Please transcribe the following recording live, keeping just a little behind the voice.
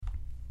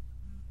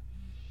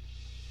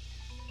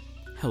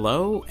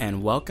Hello,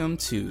 and welcome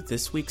to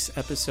this week's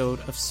episode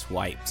of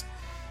Swiped.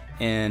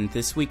 In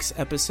this week's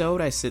episode,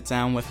 I sit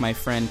down with my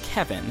friend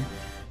Kevin,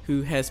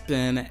 who has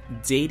been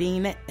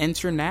dating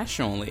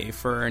internationally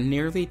for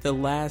nearly the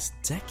last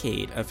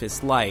decade of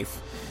his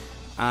life.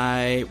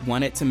 I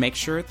wanted to make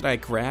sure that I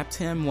grabbed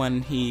him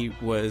when he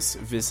was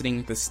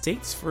visiting the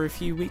States for a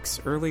few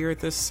weeks earlier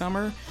this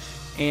summer,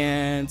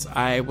 and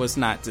I was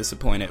not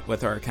disappointed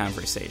with our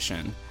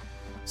conversation.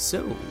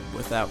 So,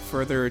 without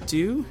further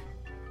ado,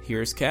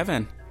 here's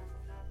Kevin.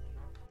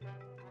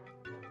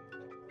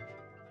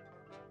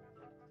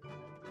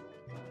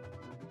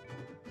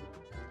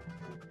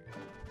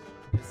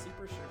 It's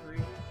super sugary,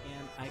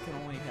 and I can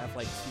only have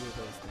like 2 of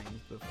those things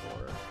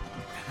before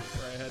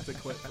I had to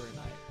quit for a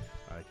night.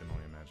 I can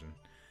only imagine.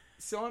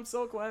 So I'm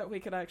so glad we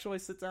could actually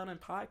sit down and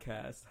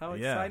podcast. How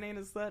exciting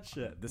is that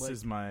shit? This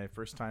is my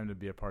first time to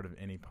be a part of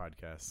any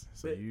podcast,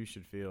 so you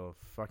should feel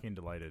fucking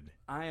delighted.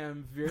 I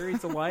am very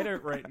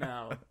delighted right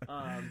now.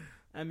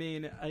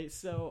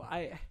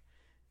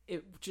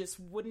 It just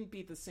wouldn't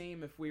be the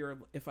same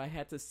if I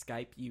had to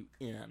Skype you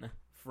in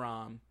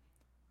from.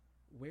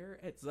 Where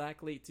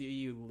exactly do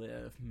you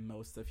live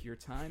most of your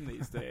time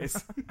these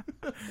days?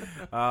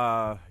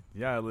 I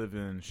live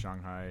in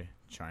Shanghai,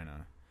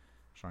 China.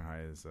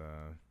 Shanghai is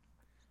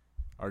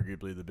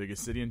arguably the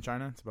biggest city in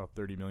China. It's about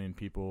 30 million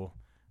people.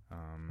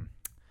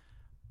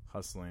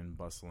 Hustling,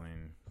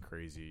 bustling,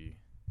 crazy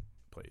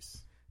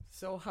place.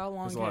 So how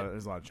long?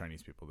 There's a lot of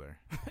Chinese people there.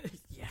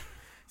 Yeah.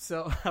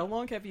 So how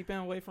long have you been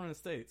away from the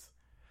States?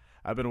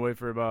 I've been away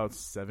for about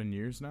 7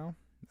 years now.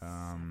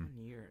 7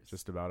 years.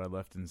 Just about. I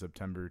left in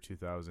September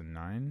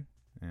 2009,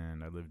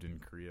 and I lived in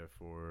Korea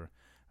for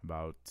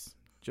about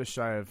just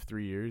shy of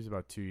 3 years,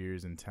 about 2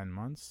 years and 10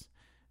 months.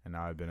 And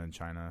now I've been in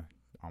China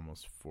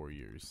almost 4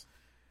 years,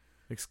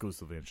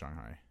 exclusively in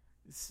Shanghai.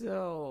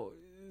 So,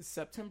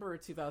 September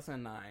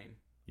 2009.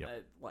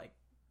 Yep.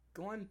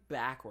 Going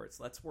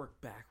backwards. Let's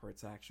work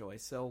backwards, actually.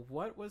 So,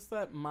 what was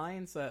that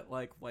mindset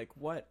like?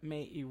 What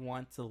made you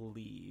want to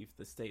leave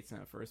the States in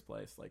the first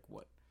place?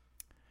 What?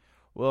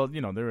 Well,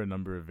 there were a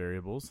number of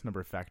variables, a number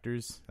of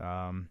factors.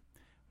 When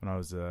I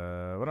was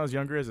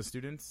younger as a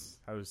student,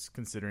 I was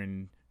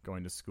considering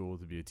going to school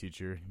to be a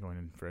teacher, going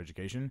in for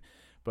education.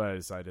 But I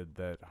decided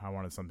that I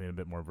wanted something a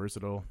bit more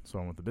versatile, so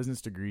I went with a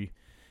business degree.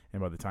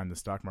 And by the time the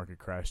stock market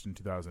crashed in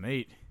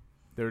 2008,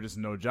 there were just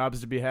no jobs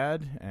to be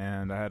had,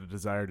 and I had a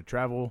desire to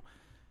travel.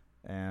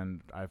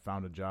 And I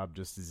found a job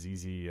just as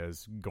easy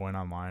as going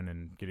online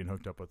and getting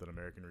hooked up with an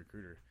American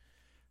recruiter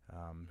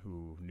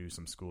who knew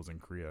some schools in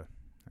Korea.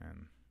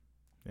 And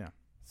yeah.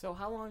 So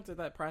how long did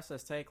that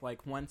process take?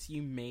 Once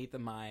you made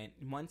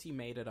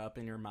it up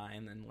in your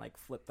mind and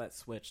flip that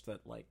switch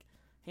that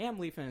hey, I'm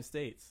leaving the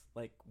States.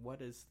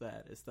 What is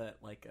that? Is that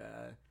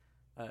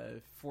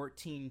a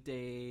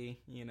 14-day,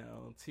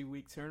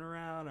 2-week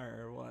turnaround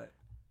or what?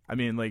 I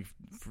mean,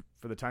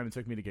 for the time it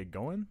took me to get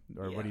going,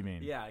 or yeah, what do you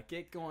mean? Yeah,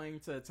 get going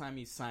to the time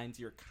you signed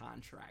your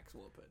contract.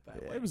 We'll put it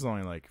that way. It was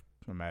only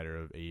a matter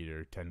of 8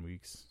 or 10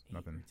 weeks. 8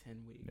 nothing. Or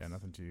 10 weeks. Yeah,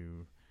 nothing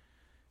too.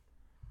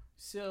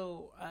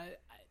 So,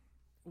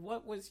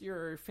 what was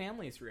your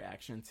family's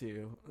reaction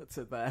to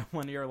that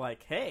when you're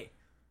like, "Hey,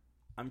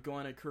 I'm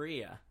going to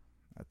Korea.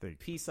 I think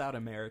peace out,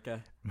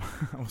 America."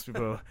 most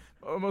people,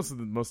 most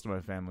of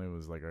my family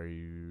was like, "Are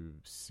you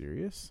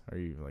serious? Are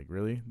you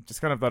really?" Just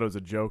kind of thought it was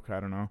a joke.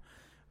 I don't know.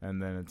 And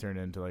then it turned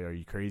into "Are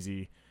you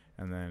crazy?"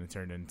 And then it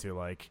turned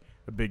into a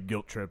big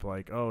guilt trip.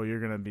 "Oh, you're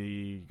gonna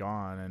be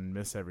gone and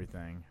miss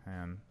everything."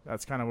 And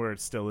that's kind of where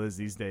it still is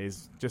these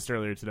days. Just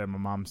earlier today, my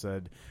mom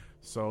said,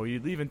 "So you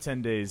leave in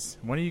 10 days.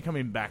 When are you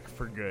coming back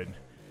for good?"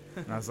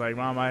 And I was like,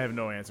 "Mom, I have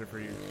no answer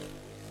for you."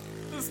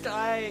 This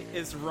guy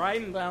is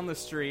riding down the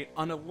street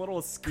on a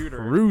little scooter.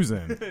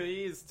 Cruising.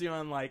 He's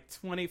doing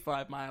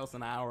 25 miles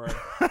an hour.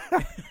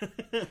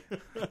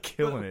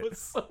 Killing it. It was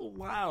so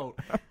loud.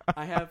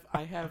 I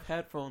have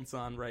headphones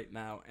on right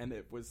now, and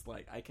it was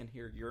I can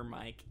hear your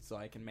mic, so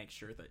I can make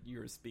sure that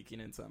you're speaking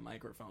into a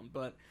microphone.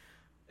 But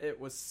it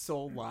was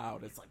so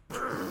loud. It's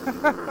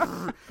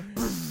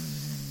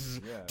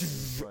Yeah,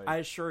 I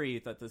assure you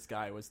that this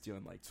guy was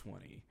doing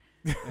 20.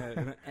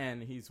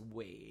 and he's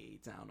way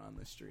down on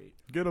the street.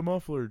 Get a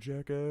muffler,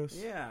 jackass.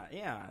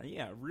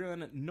 Yeah.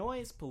 Ruin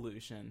noise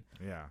pollution.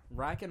 Yeah.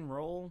 Rock and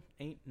roll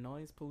ain't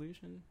noise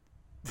pollution.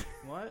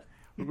 What?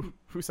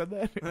 Who said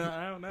that?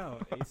 I don't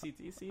know.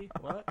 AC/DC?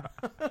 What?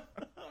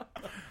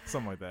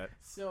 Something like that.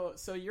 So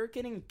you're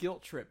getting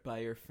guilt tripped by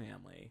your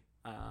family.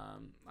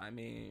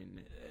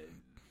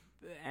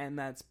 And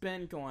that's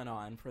been going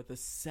on for the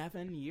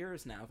 7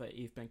 years now that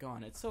you've been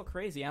gone. It's so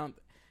crazy.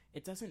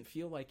 It doesn't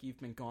feel like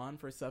you've been gone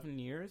for 7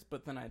 years,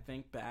 but then I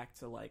think back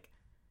to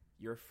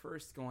your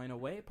first going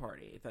away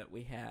party that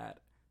we had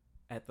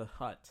at the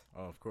hut.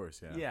 Oh, of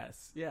course, yeah.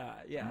 Yes, yeah.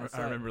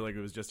 I remember it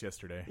was just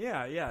yesterday.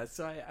 Yeah.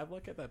 So I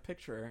look at that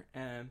picture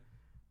and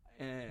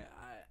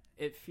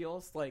it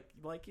feels like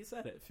you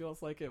said, it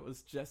feels like it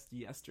was just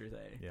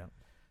yesterday. Yeah.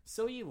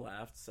 So you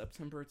left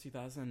September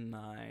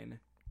 2009,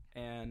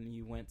 and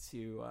you went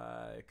to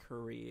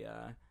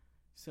Korea.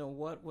 So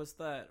what was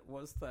that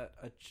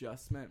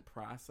adjustment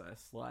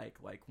process like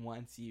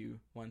once you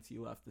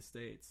left the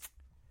States?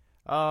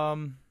 For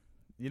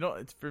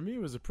me,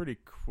 it was a pretty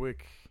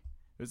quick.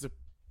 It was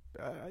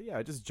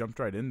I just jumped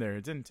right in there.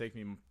 It didn't take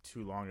me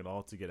too long at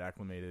all to get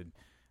acclimated.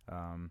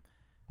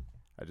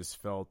 I just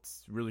felt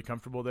really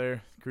comfortable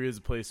there. Korea is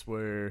a place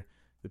where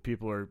the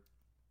people are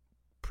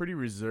pretty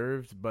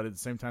reserved, but at the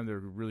same time, they're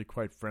really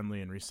quite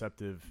friendly and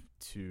receptive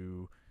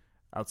to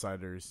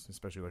outsiders,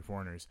 especially like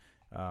foreigners.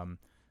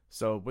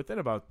 So within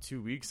about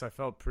 2 weeks, I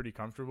felt pretty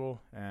comfortable,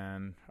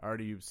 and I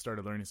already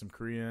started learning some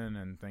Korean,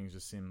 and things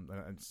just seemed.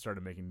 I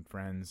started making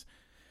friends,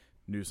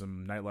 knew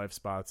some nightlife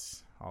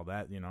spots, all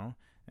that,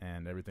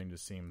 and everything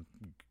just seemed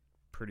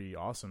pretty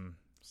awesome.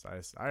 So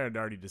I had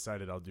already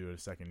decided I'll do a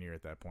second year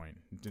at that point.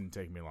 It didn't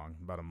take me long,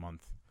 about a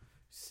month.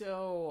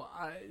 So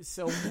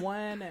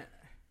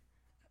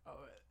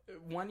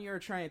when you're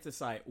trying to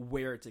decide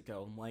where to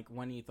go, like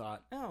when you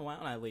thought, oh, why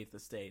don't I leave the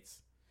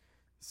States?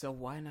 So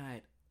why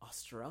not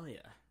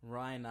Australia?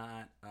 Why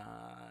not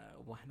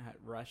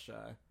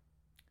Russia?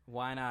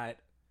 Why not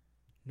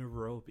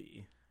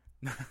Nairobi?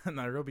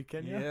 Nairobi,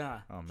 Kenya?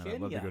 Yeah. Oh, man, Kenya.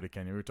 I'd love to go to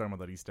Kenya. We were talking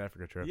about that East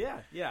Africa trip.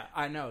 Yeah,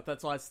 I know.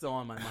 That's why it's still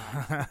on my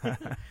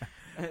mind.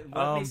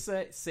 Let me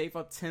save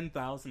up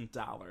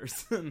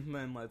 $10,000 and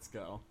then let's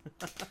go.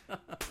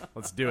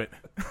 Let's do it.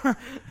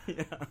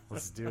 Yeah.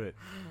 Let's do it.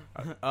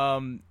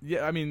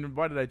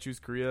 Why did I choose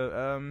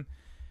Korea?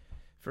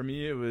 For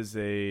me, it was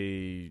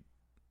I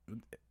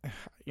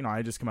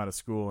just come out of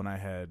school and I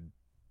had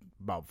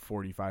about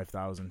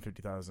 $45,000,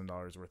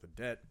 $50,000 worth of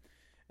debt.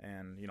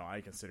 And,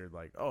 I considered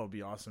it'd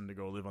be awesome to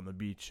go live on the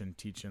beach and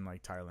teach in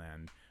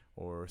Thailand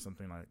or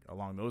something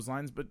along those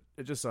lines. But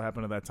it just so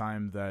happened at that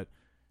time that,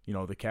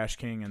 the Cash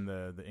King and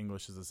the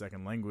English as a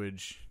second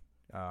language,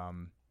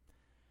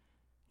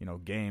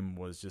 game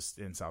was just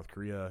in South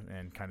Korea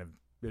and kind of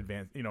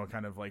advanced,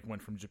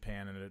 went from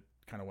Japan and it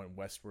kind of went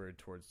westward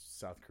towards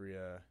South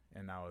Korea.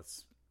 And now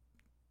it's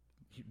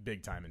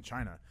big time in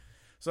China.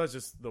 So that's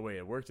just the way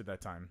it worked at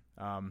that time.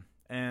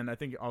 And I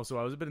think also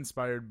I was a bit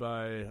inspired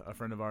by a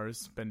friend of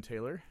ours, Ben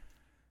Taylor.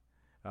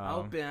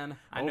 Ben.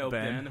 I know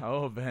Ben.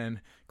 Oh,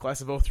 Ben.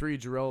 Class of 03,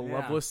 Jarrell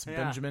Lovelace,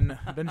 yeah.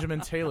 Benjamin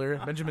Taylor,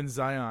 Benjamin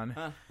Zion,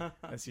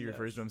 as he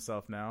refers to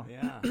himself now.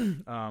 Yeah.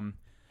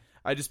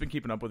 I just been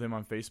keeping up with him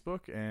on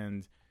Facebook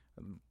and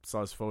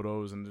saw his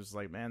photos and just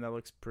man, that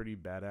looks pretty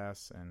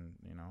badass. And,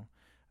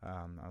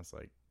 I was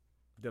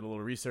did a little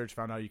research,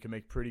 found out you can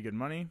make pretty good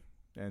money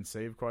and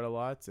save quite a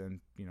lot and,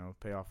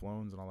 pay off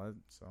loans and all that.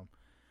 So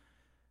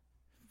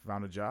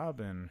found a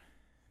job and,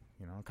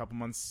 a couple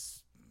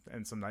months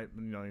and some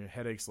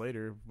headaches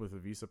later with the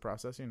visa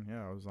processing.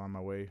 Yeah, I was on my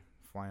way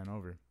flying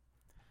over.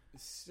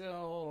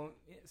 So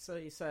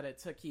you said it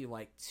took you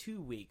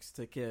 2 weeks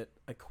to get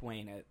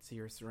acquainted to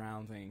your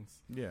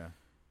surroundings. Yeah.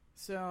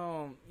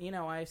 So,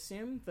 I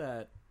assume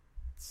that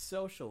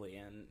socially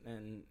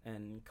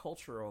and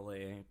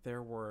culturally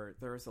there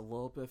was a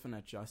little bit of an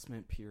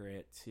adjustment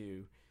period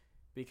too,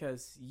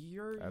 because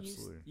you're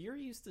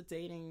used to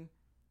dating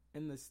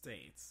in the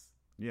States.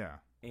 Yeah.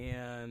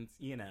 And,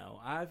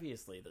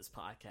 obviously this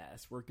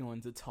podcast, we're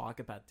going to talk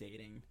about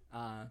dating.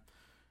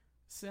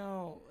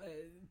 So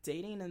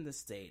dating in the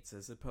States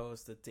as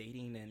opposed to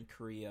dating in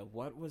Korea,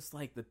 what was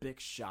the big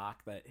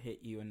shock that hit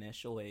you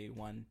initially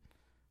when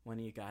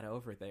you got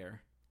over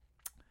there?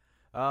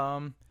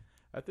 I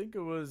think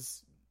it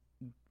was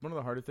one of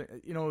the harder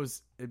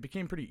things. It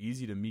became pretty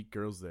easy to meet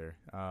girls there,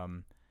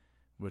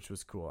 which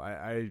was cool.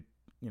 I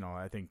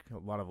think a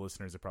lot of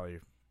listeners are probably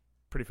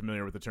pretty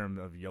familiar with the term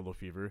of yellow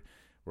fever,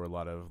 where a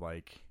lot of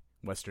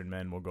Western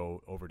men will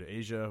go over to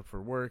Asia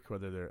for work,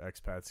 whether they're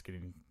expats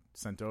getting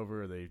sent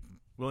over or they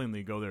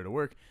willingly go there to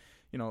work.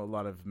 A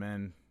lot of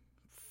men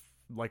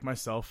like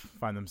myself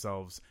find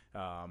themselves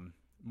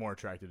more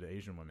attracted to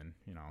Asian women.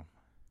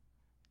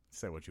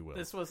 Say what you will.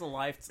 This was a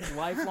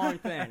lifelong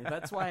thing.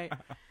 That's why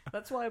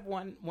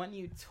when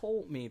you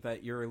told me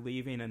that you were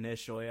leaving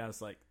initially, I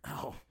was like,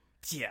 oh.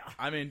 Yeah,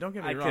 I mean, don't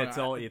get me I wrong. could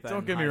tell you that.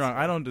 Don't get me wrong.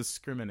 I don't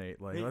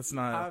discriminate. Let's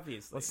not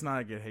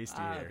get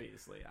hasty here.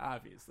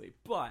 Obviously,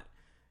 but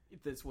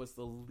this was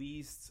the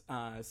least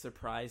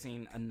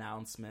surprising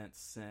announcement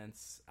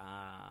since.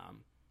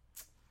 I'm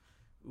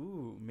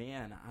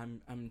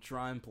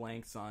drawing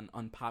blanks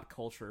on pop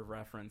culture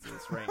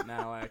references right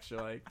now.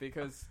 Actually,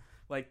 because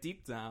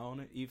deep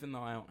down, even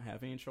though I don't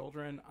have any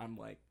children, I'm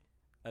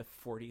a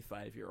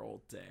 45-year-old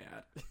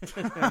dad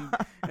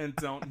and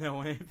don't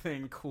know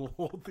anything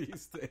cool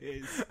these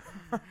days.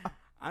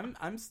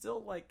 I'm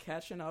still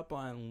catching up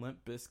on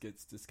Limp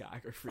Bizkit's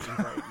discography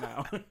right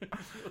now.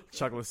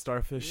 Chocolate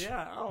Starfish.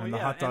 Yeah. Oh, and the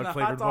yeah. hot dog and the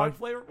flavored hot dog water.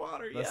 flavored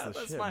water.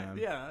 That's my man.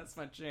 Yeah, that's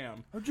my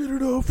jam. I get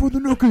it out for the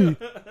nookie.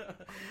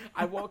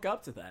 I woke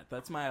up to that.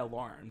 That's my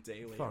alarm,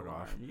 daily Fuck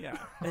alarm. off. Yeah.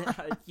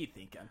 You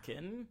think I'm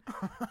kidding?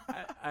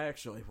 I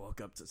actually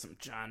woke up to some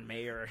John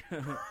Mayer.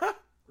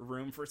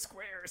 Room for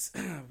Squares.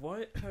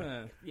 What?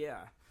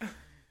 Yeah.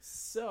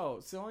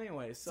 So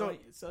anyway,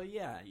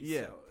 yeah.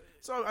 Yeah.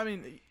 So I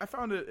mean, I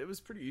found it was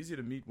pretty easy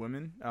to meet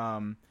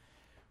women,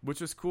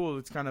 which was cool.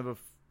 It's kind of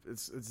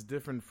it's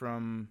different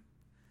from,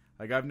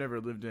 like, I've never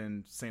lived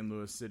in St.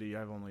 Louis City.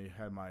 I've only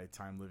had my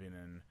time living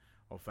in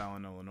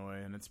O'Fallon,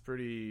 Illinois, and it's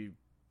pretty,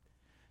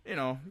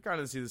 you kind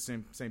of see the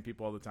same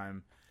people all the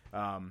time.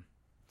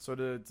 So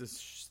to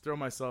throw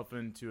myself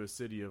into a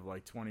city of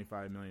like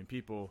 25 million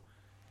people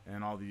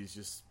and all these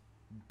just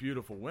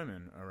beautiful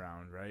women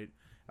around, right?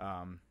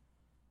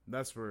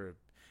 That's where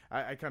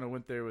I kind of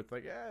went there with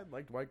like, I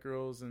liked white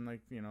girls and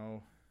like,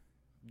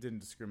 didn't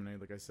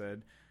discriminate, like I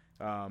said.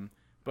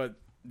 But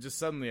just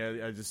suddenly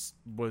I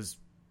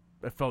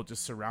felt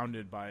just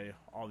surrounded by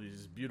all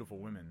these beautiful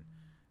women.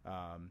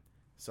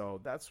 So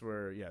that's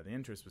where, the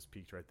interest was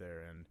piqued right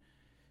there. And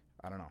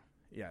I don't know.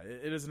 Yeah,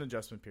 it is an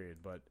adjustment period,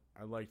 but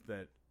I liked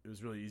that it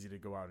was really easy to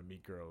go out and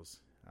meet girls.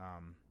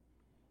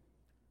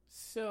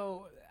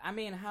 So, I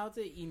mean, how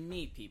did you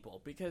meet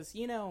people? Because,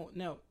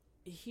 no,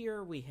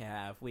 here we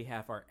have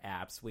our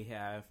apps, we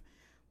have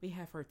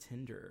our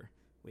Tinder,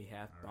 we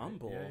have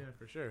Bumble, right. Yeah,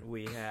 for sure.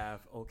 We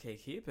have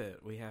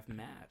OkCupid, we have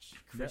Match,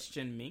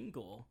 Christian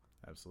Mingle,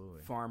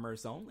 absolutely,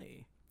 Farmers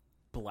Only,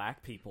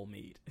 Black People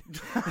Meet,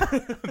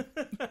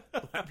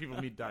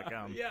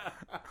 BlackPeopleMeet.com. Yeah.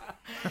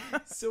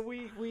 So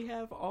we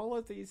have all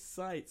of these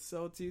sites.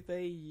 So do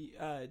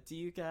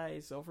you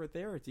guys over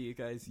there, do you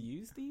guys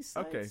use these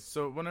sites? Okay,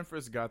 so when I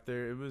first got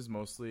there, it was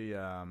mostly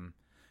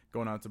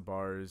going out to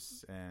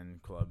bars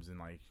and clubs and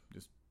like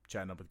just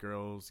chatting up with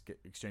girls,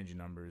 exchanging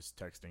numbers,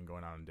 texting,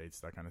 going out on dates,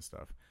 that kind of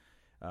stuff.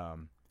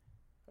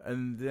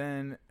 And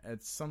then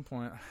at some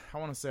point, I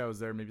want to say I was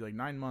there maybe like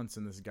 9 months,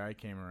 and this guy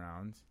came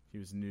around. He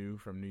was new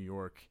from New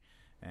York,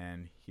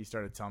 and he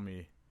started telling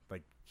me,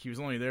 like, he was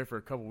only there for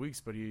a couple weeks,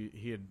 but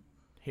he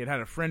had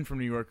a friend from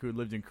New York who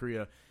lived in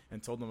Korea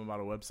and told him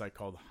about a website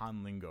called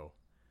Hanlingo.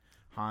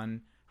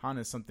 Han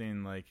is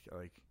something like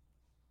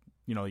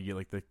you get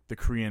like the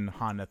Korean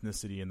Han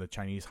ethnicity and the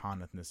Chinese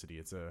Han ethnicity.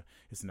 It's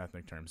an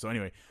ethnic term. So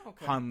anyway,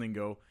 okay.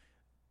 Hanlingo,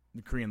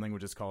 the Korean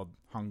language is called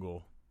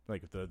Hangul.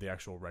 Like the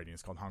actual writing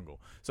is called Hangul.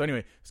 So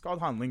anyway, it's called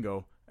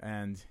Hanlingo,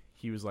 and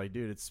he was like,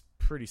 dude, it's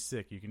pretty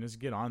sick. You can just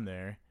get on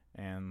there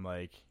and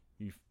like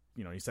you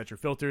set your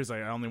filters.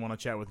 Like, I only want to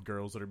chat with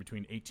girls that are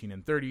between 18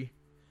 and 30,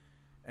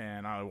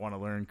 and I want to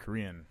learn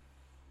Korean,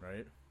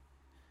 right?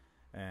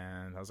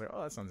 And I was like,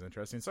 oh, that sounds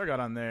interesting. So I got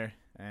on there,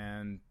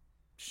 and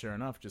sure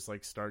enough, just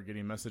like start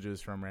getting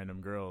messages from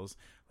random girls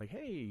like,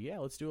 hey, yeah,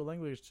 let's do a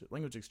language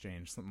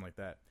exchange, something like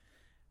that.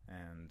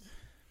 And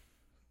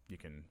you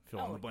can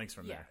fill in the blanks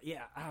from there.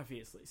 Yeah,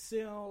 obviously.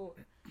 So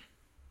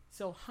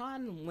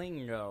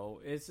Hanlingo,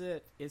 is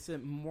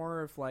it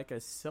more of like a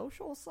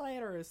social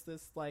site, or is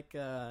this like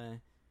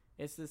a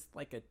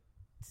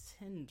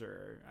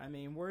Tinder? I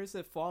mean, where does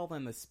it fall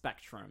in the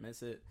spectrum?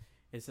 Is it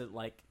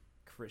like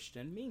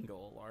Christian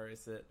Mingle, or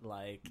is it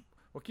like?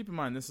 Well, keep in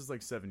mind, this is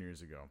like 7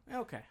 years ago.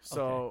 Okay.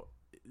 So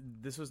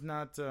this was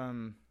not.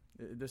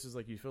 This is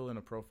like you fill in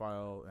a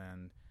profile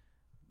and,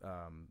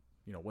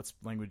 what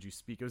language you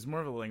speak. It was more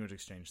of a language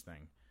exchange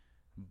thing,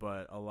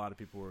 but a lot of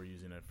people were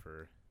using it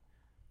for,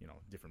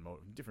 different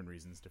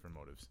reasons, different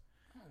motives.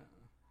 Oh.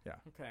 Yeah.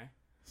 Okay.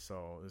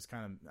 So it was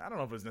kind of, I don't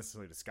know if it was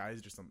necessarily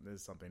disguised or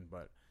something,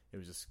 but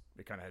it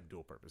kind of had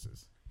dual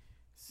purposes.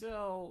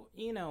 So,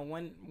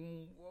 when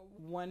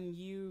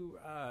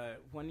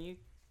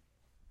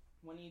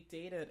you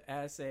dated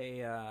as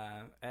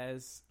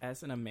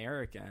an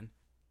American,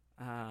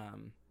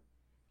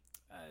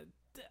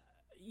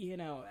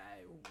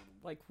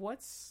 like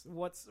what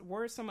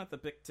are some of the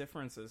big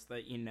differences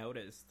that you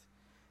noticed?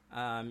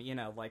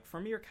 Like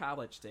from your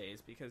college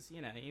days, because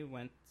you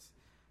went,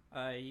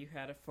 you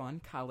had a fun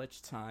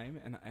college time,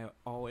 and I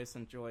always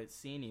enjoyed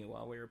seeing you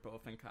while we were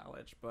both in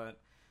college.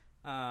 But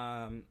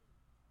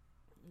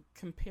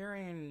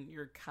comparing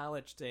your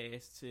college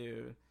days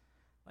to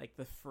like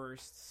the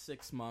first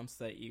 6 months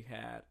that you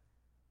had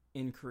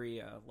in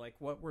Korea, like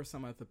what were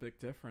some of the big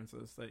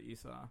differences that you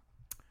saw?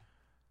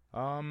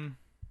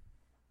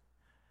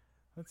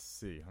 Let's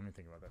see. Let me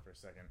think about that for a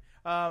second.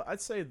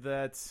 I'd say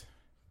that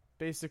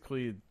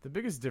basically the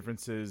biggest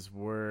differences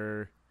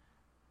were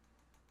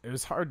it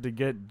was hard to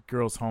get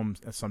girls home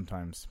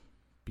sometimes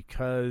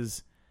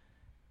because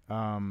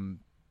in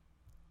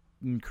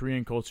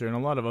Korean culture and a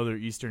lot of other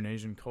Eastern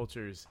Asian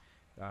cultures,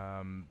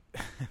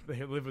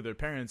 they live with their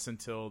parents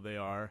until they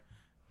are,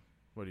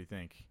 what do you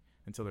think?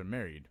 Until they're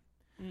married.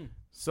 Mm.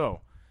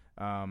 So,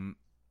 and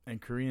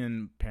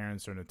Korean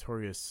parents are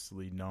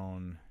notoriously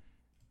known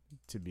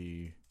to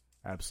be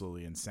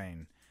absolutely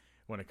insane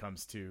when it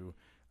comes to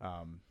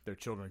their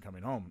children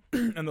coming home.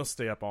 And they'll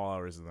stay up all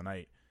hours of the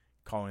night,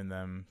 calling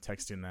them,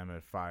 texting them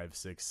at 5,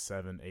 6,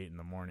 7, 8 in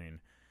the morning.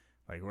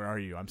 Like, where are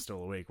you? I'm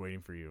still awake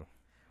waiting for you.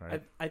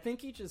 Right? I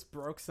think you just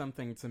broke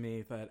something to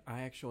me that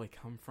I actually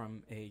come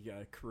from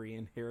a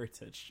Korean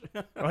heritage.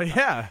 Oh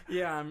yeah,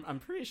 yeah. I'm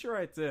pretty sure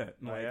I did.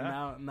 Like,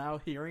 now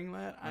hearing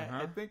that,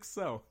 I think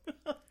so.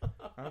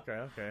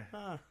 Okay.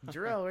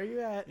 Jarrell, where you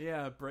at?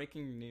 Yeah,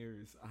 breaking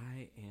news.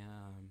 I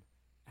am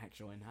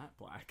actually not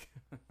black.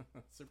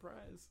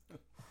 Surprise.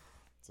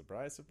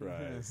 Surprise.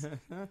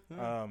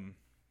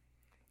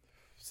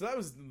 So that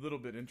was a little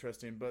bit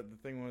interesting, but the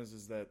thing was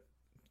is that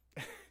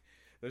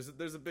There's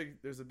a big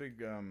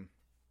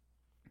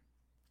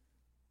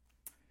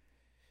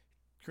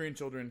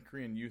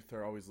Korean youth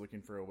are always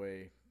looking for a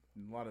way.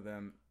 A lot of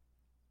them,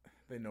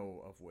 they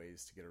know of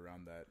ways to get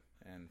around that,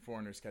 and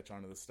foreigners catch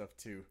on to this stuff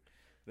too.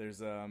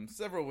 There's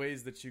several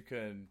ways that you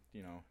could,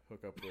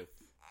 hook up with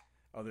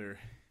other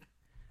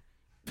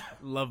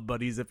love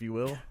buddies, if you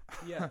will.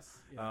 Yes.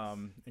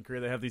 In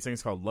Korea, they have these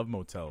things called love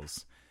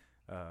motels,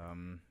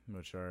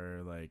 which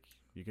are like,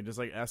 you can just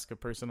like ask a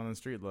person on the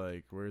street,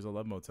 like, where's a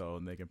love motel,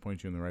 and they can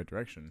point you in the right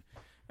direction.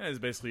 And it's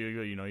basically,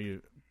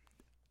 you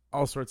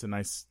all sorts of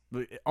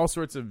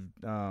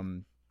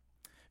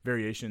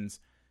variations,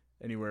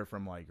 anywhere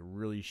from like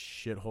really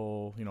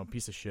shithole,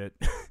 piece of shit,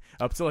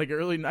 up to like a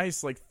really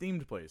nice like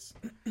themed place.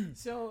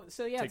 So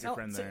yeah, take your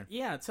friend there.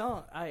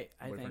 I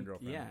Boyfriend, think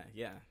girlfriend.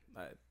 yeah.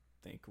 I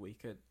think we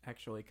could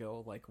actually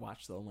go like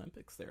watch the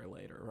Olympics there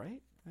later,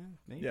 right?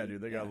 Maybe. Yeah,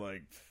 dude, they got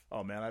like,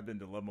 oh man, I've been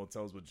to love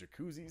motels with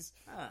jacuzzis.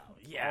 Oh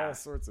yeah, all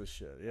sorts of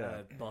shit.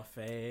 Yeah,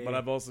 buffet. But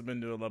I've also been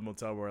to a love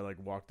motel where I like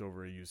walked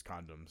over a used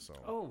condom.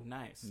 So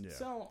nice. Yeah.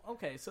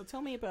 So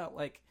tell me about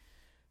like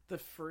the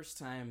first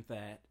time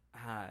that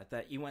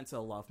you went to a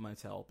love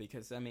motel,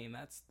 because I mean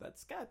that's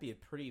got to be a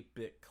pretty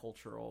big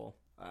cultural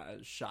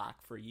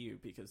shock for you,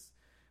 because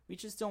we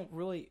just don't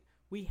really,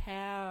 we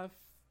have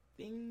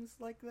things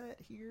like that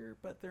here,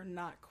 but they're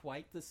not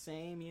quite the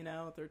same.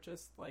 They're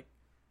just like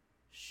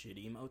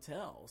shitty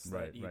motels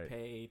that you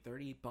pay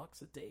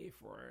 $30 a day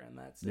for, and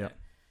that's it.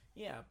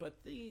 Yeah, but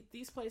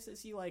these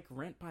places you like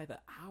rent by the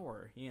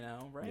hour,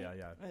 right?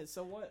 Yeah.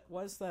 So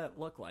what does that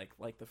look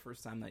like the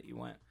first time that you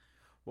went?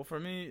 Well, for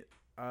me,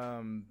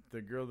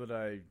 the girl that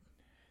I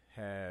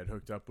had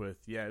hooked up with,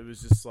 it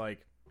was just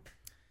like,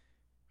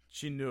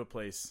 she knew a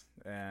place,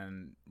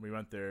 and we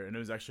went there, and it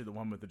was actually the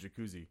one with the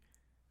jacuzzi.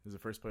 It was the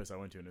first place I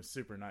went to, and it was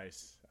super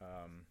nice.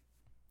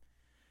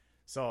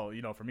 So,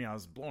 for me, I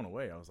was blown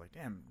away. I was like,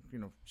 damn,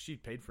 she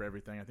paid for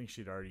everything. I think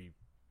she'd already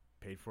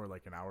paid for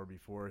like an hour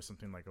before or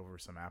something, like over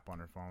some app on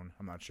her phone.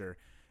 I'm not sure.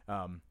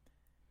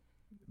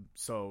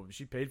 So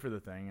she paid for the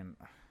thing, and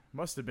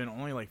must have been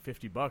only like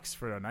 $50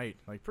 for a night.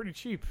 Like pretty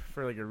cheap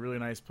for like a really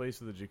nice place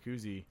with a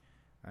jacuzzi.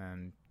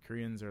 And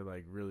Koreans are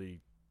like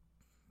really,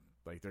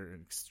 like they're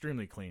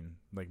extremely clean,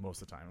 like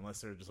most of the time,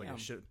 unless they're just like a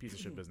piece of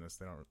shit business.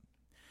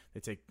 They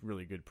take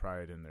really good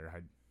pride in their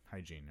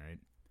hygiene, right?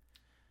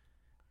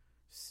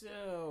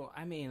 So,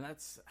 I mean,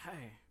 that's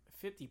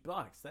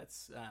 $50.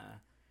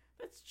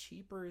 That's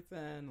cheaper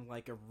than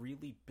like a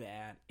really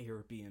bad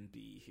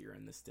Airbnb here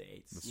in the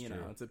States. That's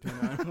true.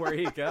 Depending on where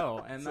you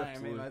go, and I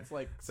mean that's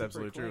like it's super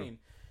absolutely clean. true.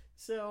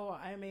 So,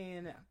 I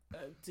mean,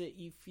 did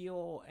you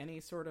feel any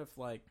sort of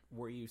like,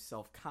 were you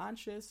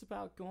self-conscious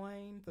about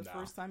going the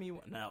first time you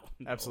went? No,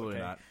 absolutely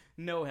not.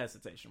 No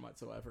hesitation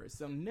whatsoever.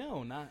 So,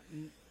 no,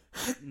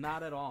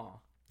 not at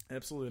all.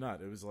 Absolutely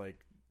not. It was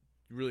like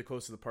really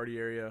close to the party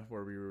area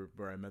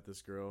where I met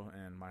this girl,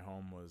 and my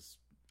home was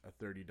a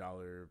 $30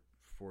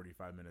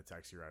 45-minute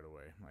taxi ride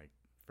away. Like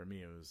for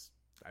me, it was,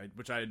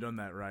 which I had done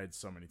that ride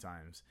so many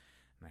times,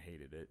 and I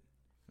hated it.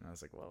 And I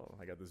was like, well,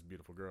 I got this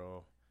beautiful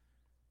girl,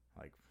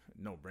 like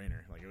no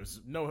brainer. Like it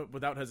was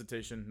without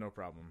hesitation, no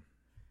problem.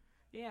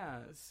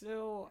 Yeah.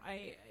 So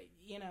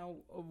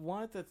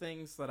one of the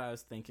things that I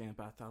was thinking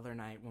about the other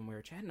night when we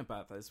were chatting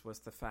about this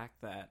was the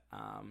fact that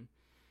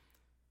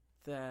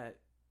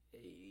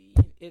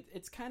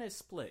it's kind of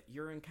split.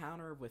 Your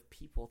encounter with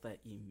people that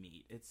you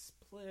meet, it's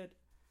split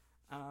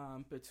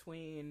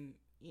between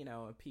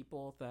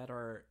people that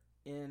are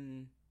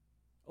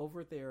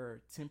over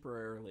there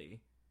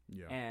temporarily,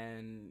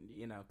 and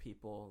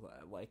people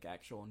like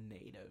actual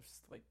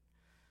natives. Like,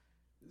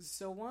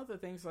 so one of the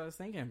things I was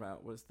thinking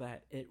about was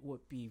that it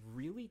would be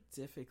really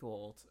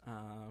difficult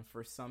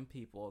for some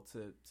people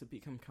to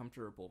become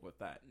comfortable with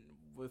that,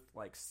 with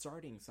like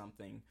starting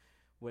something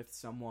with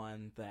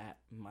someone that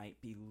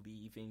might be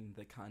leaving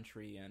the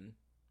country in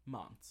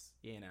months,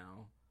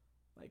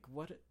 Like,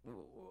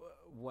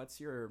 what's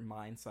your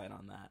mindset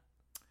on that?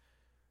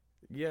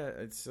 Yeah,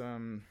 it's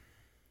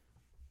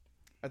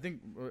I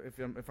think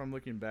if I'm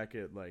looking back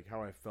at like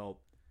how I felt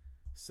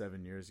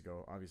 7 years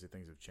ago, obviously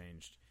things have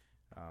changed,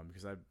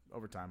 because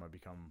over time I've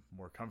become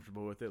more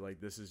comfortable with it. Like,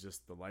 this is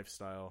just the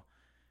lifestyle.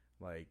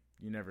 Like,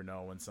 you never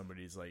know when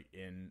somebody's like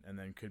in and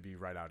then could be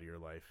right out of your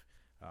life.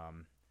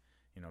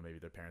 Maybe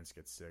their parents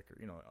get sick, or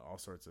all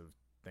sorts of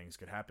things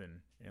could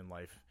happen in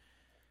life.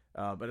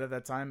 But at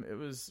that time, it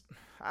was,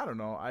 I don't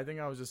know. I think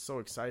I was just so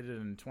excited,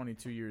 and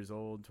 22 years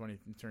old,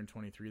 turned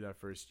 23 that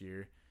first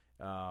year,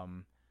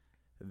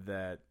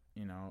 that,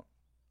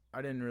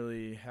 I didn't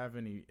really have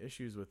any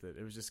issues with it.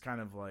 It was just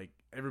kind of like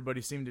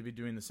everybody seemed to be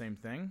doing the same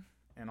thing.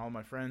 And all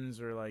my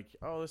friends are like,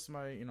 oh, this is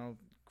my,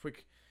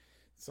 quick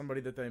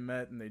somebody that they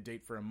met and they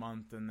date for a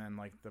month. And then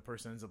like the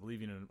person ends up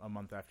leaving in a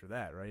month after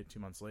that, right? 2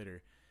 months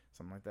later,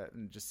 something like that.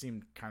 And it just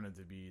seemed kind of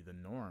to be the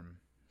norm.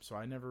 So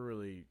I never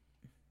really...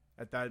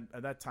 At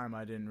that time,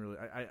 I didn't really.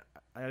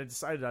 I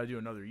decided I'd do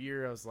another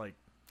year. I was like,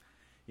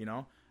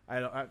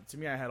 to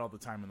me, I had all the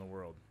time in the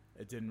world.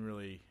 It didn't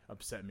really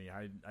upset me.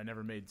 I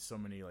never made so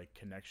many like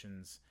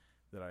connections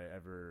that I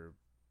ever,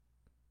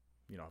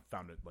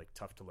 found it like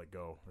tough to let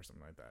go or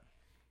something like that.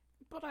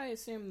 But I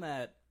assume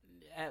that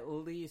at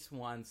least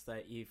once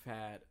that you've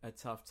had a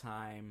tough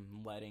time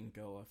letting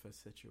go of a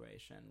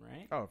situation,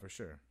 right? Oh, for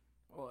sure.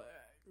 Well,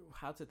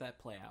 how did that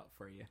play out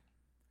for you?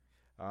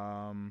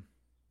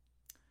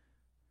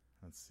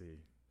 Let's see. Do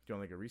you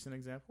want like a recent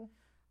example?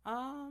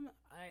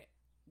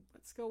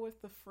 Let's go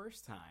with the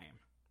first time.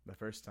 The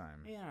first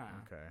time. Yeah.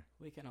 Okay.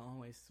 We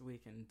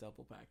can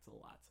double back to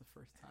lots of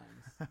first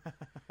times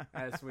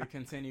as we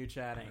continue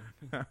chatting.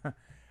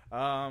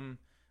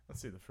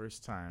 Let's see. The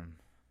first time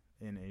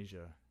in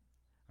Asia.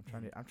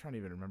 I'm trying to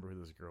even remember who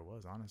this girl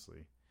was.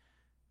 Honestly,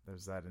 that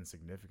was that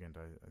insignificant.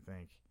 I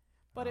think.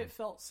 But it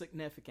felt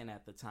significant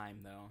at the time,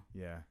 though.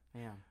 Yeah.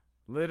 Yeah.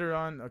 Later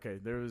on, okay,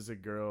 there was a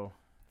girl.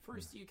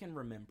 First, you can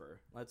remember.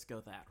 Let's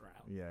go that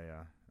route.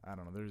 Yeah. I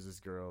don't know. There was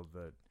this girl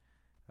that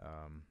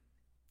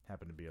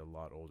happened to be a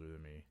lot older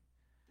than me.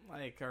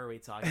 Like, are we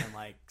talking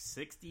like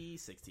 60,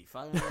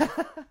 65?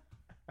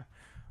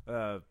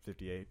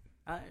 58.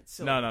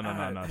 So,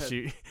 No.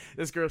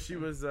 This girl, she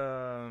was,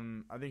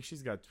 I think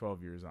she's got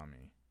 12 years on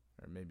me,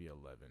 or maybe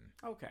 11.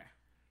 Okay.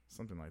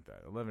 Something like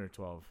that, 11 or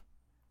 12.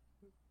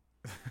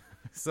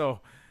 So,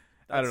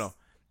 I don't know.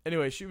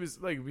 Anyway, she was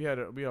like, we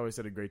always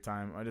had a great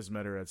time. I just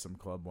met her at some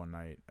club one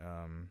night,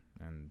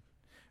 and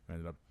we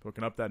ended up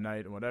hooking up that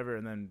night and whatever.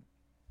 And then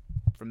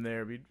from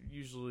there, we'd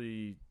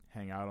usually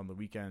hang out on the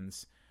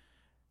weekends,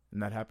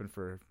 and that happened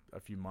for a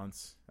few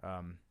months.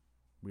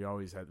 We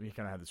kind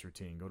of had this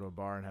routine: go to a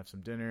bar and have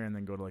some dinner, and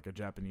then go to like a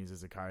Japanese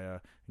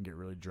izakaya and get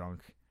really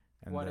drunk.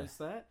 And what is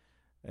that?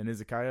 An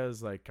izakaya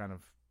is like kind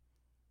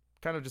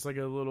of just like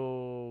a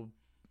little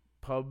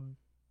pub,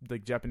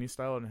 like Japanese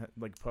style, and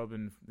like pub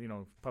and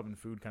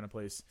food kind of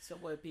place. So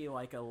would it be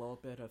like a little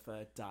bit of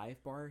a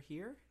dive bar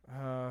here?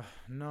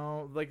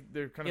 No, like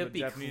they're kind of It'd be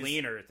Japanese.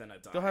 Cleaner than a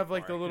dive bar. They'll have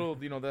like the little,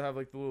 they'll have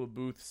like the little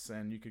booths,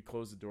 and you could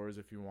close the doors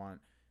if you want.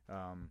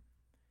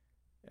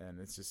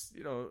 And it's just,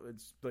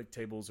 it's like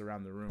tables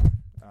around the room.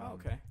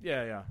 Okay.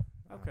 Yeah.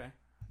 Okay.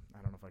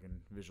 I don't know if I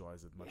can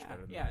visualize it much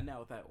better than that.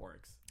 No, that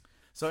works.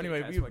 So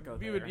anyway, we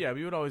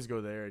would always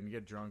go there and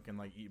get drunk and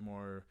like eat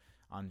more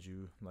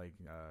anju, like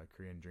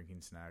Korean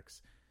drinking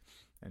snacks,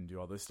 and do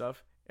all this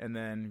stuff, and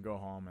then go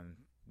home and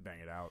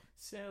bang it out.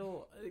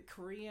 So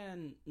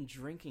Korean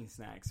drinking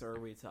snacks, are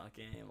we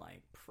talking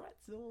like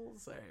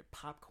pretzels or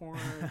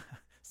popcorn?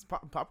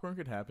 Popcorn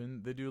could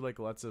happen. They do like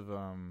lots of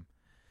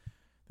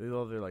they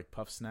love their like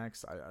puff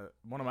snacks.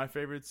 One of my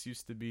favorites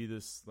used to be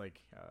this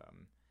like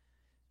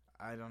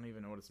I don't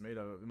even know what it's made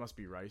of. It must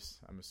be rice,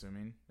 I'm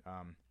assuming.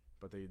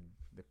 But they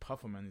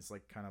puff them in these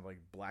like kind of like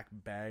black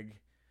bag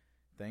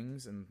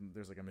things, and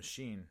there's like a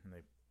machine, and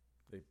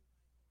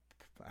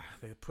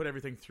they put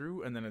everything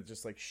through, and then it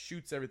just like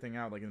shoots everything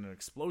out like in an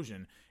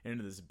explosion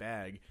into this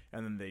bag,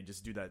 and then they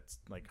just do that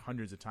like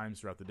hundreds of times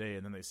throughout the day,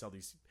 and then they sell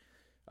these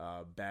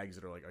bags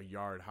that are like a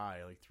yard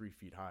high, like 3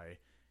 feet high.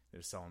 They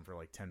just sell them for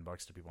like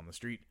 $10 to people on the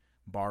street,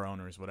 bar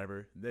owners,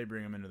 whatever. They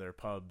bring them into their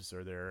pubs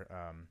or their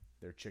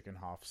chicken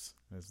hofs,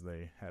 as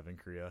they have in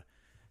Korea,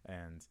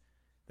 and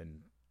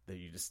then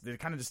they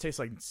kind of just taste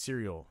like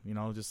cereal,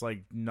 just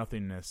like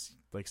nothingness,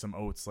 like some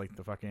oats, like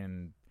the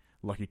fucking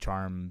Lucky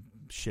Charm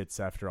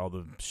shits after all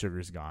the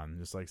sugar's gone,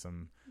 just like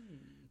some.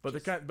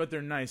 But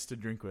they're nice to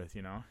drink with,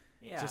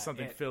 Yeah, just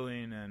something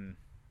filling and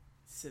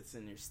sits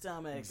in your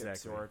stomach,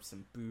 exactly. Absorbs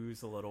some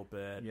booze a little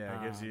bit.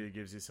 Yeah, it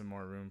gives you some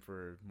more room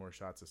for more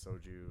shots of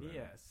soju.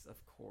 Yes,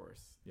 of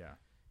course. Yeah.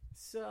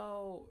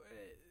 So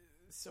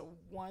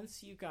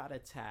once you got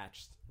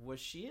attached, was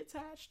she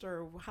attached,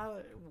 or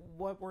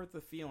what were the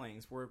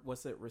feelings?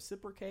 Was it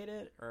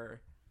reciprocated,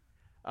 or?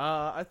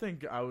 I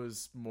think I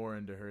was more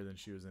into her than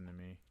she was into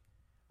me.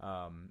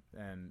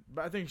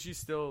 But I think she's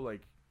still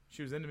like,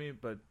 she was into me,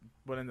 but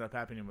what ended up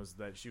happening was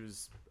that she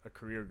was a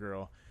career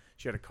girl.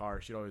 She had a car.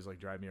 She'd always like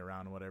drive me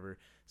around and whatever.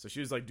 So she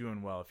was like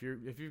doing well. If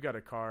you've got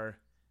a car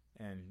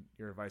and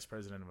you're a vice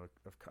president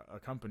of a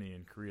company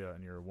in Korea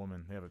and you're a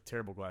woman, they have a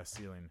terrible glass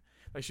ceiling.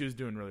 Like, she was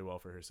doing really well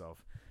for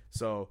herself.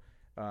 So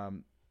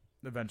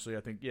eventually,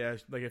 I think,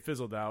 like it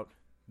fizzled out.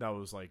 That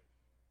was like,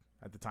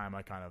 at the time,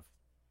 I kind of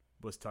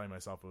was telling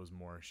myself it was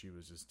more she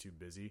was just too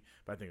busy.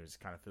 But I think it was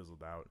kind of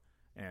fizzled out.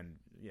 And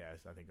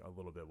I think a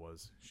little bit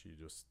was she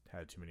just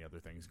had too many other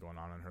things going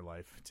on in her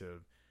life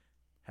to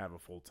have a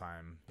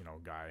full-time,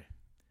 guy.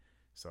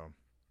 So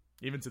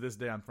even to this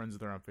day, I'm friends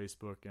with her on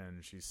Facebook,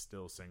 and she's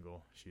still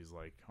single. She's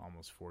like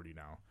almost 40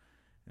 now,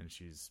 and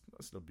she's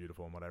still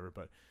beautiful and whatever,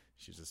 but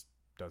she just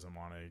doesn't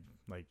want to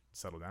like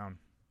settle down.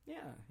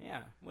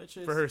 Yeah. Which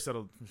is for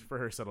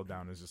her settle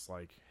down is just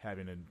like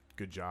having a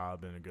good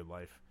job and a good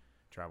life,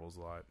 travels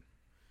a lot,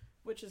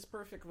 which is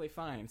perfectly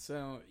fine.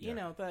 So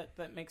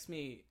that makes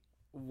me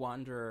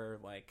wonder,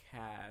 like,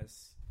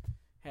 has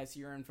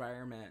your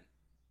environment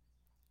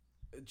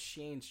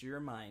changed your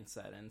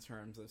mindset in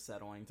terms of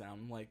settling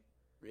down? Like,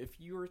 if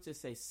you were to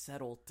say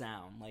settle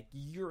down, like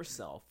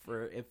yourself,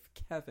 or if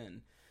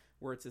Kevin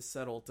were to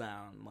settle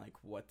down, like,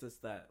 what does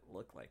that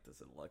look like?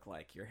 Does it look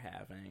like you're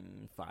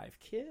having 5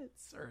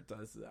 kids, or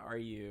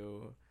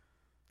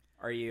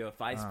Are you a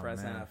vice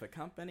president man. of a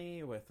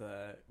company with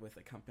a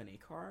company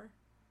car?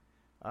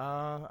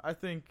 I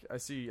think I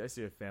see a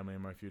family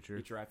in my future.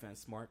 You driving a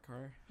smart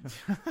car?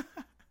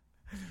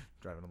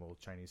 Driving a little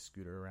Chinese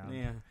scooter around.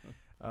 Yeah.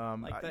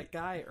 That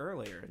guy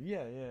earlier.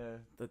 Yeah.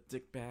 The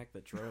dickbag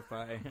that drove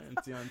by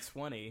on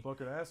 20.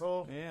 Fucking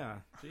asshole. Yeah.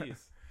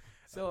 Jeez.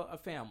 So a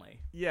family.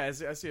 Yeah,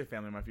 I see a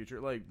family in my future,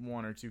 like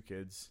 1 or 2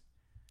 kids.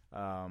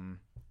 And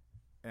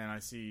I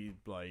see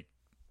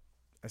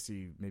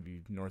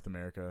maybe North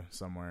America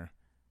somewhere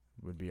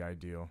would be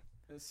ideal.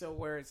 So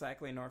where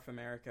exactly in North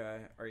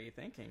America are you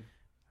thinking?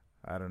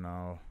 I don't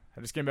know.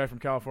 I just came back from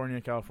California.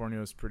 California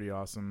was pretty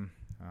awesome.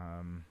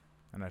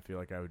 And I feel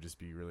like I would just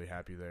be really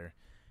happy there.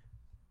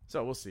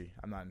 So we'll see.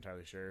 I'm not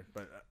entirely sure.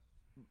 But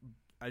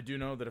I do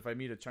know that if I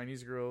meet a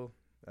Chinese girl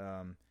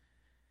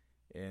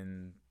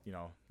in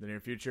the near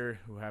future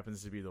who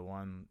happens to be the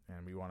one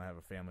and we want to have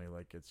a family,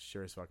 like, it's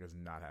sure as fuck is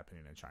not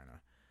happening in China.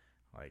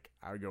 Like,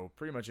 I would go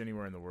pretty much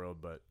anywhere in the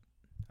world, but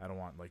I don't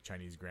want, like,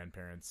 Chinese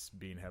grandparents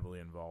being heavily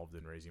involved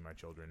in raising my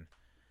children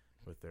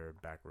with their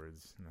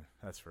backwards.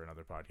 That's for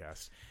another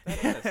podcast.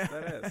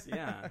 That is,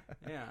 yeah.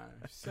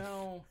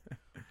 So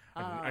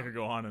I could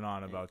go on and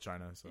on about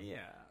China. So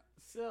yeah.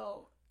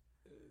 So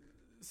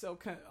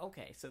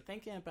okay. So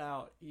thinking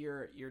about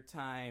your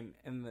time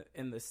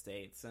in the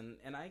States,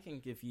 and I can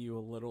give you a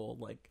little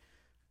like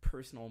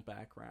personal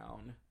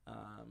background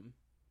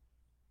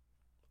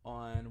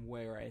on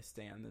where I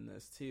stand in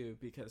this too,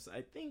 because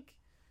I think,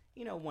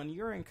 when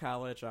you're in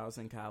college, I was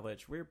in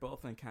college, we were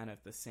both in kind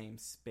of the same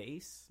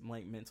space,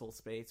 like mental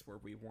space, where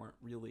we weren't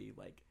really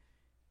like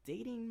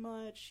dating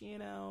much,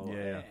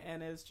 Yeah.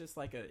 and it's just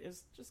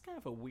it's just kind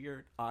of a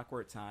weird,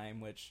 awkward time,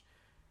 which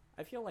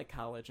I feel like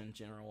college in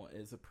general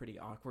is a pretty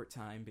awkward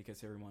time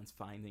because everyone's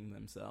finding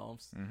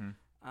themselves. Mm-hmm.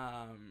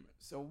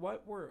 So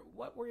what were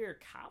your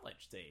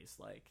college days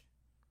like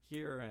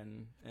here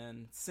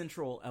in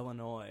Central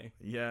Illinois?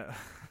 Yeah.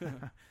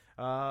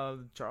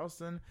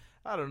 Charleston,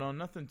 I don't know,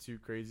 nothing too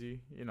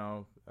crazy.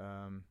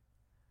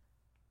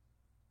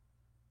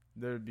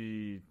 There'd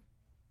be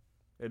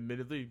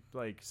admittedly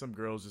like some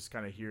girls just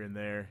kind of here and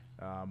there,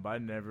 but I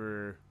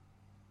never,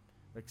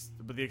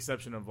 with the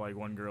exception of like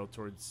one girl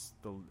towards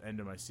the end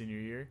of my senior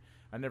year,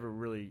 I never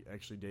really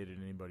actually dated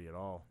anybody at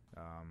all.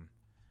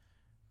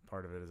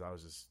 Part of it is I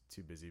was just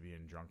too busy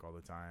being drunk all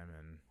the time,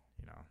 and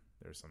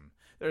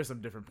there's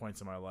some different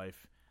points in my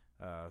life,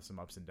 some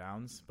ups and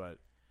downs, but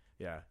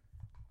yeah.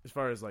 As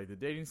far as like the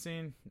dating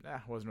scene, I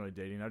wasn't really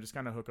dating. I just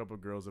kind of hook up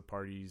with girls at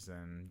parties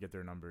and get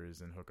their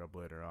numbers and hook up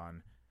later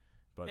on.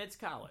 But it's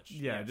college.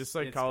 Yeah, yes, just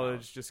like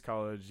college,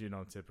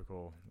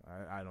 typical.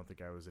 I don't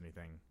think I was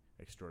anything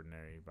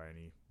extraordinary by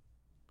any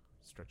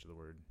stretch of the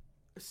word.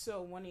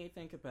 So when you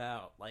think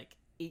about like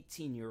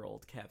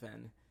 18-year-old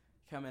Kevin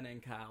coming in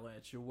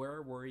college,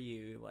 where were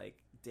you like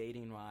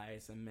dating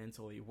wise and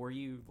mentally? Were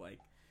you like,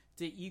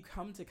 did you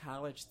come to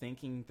college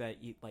thinking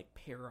that you'd like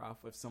pair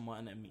off with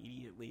someone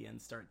immediately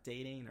and start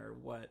dating, or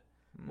what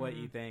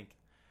you think?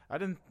 I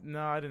didn't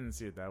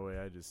see it that way.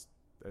 I just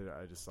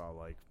saw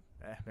like,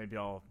 maybe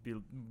I'll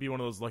be one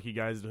of those lucky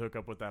guys to hook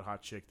up with that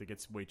hot chick that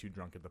gets way too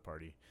drunk at the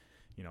party,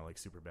 like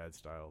Superbad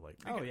style. Like,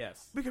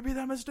 yes, we could be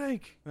that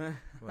mistake.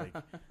 Like,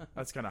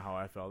 that's kind of how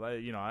I felt.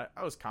 I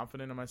was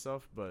confident in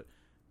myself, but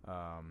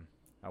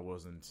I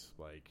wasn't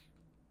like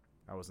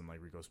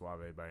Rico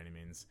Suave by any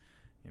means.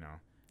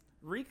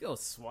 Rico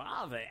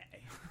Suave.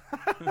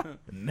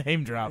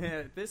 Name drop.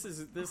 Yeah, this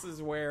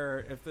is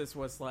where, if this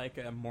was like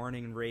a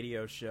morning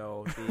radio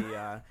show,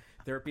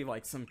 there'd be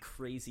like some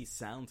crazy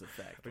sound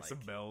effect, like some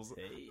bells.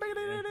 Hey,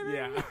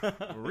 yeah.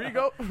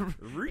 Rico.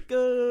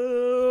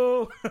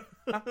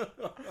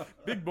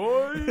 Big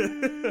boy.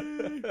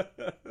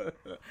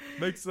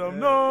 Make some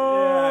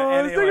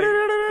noise.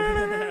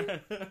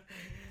 Anyway.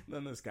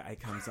 Then this guy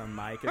comes on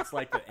mic. It's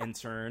like the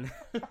intern.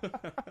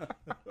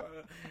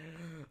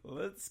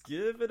 Let's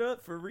give it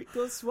up for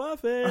Rico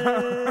Suave.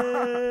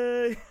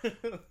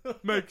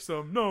 Make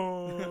some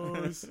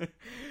noise.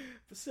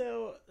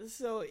 So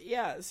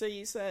yeah. So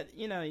you said,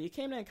 you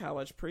came to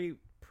college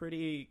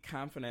pretty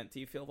confident. Do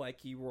you feel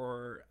like you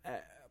were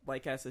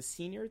like as a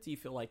senior? Do you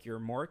feel like you're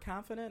more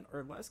confident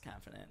or less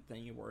confident than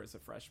you were as a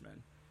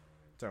freshman?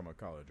 Talking about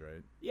college,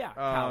 right? Yeah,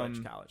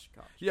 college.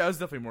 Yeah, I was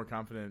definitely more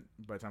confident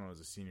by the time I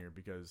was a senior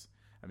because,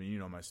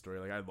 my story.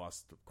 Like, I had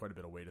lost quite a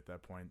bit of weight at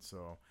that point,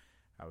 so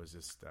I was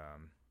just,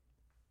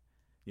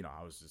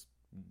 I was just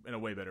in a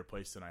way better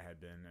place than I had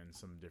been in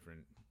some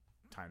different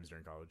times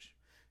during college.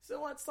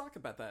 So let's talk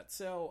about that.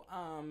 So,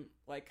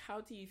 like,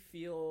 how do you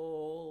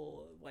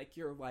feel like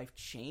your life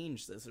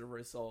changed as a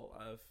result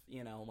of,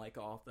 like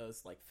all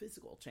those like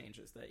physical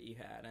changes that you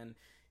had,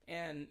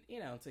 and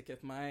to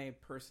give my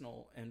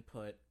personal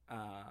input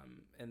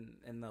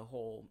in the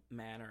whole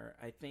manner,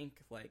 I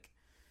think like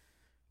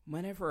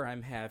whenever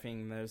I'm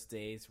having those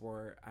days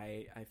where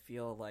I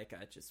feel like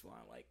I just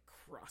want to like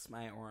cross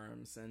my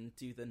arms and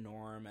do the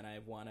norm, and I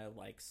want to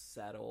like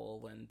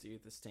settle and do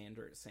the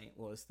standard St.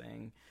 Louis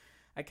thing,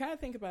 I kind of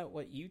think about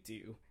what you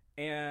do,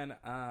 and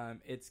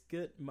it's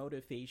good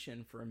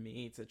motivation for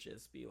me to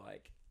just be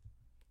like,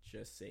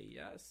 just say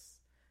yes,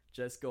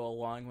 just go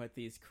along with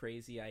these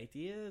crazy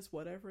ideas,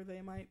 whatever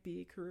they might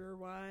be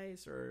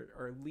career-wise,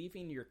 or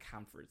leaving your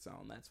comfort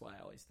zone. That's what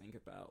I always think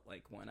about,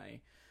 like, when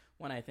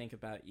I think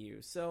about you.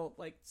 So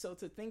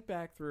to think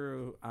back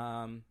through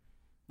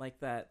like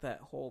that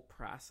whole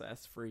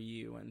process for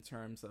you in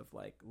terms of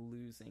like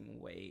losing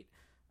weight,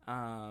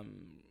 how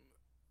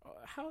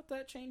did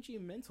that change you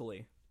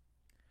mentally?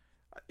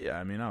 Yeah,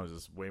 I mean, I was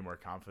just way more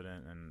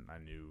confident, and I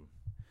knew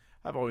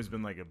I've always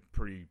been like a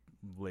pretty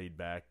laid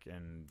back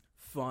and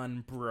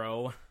fun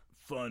bro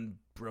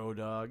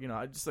dog. You know,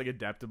 I just like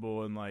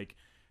adaptable, and like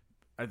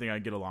I think I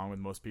get along with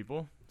most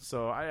people.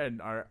 So I had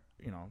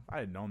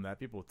known that.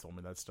 People told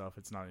me that stuff.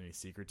 It's not any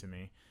secret to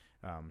me.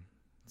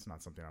 It's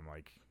not something I'm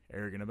like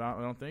arrogant about,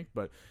 I don't think.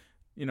 But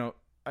you know,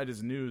 I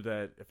just knew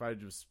that if I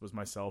just was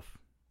myself,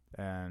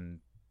 and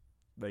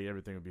like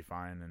everything would be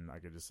fine, and I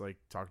could just like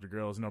talk to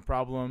girls, no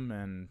problem,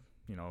 and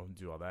you know,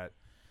 do all that.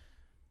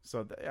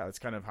 So yeah, that's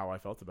kind of how I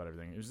felt about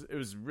everything. It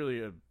was really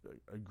a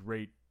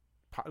great,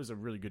 it was a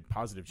really good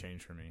positive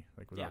change for me,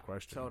 like without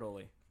question.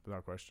 Totally,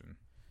 without question.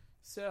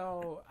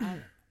 So,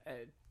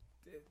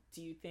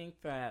 do you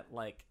think that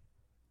like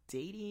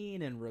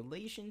dating and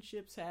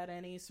relationships had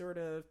any sort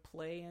of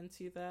play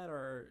into that,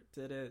 or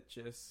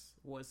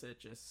was it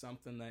just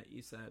something that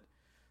you said,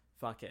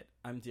 "Fuck it,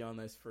 I'm doing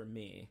this for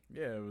me"?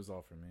 Yeah, it was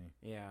all for me.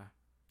 Yeah.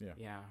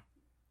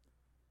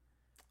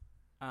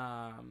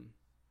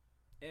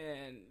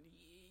 And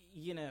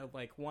you know,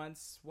 like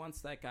once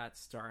that got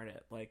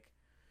started, like,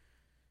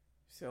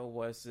 so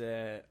was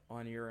it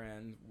on your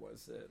end?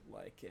 Was it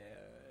like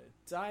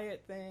a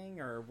diet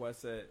thing, or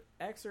was it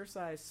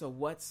exercise? So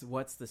what's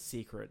the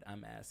secret?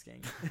 I'm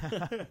asking.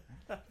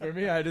 For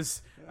me, I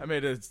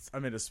made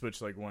a switch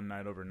like one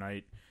night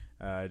overnight.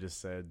 I just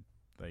said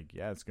like,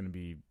 yeah, it's gonna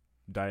be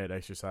diet,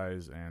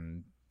 exercise,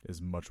 and as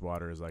much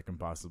water as I can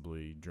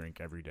possibly drink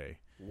every day.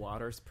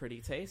 Water's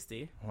pretty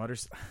tasty.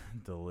 Water's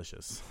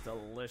delicious.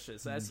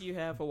 Delicious. As you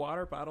have a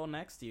water bottle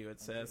next to you, it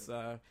says,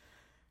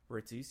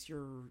 reduce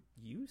your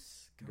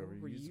use, go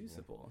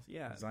reusable.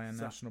 Yeah. Zion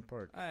National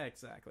Park.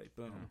 Exactly.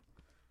 Boom.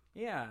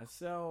 Yeah.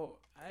 So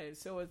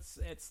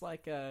it's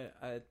like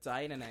a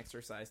diet and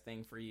exercise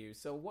thing for you.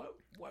 So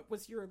what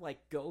was your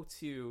like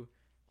go-to?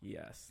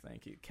 Yes.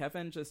 Thank you.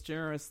 Kevin just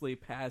generously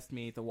passed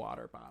me the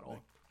water bottle.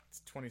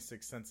 It's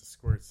 26 cents a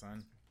squirt,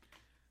 son.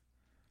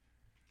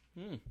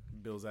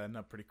 Bill's adding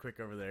up pretty quick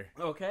over there.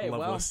 Okay,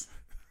 Loveless.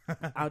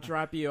 Well, I'll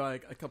drop you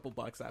like a couple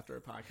bucks after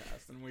a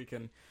podcast, and we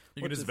can.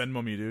 You can just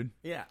Venmo me, dude.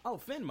 Yeah. Oh,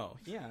 Venmo.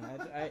 Yeah,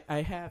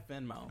 I have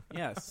Venmo.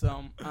 Yeah.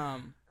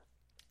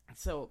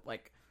 So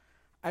like,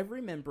 I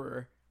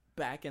remember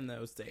back in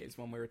those days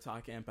when we were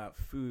talking about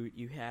food,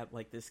 you had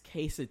like this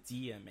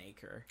quesadilla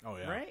maker. Oh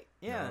yeah. Right?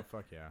 Yeah. No,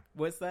 fuck yeah.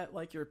 Was that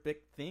like your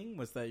big thing?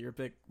 Was that your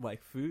big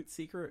like food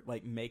secret?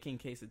 Like making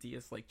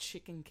quesadillas, like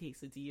chicken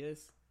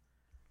quesadillas?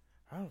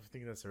 I don't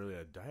think that's really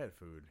a diet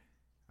food.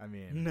 I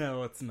mean,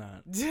 no, it's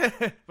not.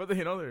 But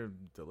you know, they're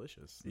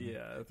delicious.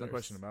 Yeah, no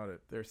question about it.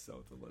 They're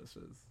so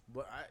delicious.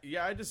 But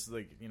I just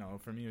like, you know,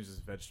 for me it was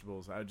just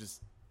vegetables.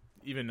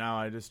 Even now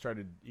I just try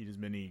to eat as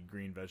many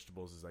green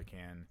vegetables as I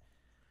can.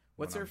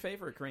 What's your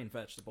favorite green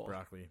vegetable?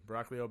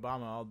 Broccoli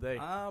Obama all day.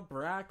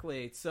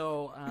 Broccoli.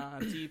 So,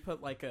 do you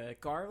put like a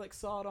garlic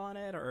salt on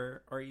it,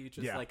 or are you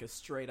just like a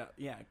straight up,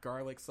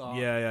 garlic salt?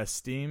 Yeah,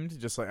 steamed.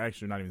 Just like,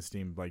 actually not even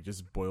steamed, like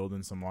just boiled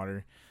in some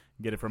water.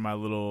 Get it from my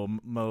little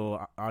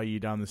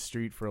ayi down the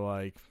street for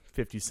like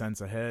 50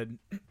 cents a head.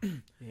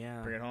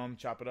 Yeah. Bring it home,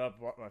 chop it up,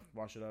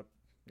 wash it up.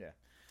 Yeah.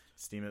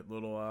 Steam it,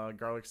 little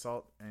garlic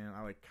salt, and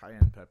I like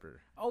cayenne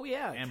pepper. Oh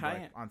yeah, and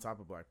cayenne on top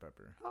of black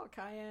pepper. Oh,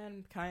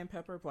 cayenne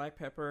pepper, black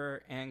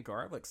pepper, and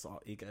garlic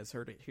salt. You guys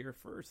heard it here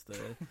first.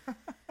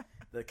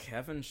 The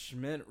Kevin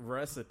Schmidt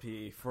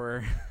recipe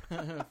for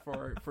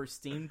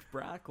steamed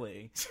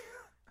broccoli.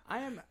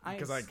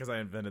 Because I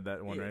invented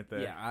that one right there.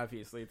 Yeah,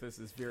 obviously this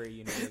is very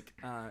unique.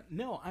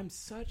 No, I'm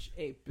such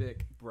a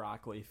big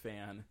broccoli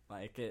fan.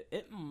 Like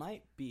it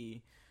might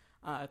be.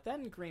 That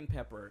and green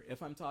pepper.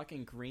 If I'm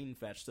talking green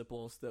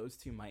vegetables, those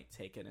two might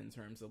take it in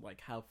terms of like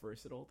how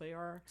versatile they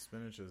are.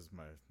 Spinach is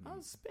my.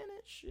 Oh,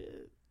 spinach.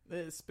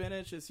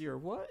 Spinach is your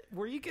what?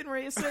 Were you getting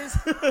ready to say?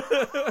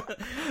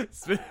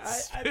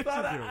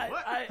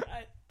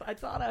 I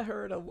thought I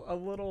heard a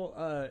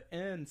little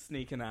N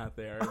sneaking out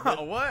there.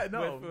 What?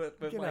 No.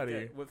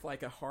 With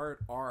like a hard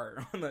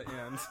R on the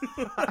end.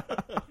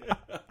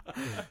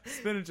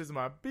 Spinach is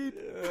my beep.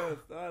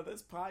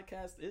 This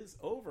podcast is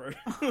over.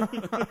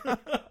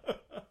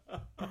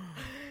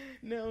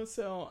 No,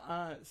 so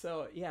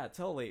yeah,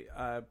 totally.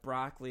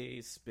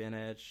 Broccoli,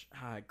 spinach,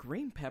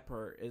 green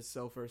pepper is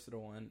so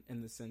versatile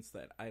in the sense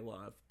that I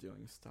love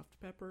doing stuffed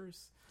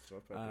peppers.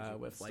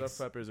 Stuffed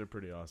peppers are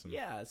pretty awesome.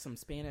 Yeah, some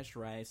Spanish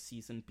rice,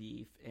 seasoned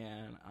beef,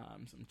 and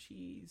some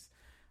cheese,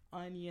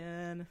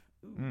 onion.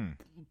 Ooh,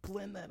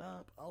 blend that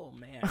up. Oh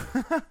man,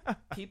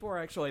 people are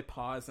actually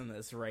pausing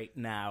this right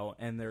now,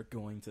 and they're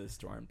going to the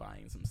store and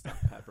buying some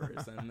stuffed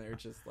peppers, and they're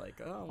just like,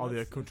 "Oh, all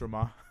the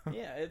accoutrement."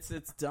 Yeah, it's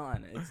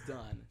done. It's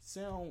done.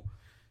 So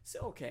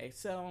okay.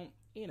 So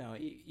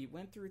you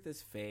went through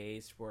this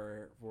phase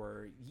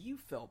where you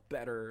felt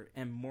better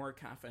and more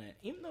confident,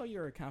 even though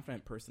you're a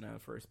confident person in the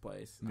first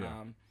place.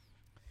 Yeah.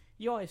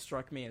 You always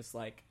struck me as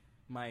like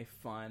my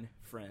fun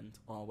friend,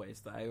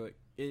 always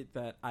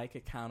that I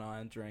could count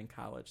on during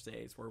college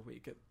days, where we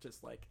could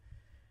just like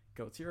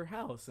go to your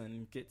house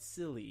and get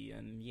silly,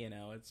 and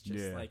it's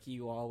just like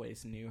you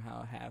always knew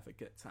how to have a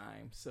good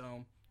time.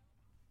 So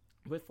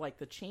with like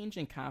the change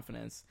in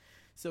confidence,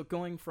 so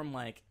going from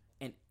like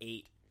an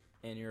 8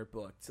 in your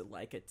book to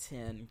like a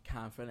 10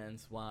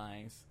 confidence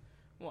wise,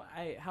 well,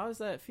 how does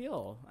that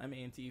feel? I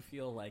mean, do you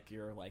feel like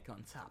you're like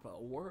on top of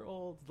the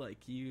world, like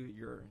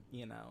you're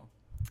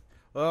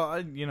Well,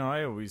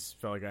 I always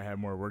felt like I had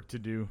more work to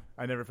do.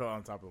 I never felt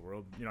on top of the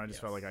world. I just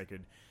felt like I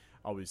could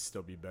always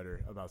still be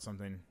better about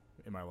something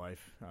in my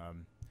life,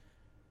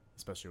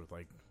 especially with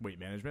like weight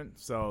management.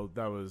 So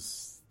that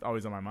was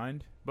always on my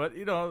mind. But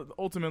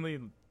ultimately,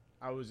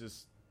 I was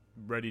just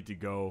ready to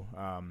go.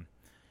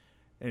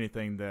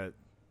 Anything that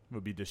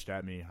would be dished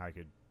at me, I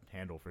could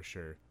handle for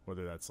sure.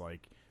 Whether that's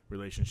like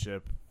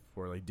relationship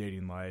or like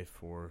dating life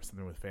or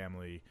something with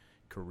family,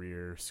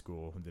 career,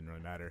 school, it didn't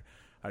really matter.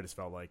 I just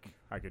felt like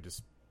I could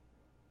just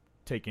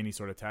take any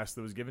sort of task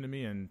that was given to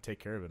me and take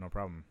care of it, no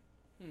problem.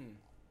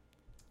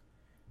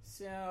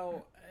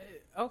 So,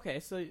 okay,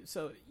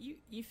 so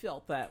you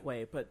felt that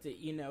way, but did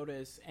you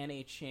notice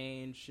any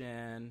change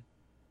in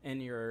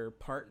your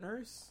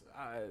partners?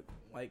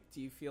 Like,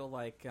 do you feel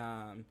like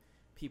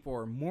people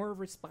are more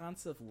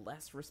responsive,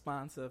 less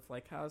responsive?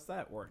 Like, how does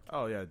that work?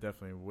 Oh, yeah,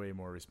 definitely way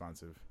more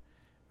responsive.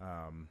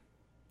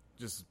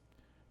 Just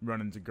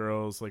run into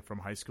girls, like, from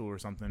high school or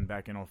something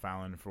back in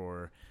O'Fallon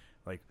for,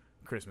 like,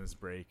 Christmas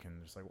break,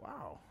 and just like,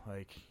 wow,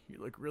 like, you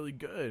look really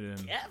good,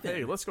 and Kevin.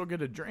 Hey, let's go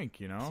get a drink,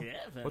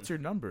 Kevin. What's your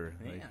number?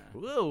 Yeah. Like,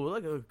 whoa,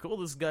 look how cool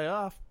this guy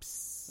off.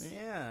 Psst.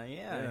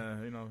 Yeah,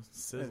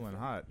 Sizzling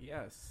hot.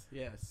 Yes.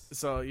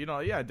 So,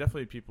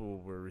 definitely people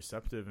were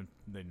receptive, and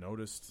they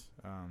noticed.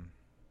 And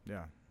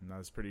that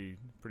was pretty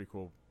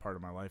cool part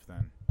of my life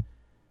then.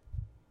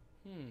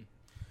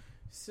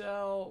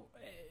 So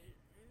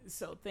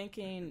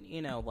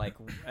thinking, like,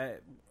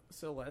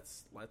 so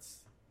let's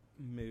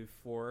move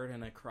forward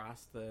and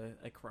across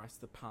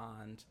the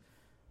pond,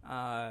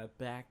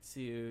 back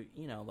to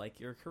like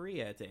your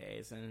Korea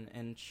days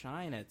and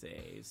China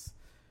days.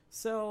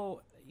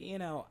 So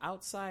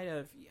outside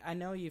of, I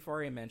know you've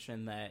already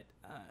mentioned that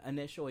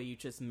initially you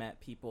just met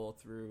people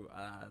through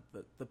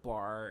the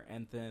bar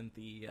and then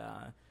the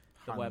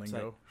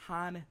website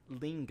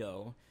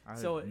Hanlingo. I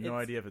have no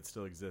idea if it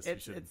still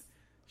exists.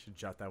 You should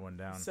jot that one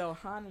down. So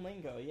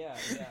Hanlingo, yeah.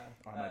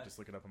 I might just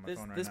look it up on my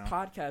phone right this now. This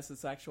podcast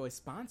is actually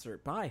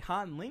sponsored by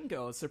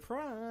Hanlingo.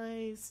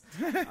 Surprise!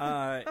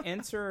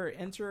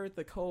 Enter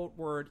the code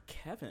word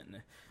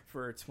Kevin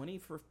for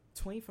 25%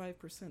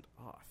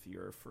 off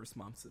your first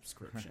month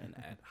subscription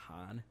at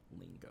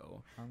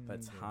Hanlingo.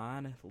 That's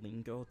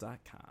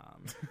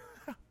hanlingo.com.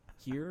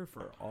 Here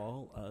for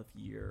all of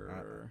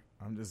your...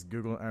 I'm just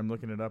Googling. I'm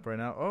looking it up right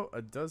now. Oh,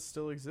 it does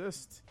still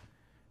exist.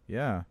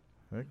 Yeah.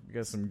 We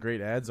got some great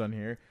ads on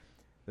here.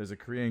 There's a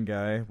Korean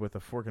guy with a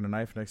fork and a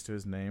knife next to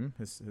his name.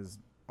 His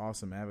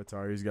awesome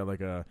avatar. He's got like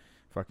a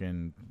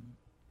fucking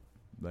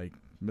like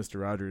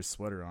Mr. Rogers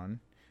sweater on.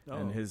 Oh.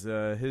 And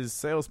his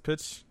sales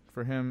pitch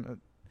for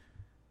him.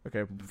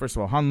 Okay, first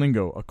of all,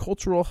 Hanlingo, a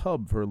cultural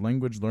hub for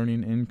language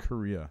learning in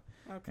Korea.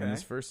 Okay. And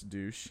his first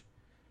douche,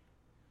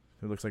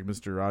 who looks like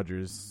Mr.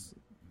 Rogers'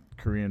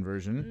 Korean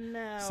version,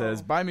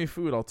 says, "Buy me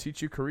food, I'll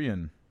teach you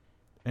Korean.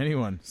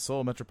 Anyone,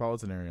 Seoul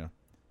metropolitan area.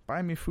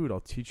 Buy me food,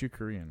 I'll teach you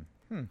Korean."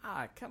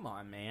 Come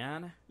on,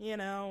 man.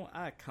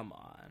 Come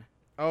on.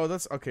 Oh,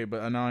 that's okay,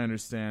 but now I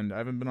understand. I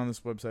haven't been on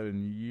this website in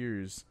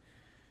years.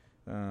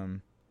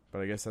 But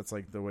I guess that's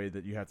like the way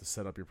that you have to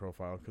set up your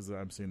profile, because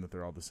I'm seeing that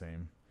they're all the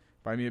same.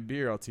 Buy me a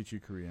beer, I'll teach you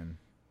Korean.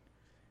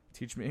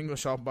 Teach me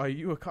English, I'll buy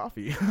you a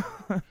coffee.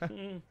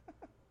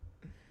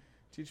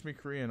 Teach me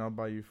Korean, I'll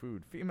buy you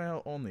food.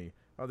 Female only.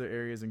 Other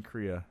areas in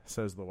Korea,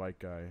 says the white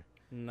guy.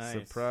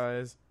 Nice.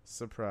 Surprise,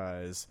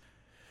 surprise.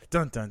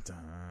 Dun, dun,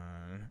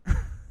 dun.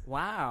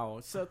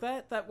 Wow. So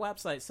that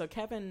website. So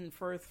Kevin,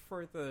 for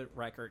the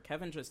record,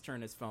 Kevin just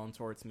turned his phone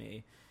towards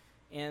me,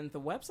 and the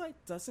website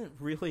doesn't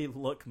really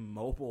look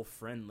mobile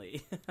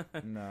friendly.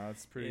 No,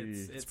 it's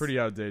pretty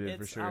outdated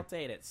for sure. It's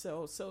outdated.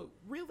 So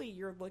really,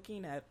 you're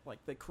looking at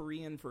like the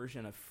Korean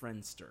version of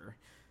Friendster,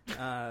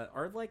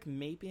 or like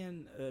maybe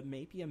a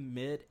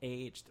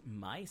mid-aged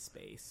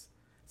MySpace.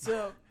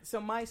 So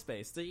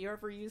MySpace. Did you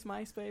ever use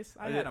MySpace?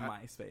 I had a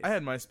MySpace. I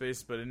had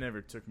MySpace, but it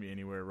never took me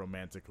anywhere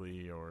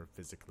romantically or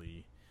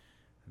physically.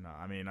 No,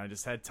 I mean, I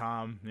just had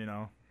Tom,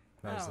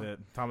 That was it.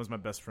 Tom was my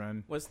best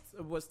friend. Was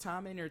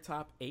Tom in your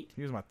top 8?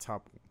 He was my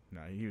top...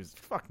 No, he was...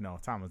 Fuck no,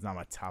 Tom was not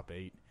my top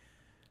 8.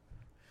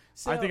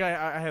 So, I think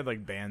I had,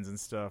 like, bands and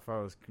stuff.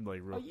 I was,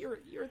 like... Real, you're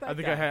that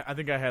guy. I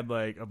think I had,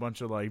 like, a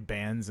bunch of, like,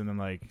 bands and then,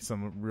 like,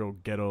 some real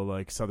ghetto,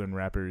 like, southern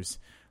rappers,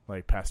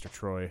 like Pastor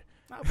Troy.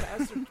 Oh,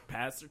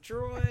 Pastor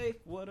Troy,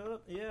 what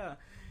up? Yeah.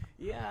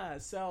 Yeah,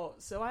 so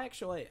I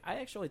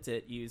actually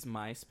did use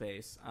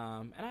MySpace,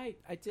 and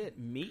I did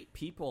meet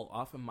people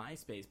off of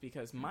MySpace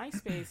because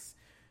MySpace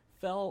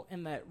fell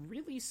in that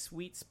really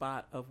sweet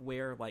spot of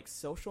where like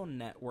social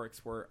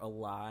networks were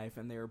alive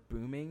and they were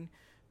booming,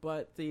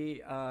 but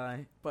the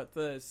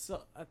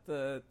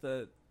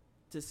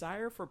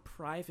desire for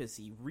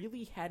privacy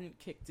really hadn't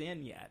kicked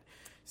in yet.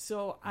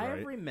 So I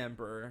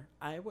remember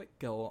I would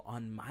go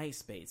on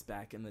MySpace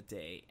back in the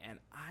day, and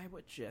I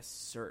would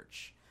just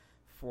search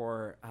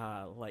for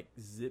like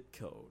zip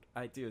code.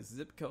 I do a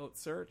zip code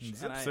search.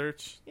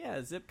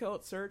 Zip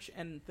code search,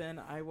 and then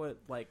I would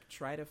like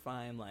try to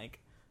find like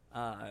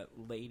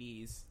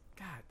ladies.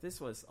 God, this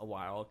was a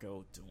while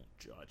ago. Don't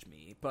judge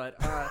me, but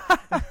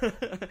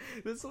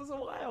this was a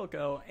while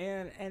ago,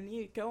 and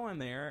you go in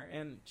there,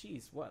 and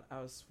geez, I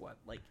was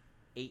like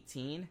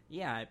 18?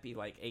 Yeah, I'd be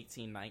like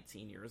 18,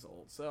 19 years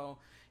old. So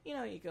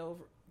you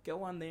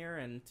go on there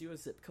and do a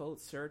zip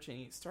code search, and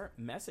you start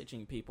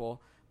messaging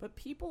people. But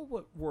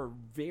people were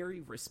very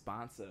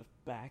responsive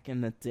back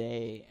in the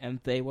day, and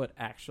they would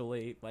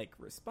actually like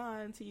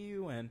respond to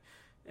you.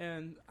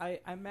 And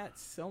I met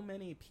so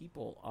many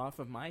people off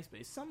of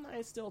MySpace, some that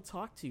I still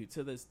talk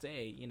to this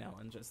day,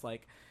 and just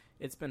like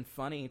it's been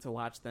funny to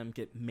watch them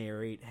get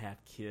married,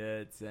 have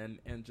kids, and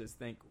just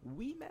think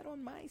we met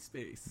on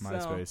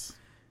MySpace.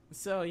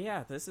 So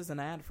yeah, this is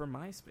an ad for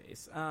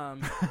MySpace.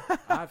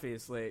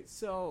 Obviously.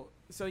 So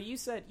you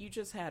said you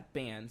just had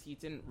bands. You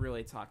didn't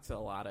really talk to a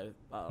lot of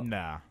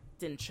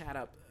didn't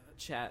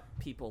chat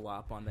people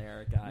up on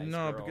there, guys.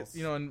 No, girls. because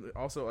and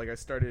also like I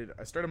started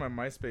my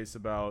MySpace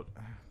about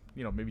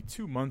maybe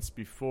 2 months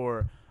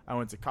before I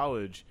went to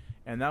college,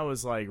 and that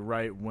was like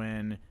right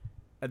when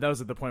that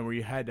was at the point where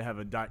you had to have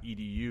a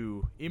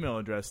 .edu email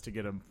address to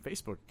get a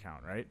Facebook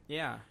account, right?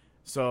 Yeah.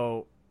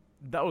 So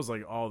that was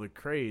like all the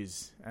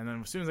craze. And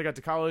then as soon as I got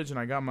to college and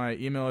I got my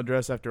email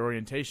address after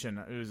orientation,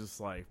 it was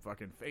just like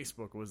fucking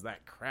Facebook was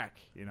that crack,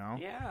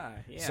 Yeah.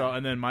 So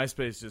and then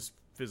MySpace just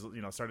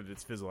started to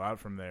fizzle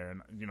out from there,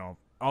 and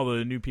all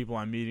the new people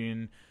I'm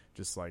meeting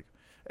just like,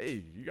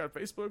 hey, you got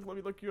Facebook? Let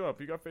me look you up.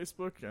 You got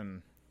Facebook?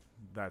 And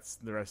that's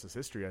the rest is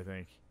history, I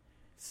think.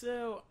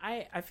 So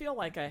I feel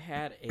like I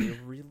had a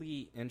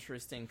really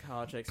interesting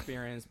college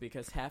experience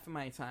because half of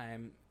my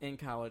time in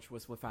college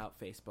was without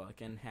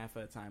Facebook and half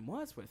of the time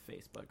was with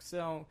Facebook.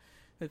 So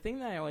the thing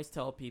that I always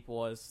tell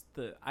people is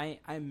I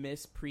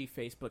miss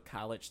pre-Facebook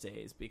college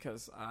days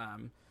because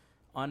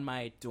on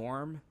my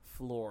dorm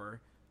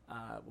floor,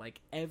 like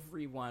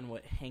everyone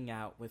would hang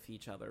out with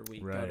each other.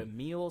 We'd go to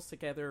meals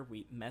together.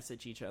 We'd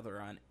message each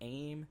other on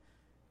AIM.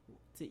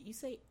 Did you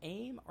say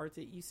AIM or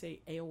did you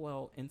say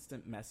AOL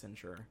Instant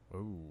Messenger?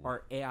 Ooh.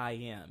 Or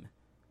AIM?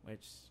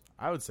 Which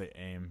I would say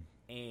AIM.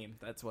 AIM,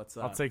 that's what's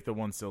up. I'll take the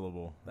one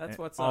syllable. That's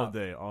what's all up.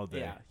 All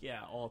day.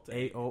 Yeah, all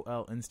day.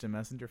 AOL Instant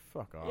Messenger?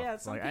 Fuck off. Yeah,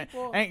 some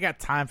people... I ain't got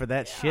time for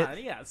that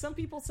shit. Yeah, some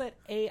people said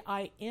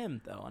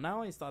AIM, though, and I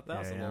always thought that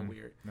was a little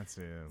weird. That's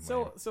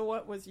So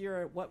what was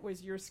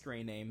your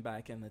screen name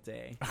back in the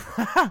day?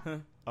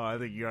 Oh, I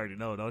think you already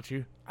know, don't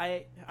you?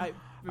 I've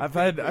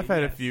had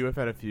a few. You've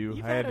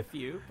had a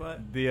few,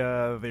 but the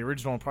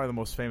original and probably the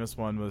most famous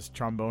one was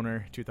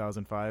Tromboner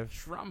 2005.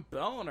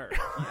 Tromboner,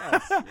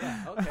 yes,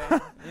 yeah, okay,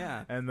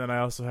 yeah. And then I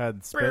also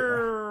had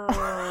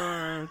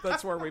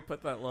That's where we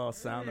put that little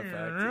sound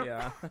effect.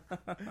 Yeah.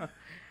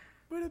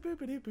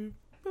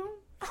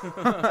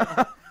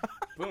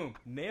 Boom,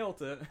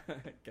 nailed it.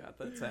 Got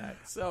the tag.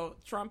 So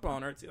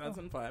Tromboner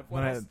 2005.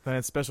 What else? Then I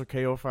had Special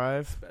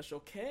K05.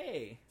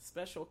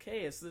 Special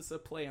K. Is this a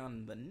play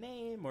on the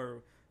name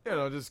or?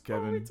 Just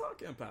Kevin. What are we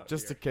talking about?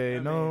 Just here? a K.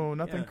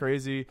 Nothing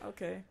crazy.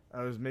 Okay.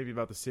 I was maybe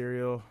about the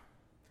cereal.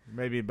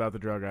 Maybe about the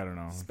drug, I don't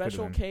know.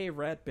 Special K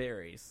red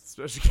berries.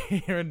 Special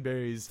K red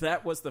berries.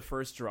 That was the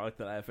first drug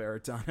that I've ever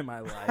done in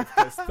my life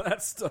because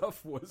that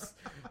stuff was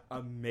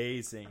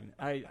amazing.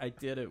 I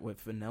did it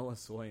with vanilla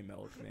soy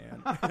milk,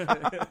 man.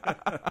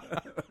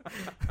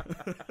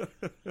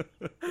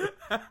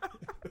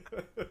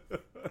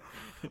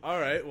 All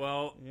right,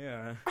 well.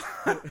 Yeah.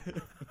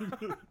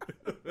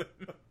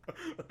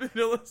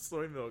 Vanilla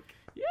soy milk.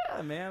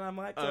 Yeah, man, I'm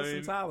lactose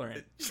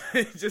intolerant.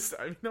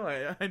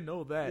 I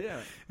know that.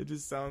 Yeah. It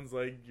just sounds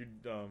like you're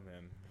dumb,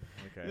 man.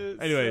 Okay.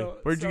 Anyway,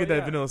 where'd you get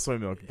that vanilla soy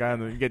milk?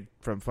 You get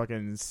from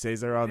fucking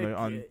Cesar on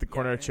the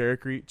corner of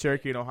Cherokee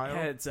in Ohio?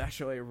 Yeah, it's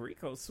actually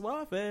Rico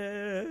Suave.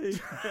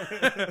 Make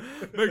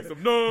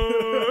some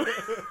noise.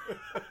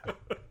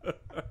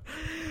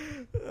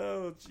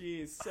 Oh,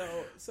 jeez.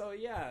 So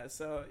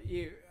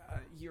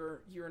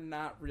you're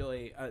not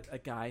really a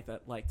guy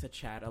that liked to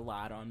chat a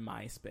lot on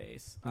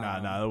MySpace.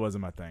 No, that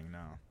wasn't my thing.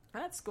 No.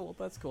 That's cool.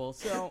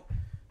 So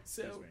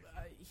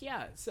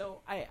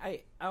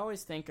I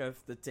always think of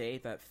the day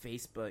that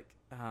Facebook,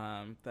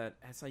 that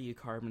SIU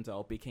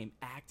Carbondale became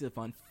active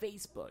on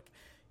Facebook.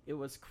 It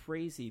was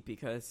crazy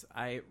because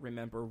I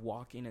remember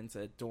walking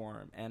into a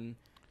dorm and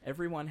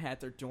everyone had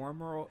their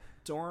dorm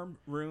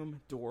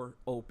room door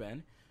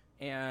open,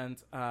 and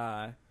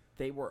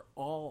they were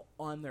all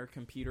on their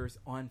computers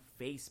on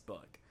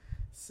Facebook.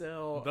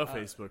 So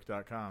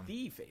Facebook.com.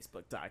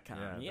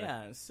 Facebook.com.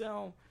 Yeah.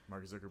 So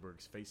Mark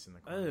Zuckerberg's face in the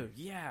corner. Oh,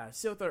 yeah.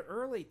 So the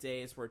early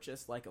days were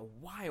just like a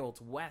wild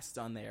west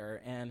on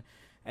there. And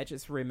I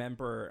just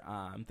remember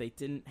they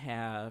didn't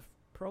have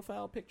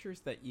profile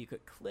pictures that you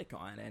could click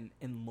on and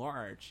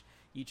enlarge.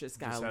 You just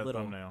got a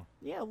little thumbnail.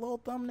 Yeah, a little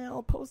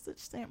thumbnail, postage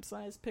stamp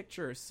size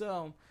picture.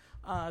 So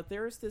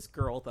there's this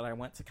girl that I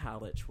went to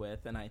college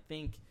with, and I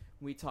think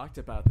we talked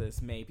about this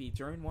maybe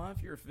during one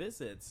of your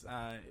visits,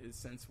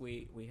 since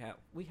we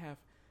have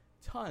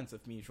tons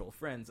of mutual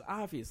friends,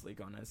 obviously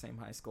going to the same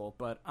high school.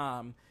 But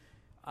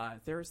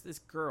there's this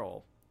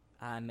girl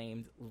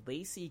named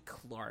Lacey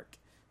Clark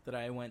that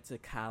I went to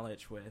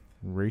college with.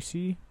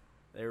 Racy?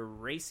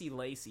 Racy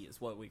Lacey is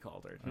what we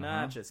called her.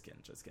 Nah, just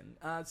kidding.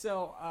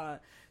 So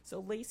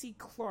Lacey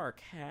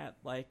Clark had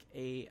like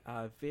she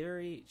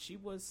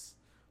was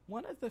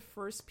one of the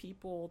first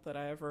people that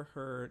I ever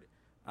heard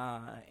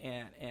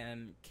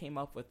and came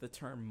up with the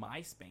term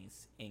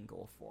MySpace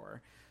angle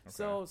for.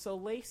 Okay. So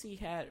Lacey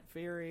had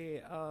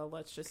very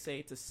let's just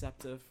say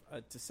deceptive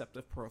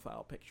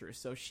profile pictures.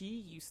 So she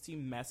used to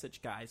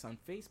message guys on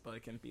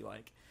Facebook and be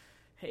like,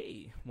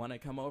 "Hey, want to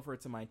come over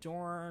to my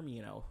dorm?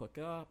 Hook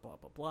up, blah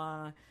blah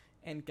blah."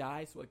 And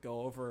guys would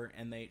go over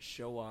and they'd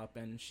show up,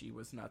 and she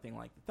was nothing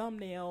like the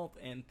thumbnail,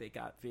 and they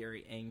got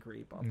very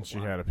angry. Blah blah blah. She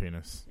had a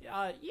penis.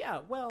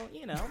 Yeah. Well,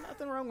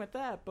 nothing wrong with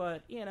that,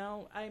 but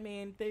I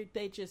mean,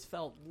 they just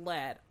felt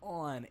led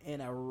on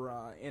in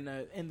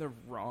the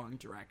wrong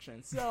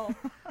direction. So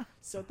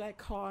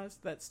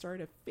that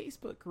started a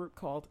Facebook group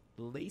called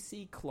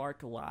Lacey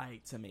Clark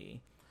Lied to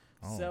Me.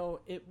 Oh.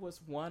 So it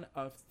was one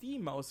of the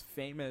most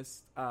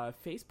famous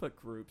Facebook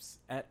groups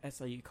at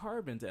SIU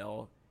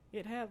Carbondale.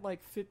 It had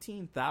like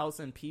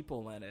 15,000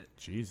 people in it.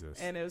 Jesus.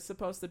 And it was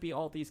supposed to be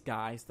all these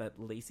guys that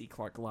Lacey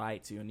Clark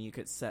lied to, and you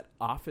could set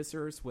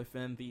officers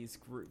within these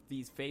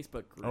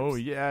Facebook groups. Oh,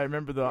 yeah, I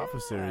remember the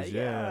officers.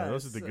 Yeah,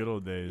 those are the good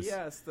old days.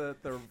 Yes, the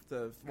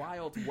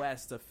wild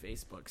west of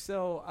Facebook.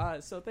 So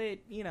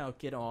they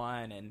get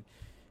on and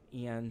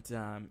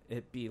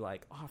it'd be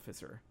like,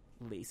 "Officer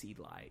Lacey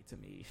lied to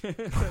me."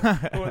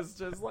 It was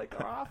just like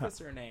our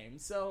officer name.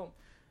 So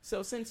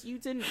since you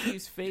didn't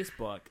use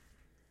Facebook,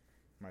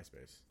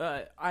 MySpace,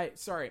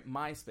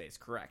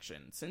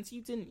 correction. Since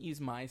you didn't use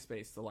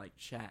MySpace to like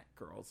chat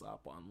girls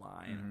up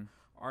online,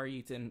 or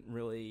you didn't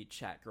really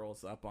chat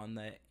girls up on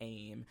the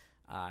AIM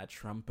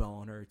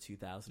Tromboner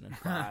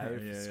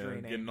 2005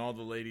 screening. Getting all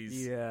the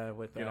ladies. Yeah,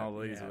 with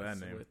that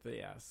name.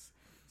 Yes.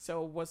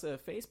 So was it a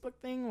Facebook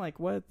thing? Like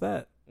what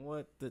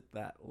did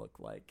that look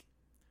like?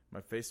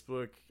 My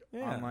Facebook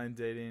online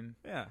dating.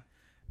 Yeah.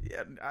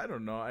 Yeah, I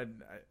don't know. I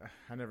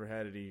never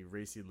had any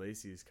Racy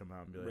Lacey's come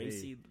out and be like,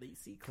 "Hey,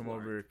 Lacey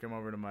Clark, come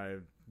over to my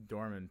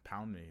dorm and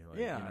pound me." Like,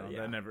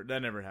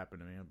 that never happened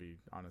to me. I'll be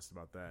honest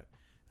about that.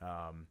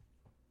 I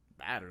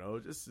don't know,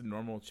 just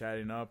normal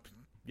chatting up,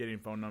 getting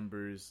phone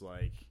numbers,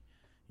 like,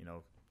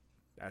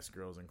 ask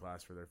girls in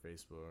class for their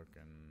Facebook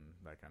and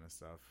that kind of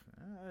stuff.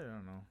 I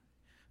don't know.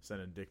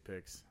 Sending dick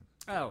pics.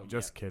 Oh,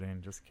 just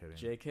kidding.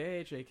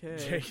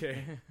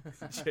 JK.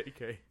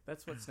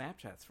 That's what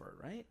Snapchat's for,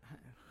 right?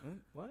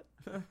 What?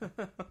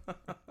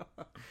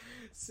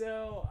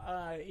 So,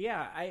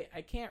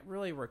 I can't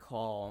really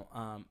recall.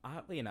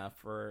 Oddly enough,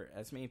 for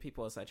as many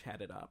people as I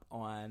chatted up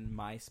on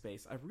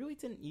MySpace, I really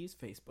didn't use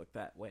Facebook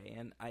that way,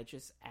 and I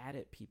just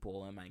added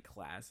people in my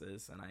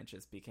classes, and I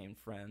just became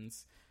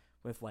friends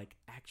with like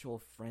actual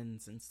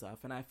friends and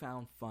stuff, and I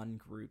found fun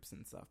groups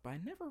and stuff, but I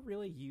never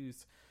really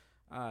used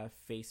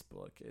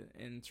Facebook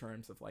in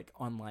terms of like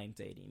online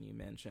dating you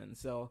mentioned.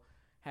 So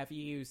have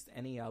you used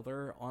any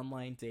other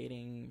online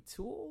dating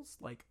tools?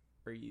 Like,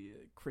 are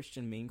you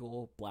Christian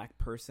Mingle, Black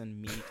Person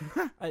Meet?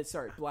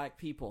 Black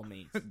People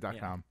Meet.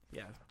 .com.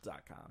 Yeah,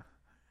 .com.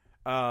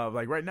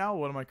 Like right now,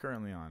 what am I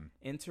currently on?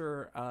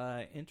 Enter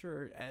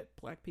at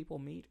Black People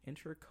Meet,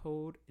 enter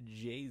code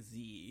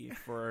JZ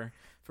for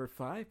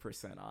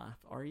 5% off.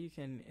 Or you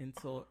can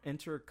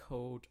enter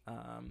code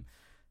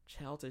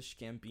Childish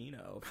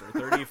Gambino for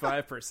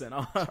 35%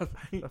 off.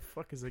 The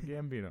fuck is a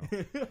Gambino?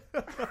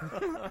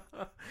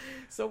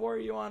 So what are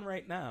you on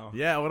right now?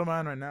 Yeah, what am I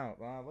on right now?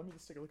 Let me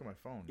just take a look at my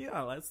phone.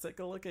 Yeah, let's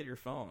take a look at your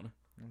phone.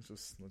 Let's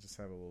just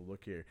have a little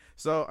look here.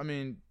 So, I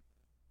mean,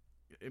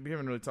 we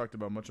haven't really talked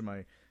about much of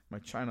my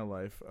China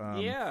life.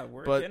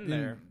 We're getting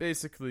there.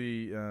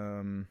 Basically,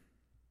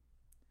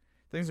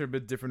 things are a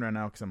bit different right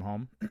now because I'm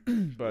home.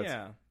 But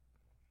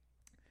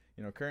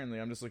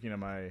currently I'm just looking at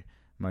my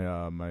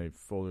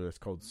folder that's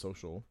called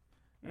social,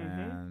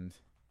 and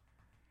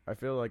I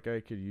feel like I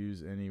could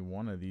use any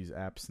one of these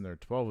apps, and there are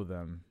 12 of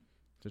them,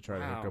 to try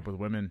to hook up with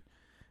women.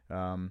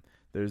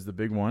 There's the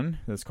big one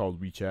that's called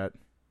WeChat.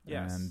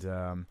 Yes.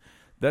 And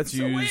that's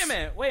used. Wait a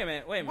minute.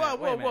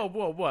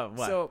 Whoa! What?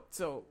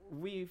 So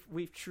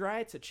we've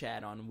tried to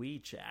chat on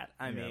WeChat.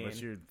 I mean,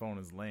 but your phone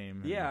is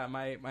lame. Yeah,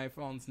 my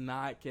phone's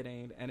not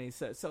getting any.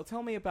 So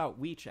tell me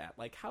about WeChat.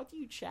 Like, how do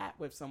you chat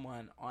with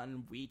someone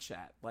on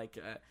WeChat? Like,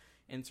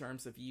 in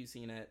terms of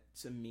using it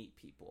to meet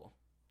people.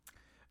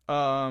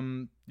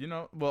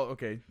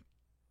 Okay.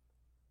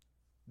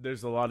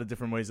 there's a lot of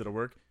different ways that it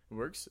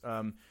works.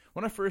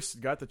 When I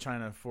first got to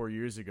China 4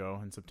 years ago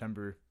in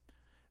September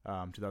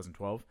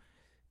 2012,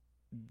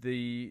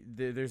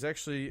 there's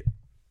actually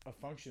a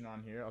function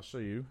on here. I'll show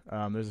you.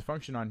 There's a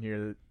function on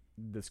here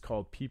that's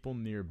called People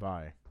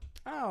Nearby.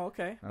 Oh,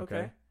 okay.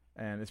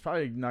 And it's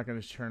probably not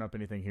going to turn up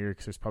anything here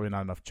because there's probably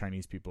not enough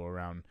Chinese people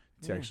around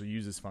to actually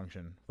use this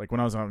function. Like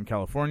when I was out in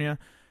California,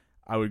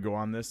 I would go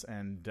on this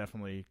and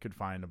definitely could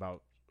find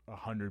about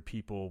 100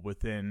 people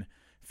within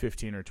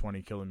 15 or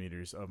 20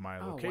 kilometers of my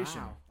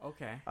location. Wow.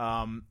 Okay.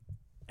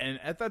 And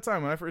at that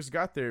time, when I first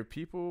got there,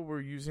 people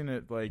were using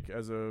it like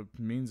as a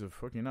means of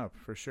hooking up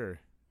for sure.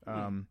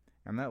 And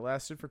that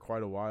lasted for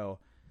quite a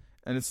while.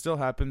 And it still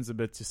happens a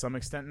bit to some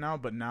extent now,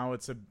 but now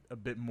it's a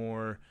bit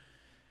more.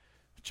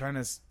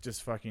 China's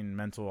just fucking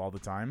mental all the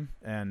time.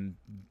 And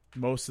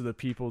most of the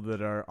people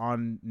that are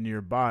on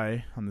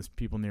this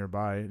People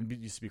Nearby, it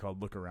used to be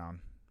called Look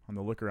Around, on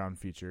the Look Around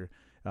feature,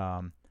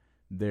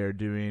 they're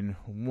doing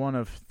one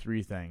of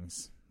three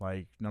things.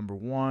 Like, number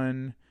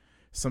one,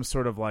 some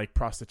sort of like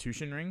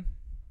prostitution ring.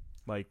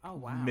 Like,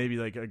 maybe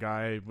like a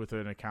guy with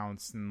an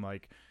account and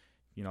like,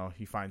 you know,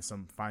 he finds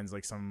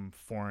like some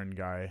foreign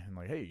guy and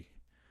like, hey,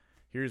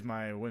 here's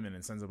my women,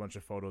 and sends a bunch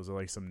of photos of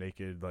like some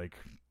naked like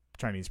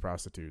Chinese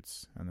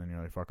prostitutes, and then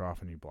you're like, fuck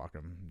off, and you block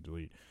them,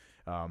 delete.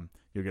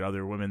 You'll get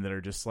other women that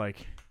are just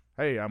like,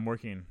 hey, I'm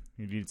working,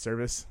 you need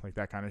service, like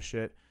that kind of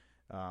shit.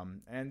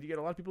 And you get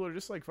a lot of people that are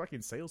just like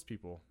fucking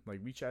salespeople.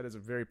 Like WeChat is a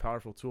very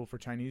powerful tool for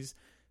Chinese,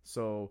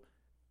 so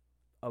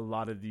a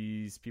lot of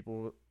these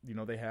people, you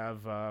know, they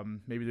have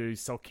maybe they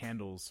sell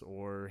candles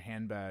or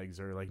handbags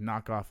or like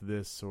knock off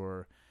this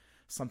or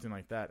something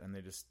like that, and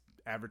they just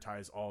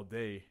advertise all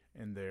day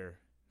in their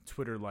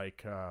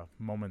Twitter-like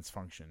moments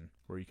function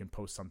where you can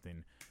post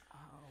something. Oh,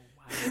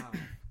 wow.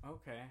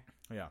 Okay.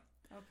 Yeah.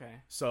 Okay.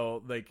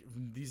 So like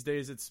these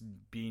days it's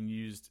being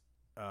used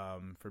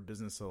for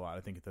business a lot.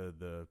 I think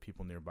the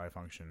People Nearby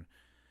function.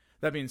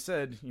 That being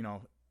said, you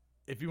know,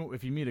 if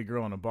you meet a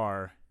girl in a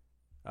bar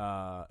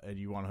and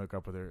you want to hook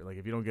up with her, like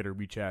if you don't get her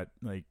WeChat,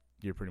 like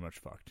you're pretty much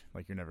fucked.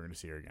 Like you're never going to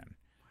see her again.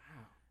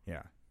 Wow.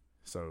 Yeah.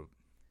 So,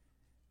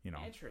 you know.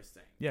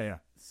 Interesting. Yeah.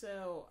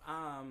 So,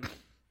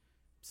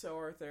 so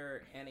are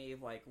there any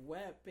like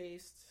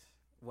web-based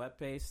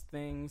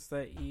things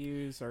that you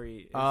use, or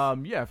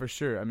yeah, for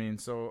sure. I mean,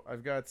 so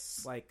I've got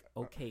like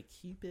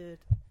OkCupid.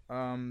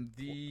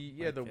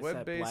 The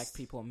web-based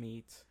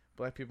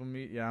Black People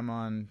Meet. Yeah, I'm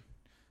on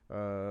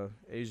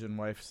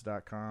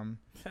AsianWifes.com.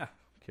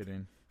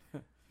 Kidding.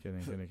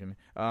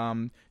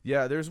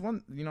 Yeah, there's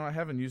one. You know, I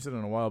haven't used it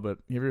in a while, but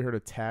you ever heard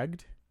of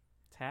Tagged?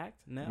 Tagged?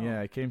 No.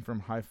 Yeah, it came from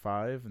High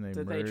Five, and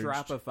Did merged. They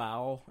drop a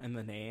vowel in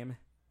the name?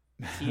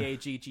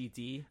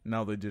 Tagged?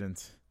 No, they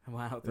didn't.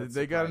 Wow,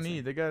 they got an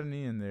E. They got an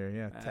E in there.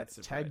 Yeah,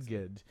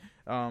 Tagged.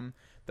 That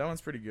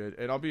one's pretty good.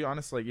 And I'll be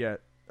honest, like, yeah,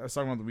 I was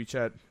talking about the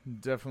WeChat.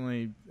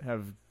 Definitely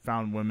have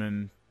found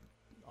women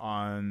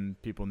on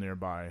People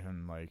Nearby,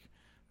 and like,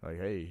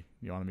 hey,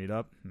 you want to meet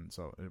up? And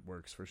so it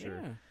works for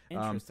sure. Yeah,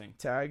 interesting.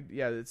 Tagged,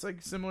 yeah, it's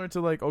like similar to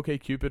like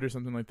OkCupid or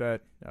something like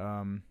that.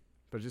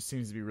 But it just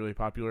seems to be really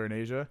popular in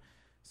Asia.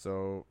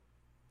 So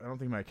I don't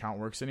think my account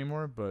works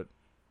anymore, but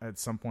at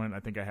some point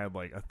I think I had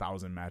like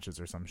 1,000 matches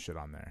or some shit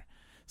on there.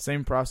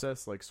 Same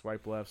process, like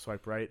swipe left,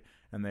 swipe right,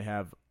 and they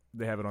have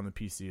it on the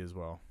PC as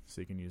well,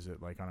 so you can use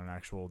it like on an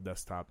actual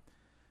desktop.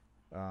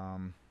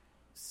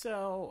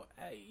 So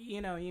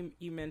you know,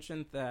 you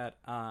mentioned that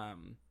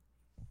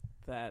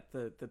that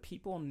the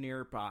People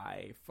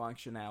Nearby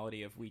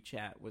functionality of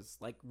WeChat was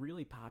like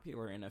really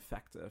popular and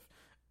effective.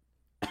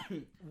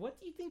 What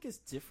do you think is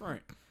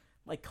different,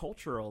 like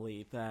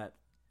culturally, that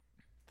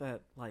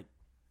like,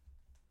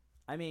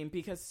 I mean,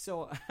 because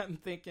so I'm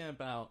thinking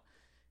about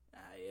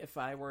if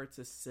I were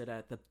to sit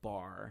at the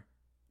bar,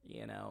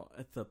 you know,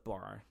 at the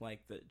bar,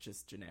 like the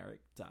just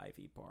generic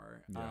divey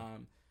bar,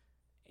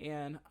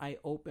 and I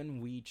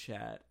open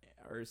WeChat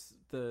or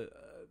the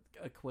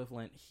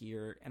equivalent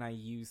here, and I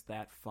use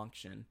that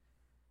function,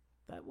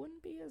 that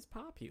wouldn't be as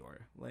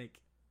popular. Like,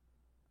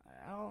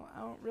 I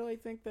don't really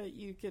think that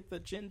you get the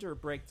gender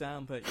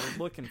breakdown that you're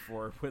looking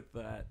for with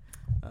that.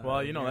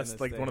 Well, you know, that's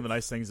like one of the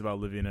nice things about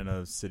living in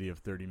a city of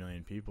 30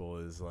 million people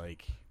is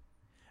like,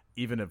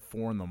 even at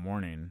 4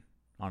 a.m.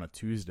 on a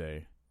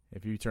Tuesday,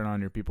 if you turn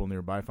on your People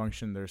Nearby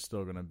function, there's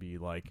still going to be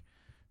like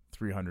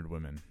 300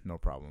 women, no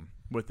problem,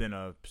 within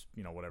a,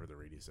 you know, whatever the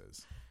radius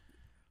is.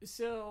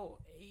 So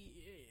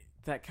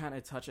that kind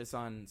of touches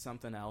on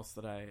something else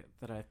that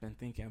I've been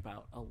thinking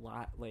about a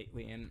lot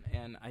lately,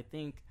 and I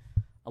think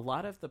a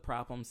lot of the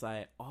problems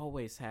I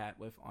always had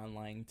with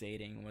online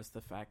dating was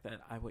the fact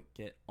that I would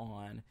get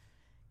on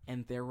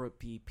and there would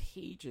be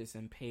pages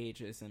and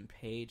pages and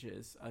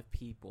pages of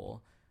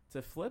people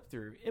to flip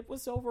through. It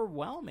was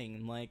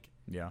overwhelming. Like,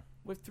 yeah,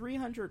 with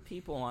 300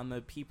 people on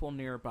the People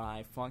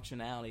Nearby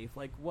functionality,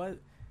 like, what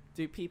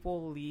do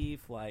people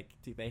leave? Like,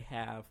 do they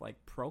have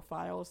like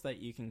profiles that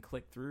you can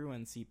click through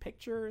and see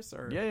pictures?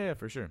 Or yeah,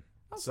 for sure.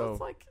 Oh, so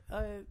it's like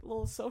a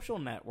little social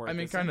network. I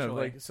mean, kind of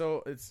like,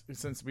 so it's,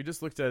 since we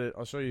just looked at it,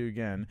 I'll show you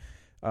again.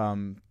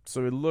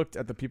 So we looked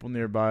at the people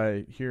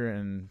nearby here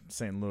in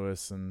St.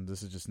 Louis, and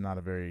this is just not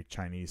a very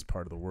Chinese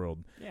part of the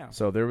world. Yeah.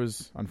 So there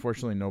was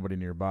unfortunately nobody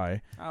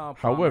nearby. Oh,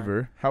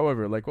 however,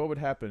 like what would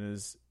happen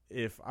is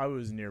if I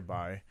was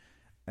nearby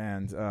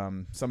and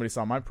somebody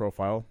saw my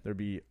profile, there'd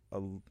be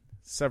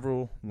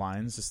several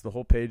lines. Just the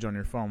whole page on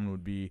your phone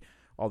would be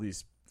all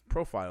these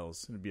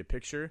profiles. It'd be a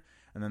picture,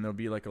 and then there'll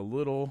be like a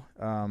little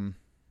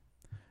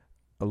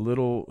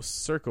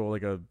circle,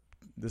 like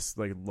this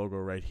like logo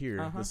right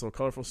here, this little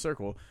colorful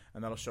circle,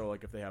 and that'll show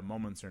like if they have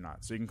moments or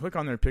not. So you can click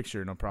on their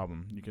picture, no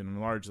problem. You can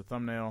enlarge the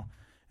thumbnail,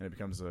 and it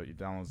becomes it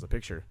downloads the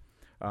picture.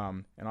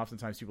 And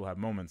oftentimes people have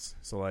moments.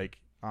 So like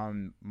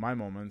on my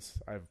moments,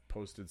 I've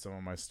posted some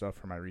of my stuff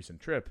from my recent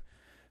trip.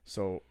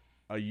 So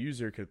a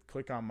user could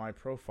click on my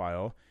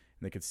profile,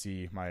 and they could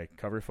see my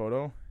cover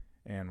photo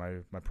and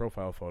my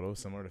profile photo,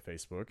 similar to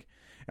Facebook,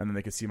 and then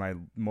they could see my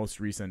most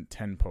recent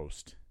 10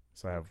 posts.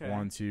 So I have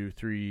 1, 2,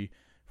 3,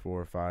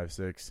 4, 5,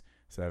 6,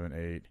 7,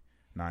 8,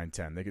 9,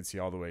 10. They could see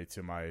all the way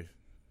to my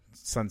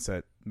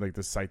sunset, like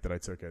the site that I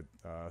took at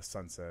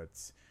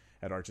sunsets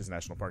at Arches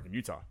National Park in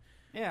Utah.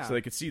 Yeah. So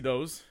they could see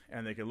those,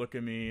 and they could look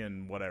at me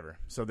and whatever.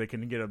 So they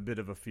can get a bit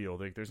of a feel.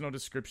 Like, there's no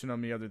description of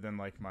me other than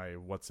like my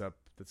WhatsApp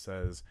that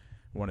says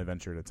one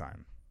adventure at a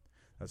time.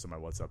 That's what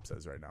my WhatsApp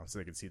says right now. So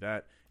they can see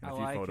that and a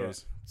few photos.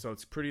 It. So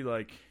it's pretty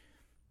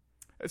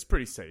it's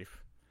pretty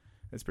safe.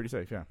 It's pretty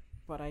safe, yeah.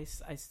 But I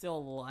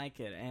still like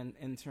it, and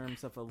in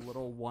terms of a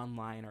little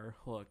one-liner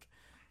hook,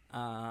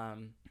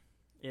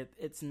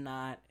 it's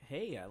not,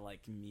 hey, I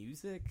like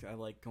music, I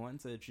like going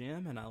to the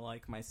gym, and I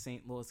like my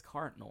St. Louis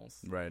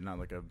Cardinals. Right, not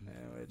like a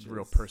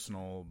real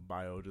personal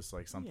bio, just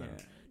like something,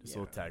 a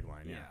little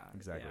tagline. Yeah,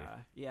 exactly.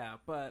 Yeah,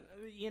 but,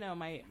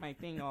 my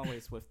thing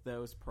always with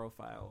those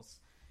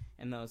profiles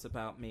and those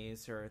about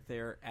me's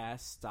they're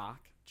as stock,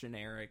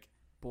 generic,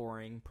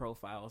 boring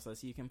profiles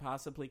as you can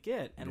possibly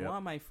get. And one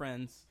of my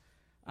friends...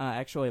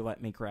 actually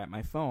let me grab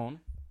my phone.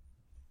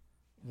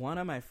 One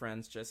of my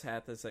friends just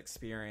had this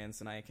experience,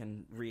 and I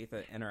can read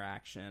the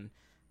interaction.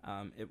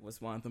 It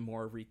was one of the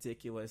more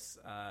ridiculous.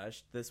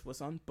 This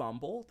was on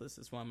Bumble. This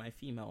is one of my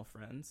female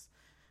friends.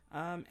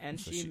 And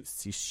so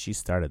she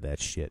started that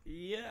shit.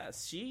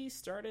 Yes, she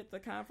started the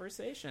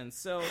conversation.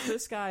 So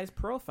this guy's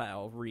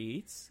profile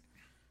reads,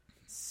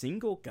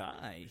 single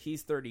guy.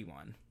 He's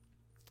 31.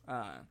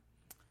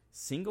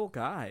 Single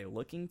guy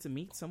looking to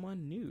meet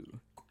someone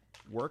new.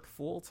 Work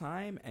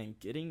full-time and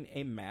getting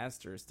a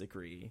master's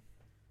degree.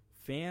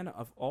 Fan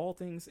of all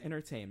things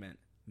entertainment.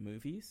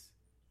 Movies,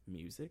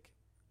 music,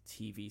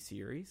 TV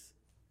series,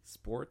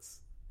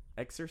 sports,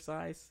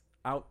 exercise,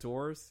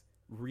 outdoors,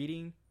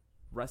 reading,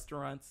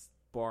 restaurants,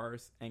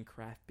 bars, and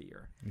craft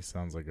beer. He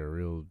sounds like a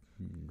real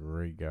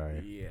great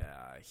guy.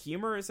 Yeah.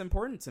 Humor is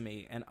important to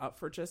me and up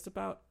for just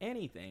about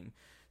anything.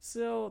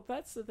 So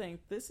that's the thing.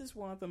 This is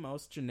one of the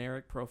most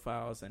generic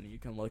profiles, and you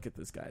can look at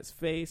this guy's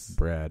face.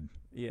 Brad.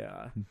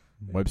 Yeah.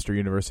 Webster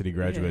University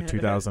graduate,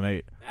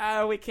 2008.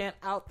 We can't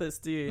out this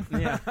dude.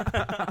 Yeah.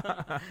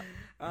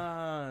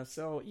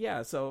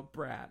 So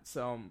Brad.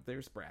 So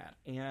there's Brad.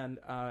 And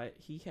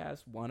he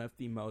has one of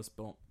the most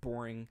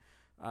boring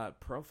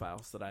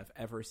profiles that I've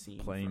ever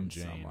seen from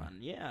someone.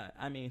 Yeah.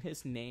 I mean,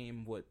 his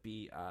name would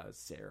be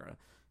Sarah,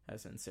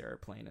 as in Sarah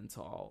Plain and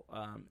Tall.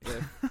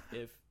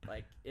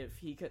 If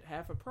he could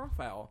have a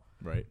profile.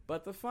 Right.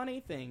 But the funny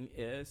thing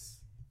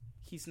is,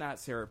 he's not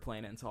Sarah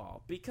Plain and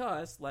Tall,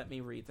 because let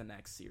me read the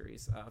next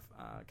series of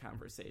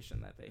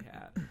conversation that they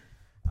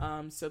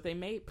had. So they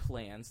made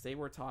plans. They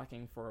were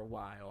talking for a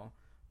while,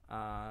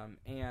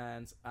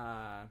 and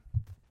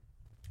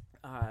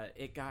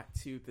it got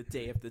to the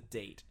day of the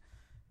date,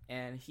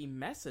 and he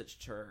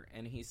messaged her,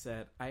 and he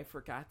said, "I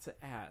forgot to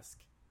ask,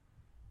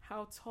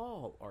 how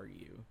tall are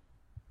you?"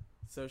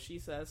 So she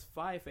says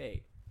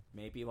 5'8",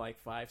 maybe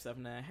like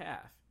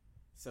 5'7.5".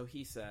 So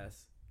he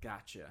says,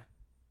 "Gotcha.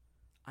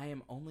 I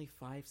am only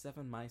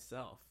 5'7"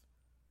 myself.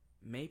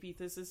 Maybe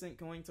this isn't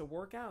going to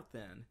work out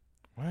then."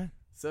 What?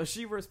 So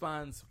she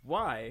responds,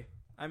 "Why?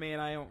 I mean,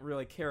 I don't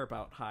really care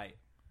about height."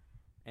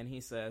 And he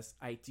says,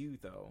 "I do,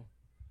 though.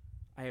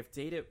 I have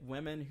dated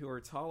women who are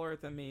taller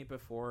than me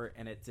before,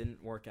 and it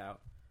didn't work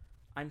out.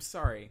 I'm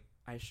sorry.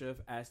 I should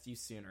have asked you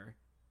sooner.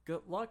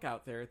 Good luck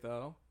out there,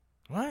 though."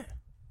 What?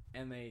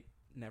 And they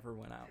never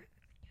went out.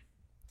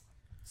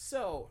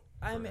 So,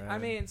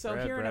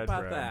 hearing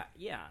about that,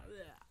 yeah,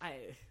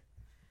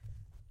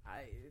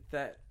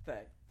 that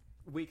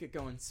we could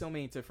go in so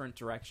many different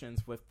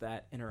directions with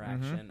that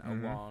interaction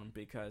alone,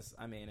 because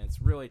I mean, it's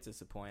really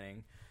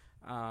disappointing,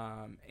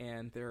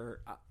 and there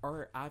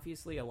are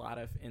obviously a lot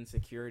of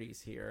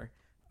insecurities here.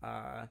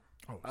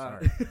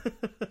 Sorry.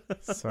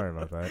 Sorry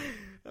about that.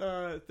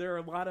 There are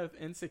a lot of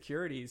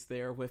insecurities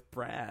there with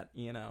Brad.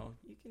 You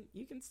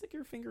can stick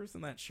your fingers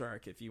in that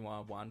shark if you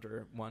want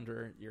to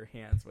wander your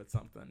hands with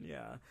something.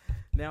 Yeah.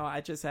 Now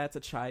I just had to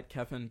chide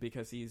Kevin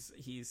because he's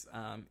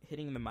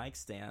hitting the mic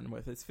stand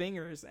with his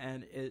fingers,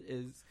 and it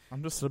is.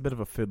 I'm just a bit of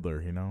a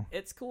fiddler,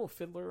 It's cool,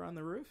 fiddler on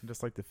the roof. I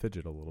just like to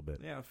fidget a little bit.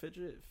 Yeah,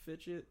 fidget.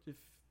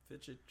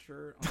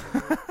 Fidgeter on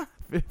the roof.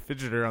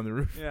 fidgeter on the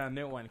roof. Yeah,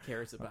 no one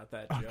cares about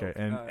that joke. Okay,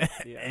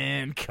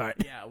 and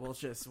cut. Yeah, we'll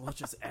just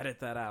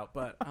edit that out.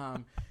 But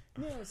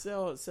yeah,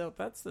 so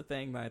that's the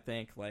thing that I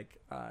think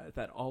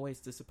that always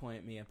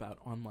disappointed me about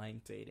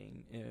online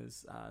dating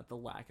is the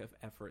lack of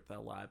effort that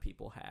a lot of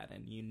people had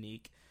and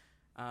unique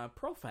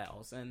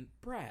profiles. And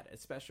Brad,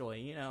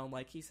 especially,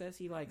 he says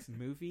he likes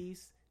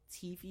movies,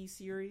 TV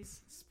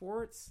series,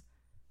 sports.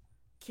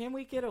 Can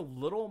we get a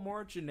little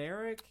more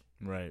generic?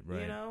 Right.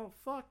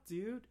 Fuck,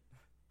 dude.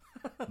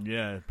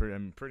 Yeah,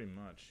 pretty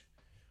much.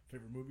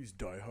 Favorite movies: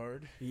 Die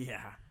Hard.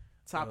 Yeah.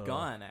 Top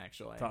Gun,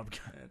 actually. Top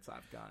Gun. Yeah,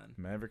 Top Gun.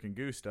 Maverick and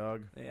Goose,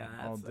 dog. Yeah,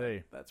 all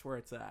day. That's where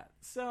it's at.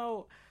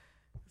 So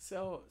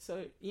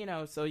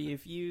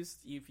you've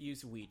used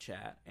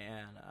WeChat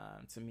and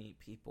to meet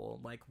people.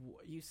 Like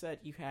you said,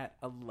 you had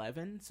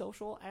 11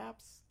 social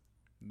apps.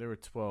 There were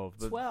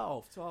 12.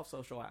 12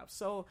 social apps.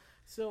 So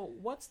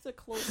what's the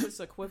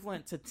closest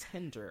equivalent to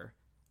Tinder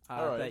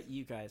that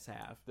you guys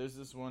have? There's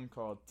this one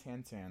called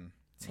Tantan.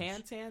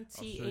 Tantan?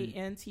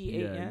 Tantan? Yeah,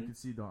 you can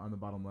see on the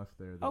bottom left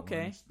there.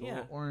 Okay,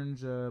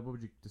 orange. What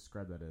would you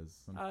describe that as?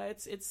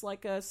 It's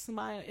like a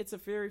smile. It's a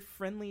very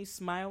friendly,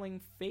 smiling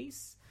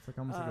face. It's like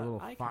almost like a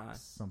little icon.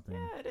 fox something.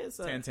 Yeah, it is.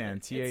 Tantan.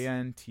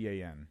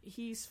 Tantan.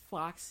 He's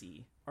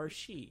foxy. Or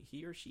she.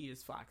 He or she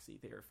is foxy.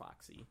 They are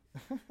foxy.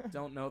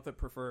 Don't know the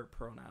preferred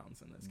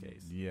pronouns in this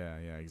case. Yeah,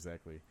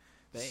 exactly.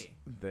 They.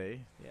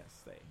 They?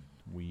 Yes, they.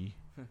 We.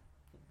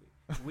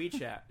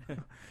 WeChat.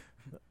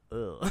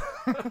 Ugh.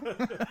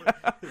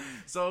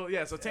 So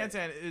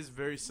Tantan is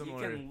very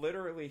similar. You can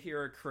literally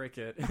hear a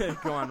cricket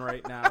going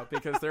right now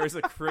because there is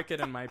a cricket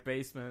in my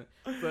basement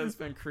that's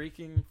been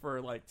creaking for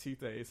like 2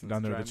 days.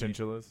 Down there with the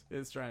chinchillas?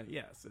 It's driving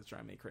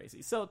me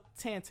crazy. So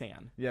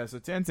Tantan. Yeah, so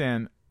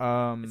Tantan.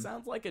 It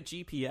sounds like a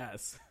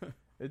GPS.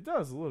 It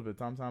does a little bit.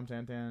 Tom,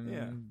 Tantan,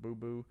 yeah. Boo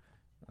Boo.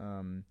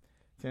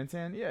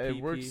 Tantan, yeah, PP.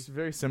 It works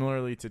very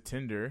similarly to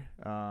Tinder.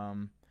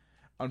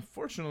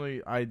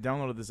 Unfortunately, I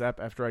downloaded this app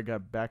after I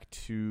got back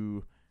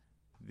to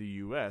the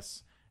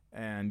U.S.,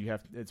 and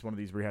it's one of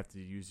these where you have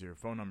to use your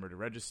phone number to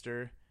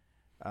register.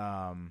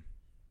 And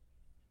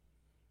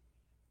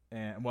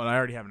I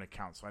already have an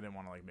account, so I didn't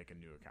want to make a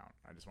new account.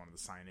 I just wanted to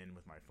sign in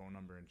with my phone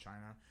number in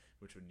China,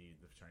 which would need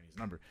the Chinese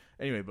number.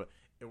 Anyway, but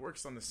it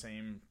works on the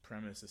same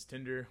premise as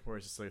Tinder, where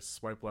it's just like a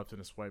swipe left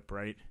and a swipe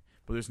right,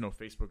 but there's no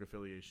Facebook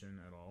affiliation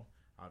at all.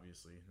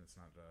 Obviously, that's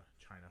not a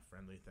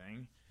China-friendly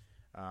thing.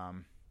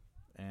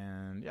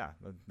 And yeah,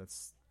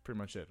 that's pretty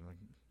much it.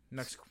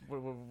 Next,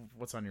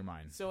 what's on your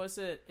mind? So is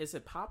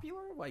it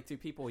popular? Like, do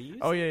people use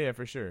Oh, it? yeah,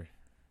 for sure.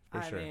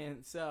 I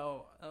mean,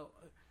 so...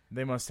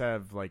 they must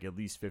have, at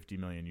least 50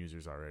 million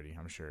users already,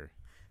 I'm sure.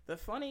 The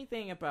funny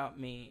thing about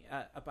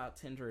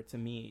Tinder to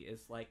me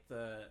is,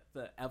 the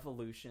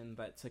evolution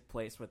that took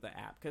place with the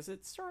app. Because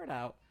it started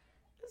out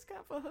as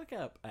kind of a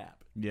hookup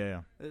app.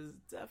 Yeah. It's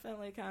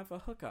definitely kind of a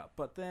hookup.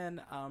 But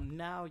then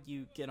now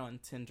you get on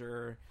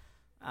Tinder...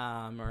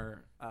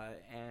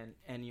 and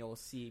you'll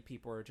see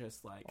people are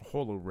just like a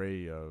whole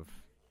array of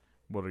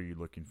what are you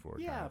looking for?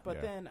 Yeah,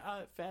 but then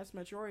vast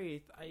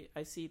majority,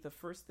 I see the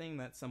first thing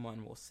that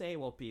someone will say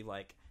will be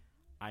like,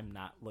 "I'm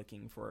not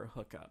looking for a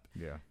hookup."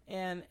 Yeah,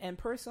 and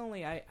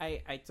personally,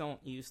 I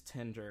don't use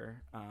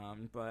Tinder,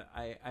 but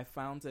I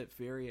found it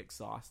very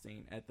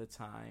exhausting at the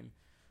time,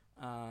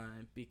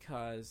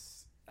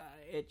 because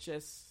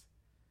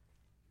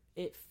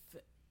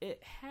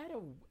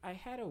I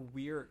had a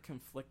weird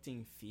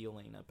conflicting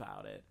feeling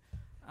about it,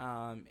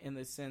 in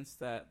the sense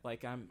that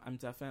I'm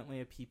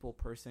definitely a people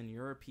person.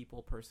 You're a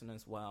people person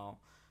as well,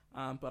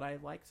 but I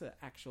like to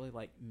actually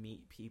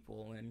meet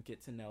people and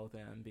get to know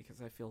them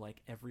because I feel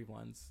like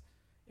everyone's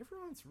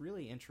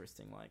really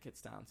interesting.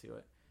 It's down to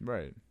it.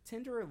 Right.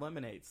 Tinder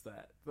eliminates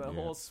that. The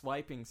whole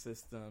swiping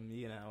system.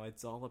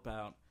 It's all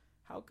about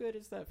how good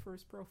is that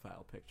first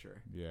profile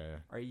picture.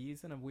 Yeah. Are you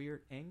using a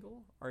weird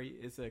angle?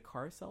 Is it a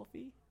car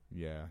selfie?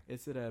 Yeah.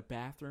 Is it a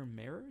bathroom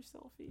mirror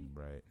selfie?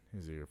 Right.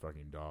 Is it your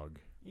fucking dog?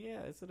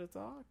 Yeah. Is it a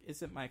dog?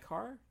 Is it my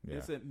car? Yeah.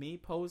 Is it me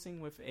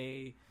posing with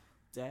a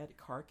dead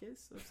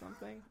carcass or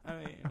something? I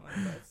mean,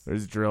 that's...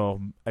 There's drill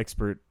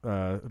expert,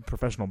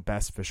 professional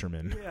bass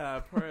fisherman.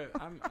 Yeah.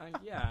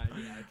 Yeah.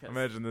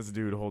 Imagine this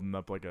dude holding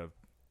up like a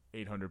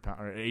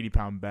 800-pound or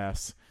 80-pound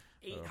bass.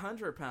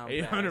 800-pound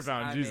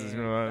 800-pound, Jesus.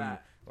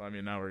 Well, I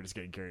mean, now we're just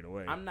getting carried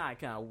away. I'm not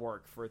going to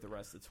work for the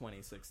rest of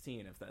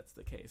 2016 if that's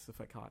the case,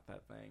 if I caught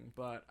that thing.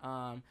 But,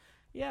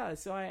 yeah,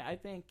 so I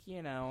think,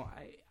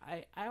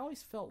 I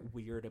always felt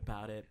weird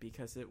about it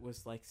because it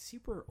was,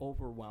 super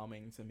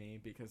overwhelming to me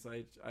because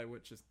I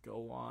would just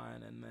go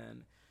on and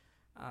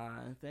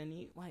then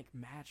you,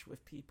 match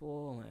with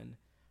people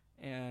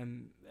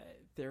and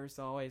there's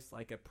always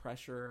a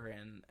pressure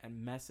and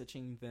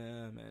messaging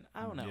them, and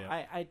I don't know.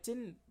 Yeah. I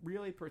didn't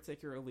really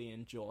particularly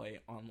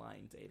enjoy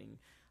online dating.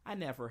 I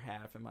never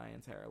have in my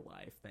entire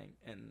life,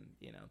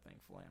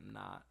 thankfully I'm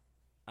not.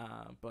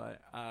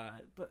 But I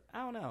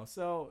don't know.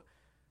 So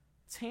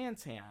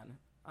Tantan.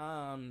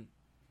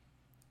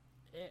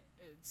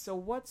 So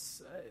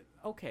what's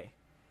okay?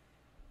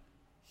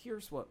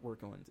 Here's what we're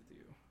going to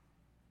do.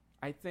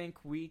 I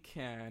think we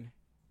can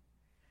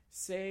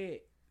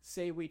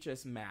Say we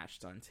just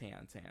matched on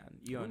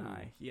Tantan, you and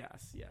I.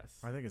 Yes.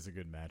 I think it's a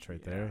good match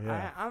right there.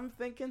 Yeah, I'm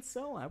thinking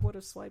so. I would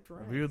have swiped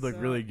right. We would look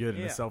really good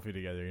in a selfie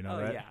together,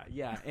 right?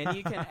 Yeah. And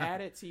you can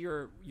add it to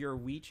your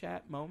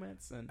WeChat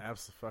moments and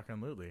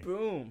absolutely.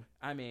 Boom.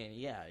 I mean,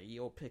 yeah,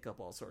 you'll pick up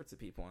all sorts of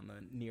people in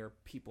the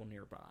people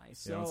nearby.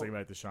 So let's take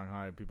back to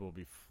Shanghai. People will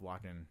be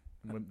flocking.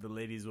 The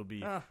ladies will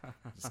be to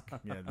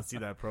see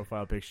that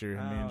profile picture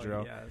of me and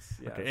Jarrell. Yes.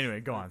 Okay,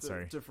 anyway, go on.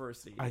 Sorry.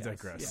 Diversity. I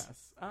digress.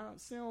 Yes.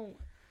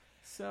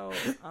 So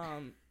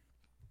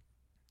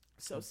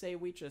say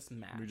we just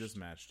matched. We just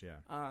matched, yeah.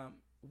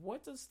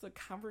 What does the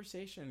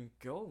conversation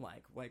go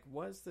like? Like,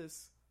 was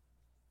this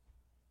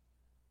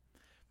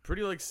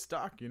pretty like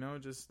stock?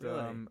 Just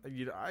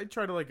really? I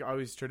try to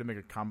always try to make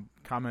a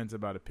comment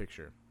about a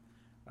picture.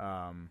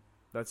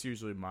 That's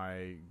usually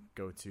my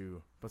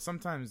go-to. But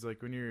sometimes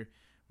when you're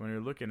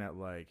looking at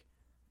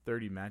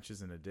 30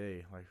 matches in a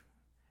day,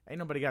 ain't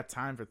nobody got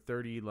time for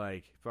 30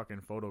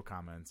 fucking photo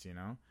comments. You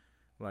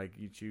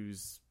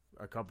choose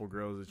a couple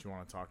girls that you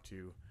want to talk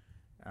to,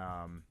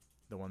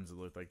 the ones that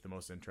look like the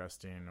most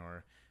interesting,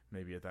 or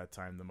maybe at that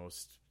time the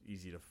most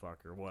easy to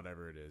fuck, or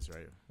whatever it is,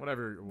 right?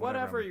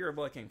 Whatever you're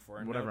looking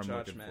for. Whatever no I'm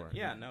judgment. looking for.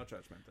 Yeah, no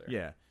judgment there.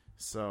 Yeah.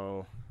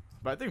 So,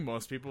 but I think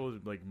most people,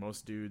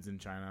 most dudes in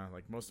China,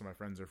 most of my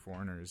friends are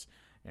foreigners,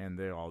 and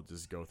they all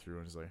just go through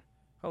and just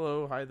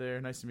hello, hi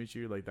there, nice to meet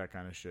you, that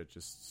kind of shit,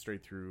 just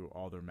straight through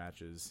all their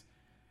matches.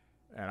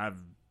 And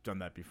I've done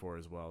that before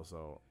as well.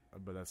 So,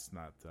 but that's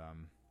not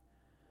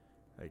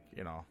if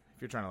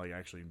you're trying to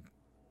actually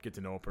get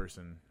to know a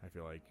person, I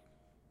feel like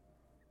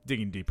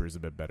digging deeper is a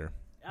bit better.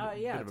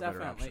 Yeah,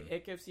 definitely.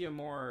 It gives you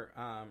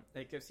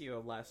a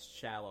less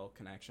shallow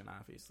connection,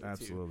 obviously.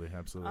 Absolutely.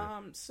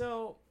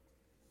 So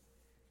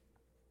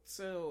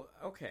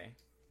okay.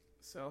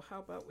 So how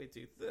about we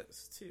do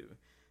this too?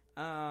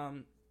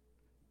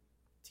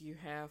 Do you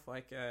have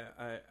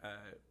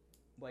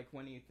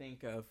when you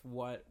think of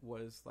what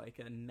was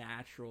a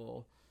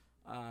natural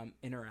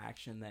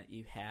interaction that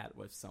you had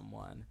with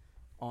someone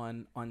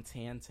on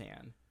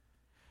Tantan?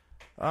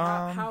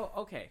 How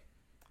okay?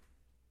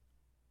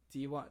 Do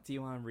you want to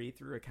read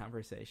through a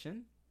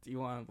conversation? Do you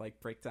want to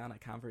break down a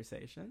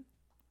conversation?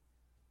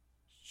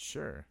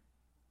 Sure.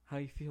 How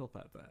you feel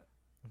about that?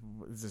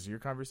 Is this your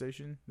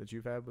conversation that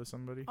you've had with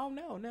somebody? Oh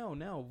no.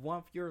 One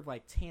of your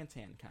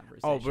Tantan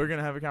conversations. Oh, we're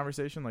gonna have a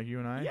conversation you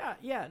and I?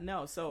 Yeah.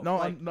 No. So no,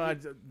 I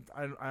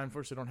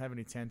unfortunately don't have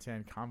any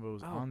Tantan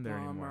combos on there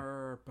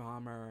anymore.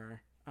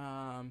 Bummer.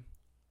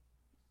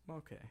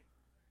 Okay.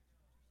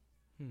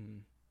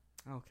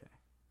 Okay.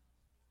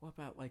 What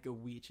about a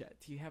WeChat?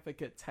 Do you have a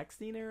good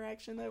texting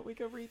interaction that we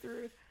could read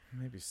through?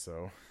 Maybe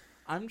so.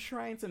 I'm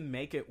trying to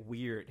make it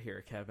weird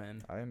here,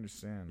 Kevin. I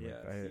understand. Yeah.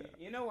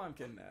 You know what I'm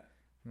getting at.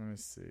 Let me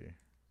see.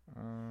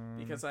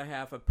 Because I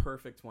have a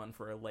perfect one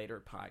for a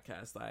later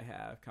podcast that I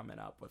have coming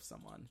up with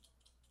someone.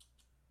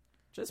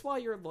 Just while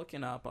you're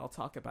looking up, I'll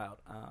talk about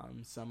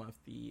some of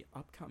the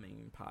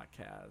upcoming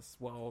podcasts.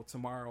 Well,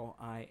 tomorrow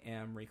I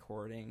am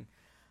recording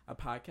a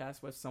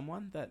podcast with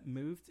someone that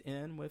moved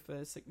in with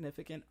a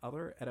significant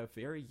other at a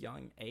very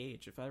young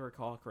age. If I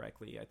recall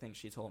correctly, I think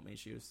she told me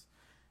she was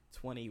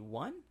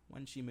 21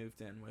 when she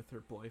moved in with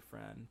her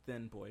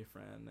then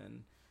boyfriend,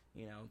 and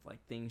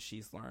things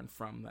she's learned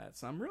from that.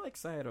 So I'm really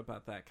excited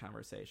about that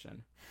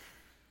conversation.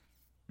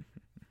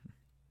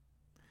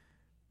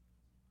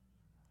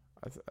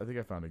 I think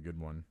I found a good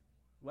one.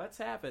 Let's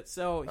have it.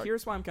 So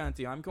here's what I'm going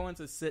to do. I'm going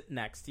to sit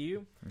next to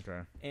you.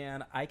 Okay.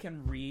 And I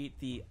can read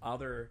the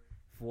other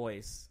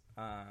voice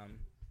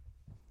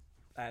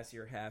as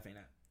you're having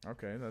it.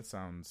 Okay, that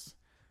sounds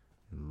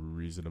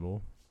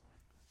reasonable.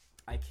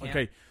 I can't.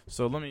 Okay,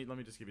 so let me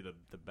just give you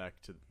the back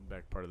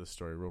part of the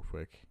story real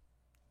quick.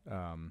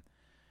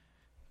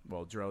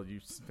 Well, Jarrell,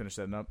 you finish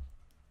setting up?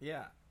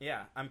 Yeah,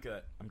 I'm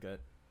good.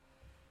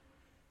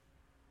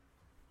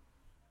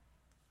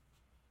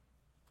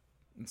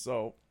 And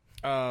so,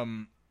 I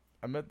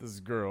met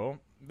this girl.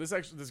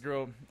 This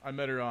girl, I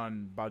met her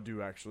on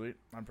Baaad, actually.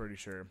 I'm pretty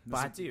sure.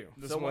 Baaad.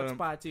 So what's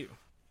Baaad?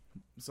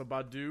 So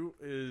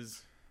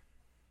Baaad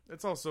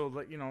it's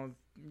also you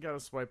got a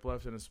swipe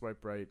left and a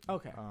swipe right.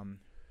 Okay.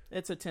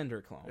 It's a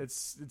Tinder clone.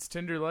 It's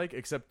Tinder-like,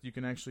 except you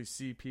can actually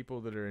see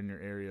people that are in your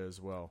area as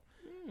well.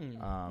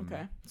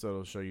 Okay. So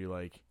it'll show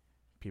you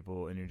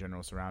people in your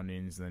general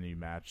surroundings, and then you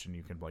match, and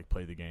you can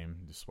play the game,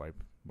 just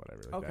swipe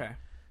whatever. Okay. That.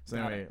 So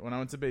anyway, when I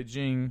went to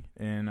Beijing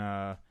in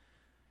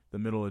the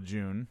middle of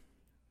June,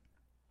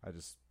 I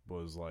just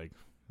was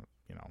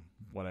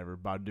whatever,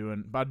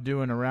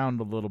 Baadoing around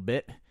a little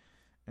bit,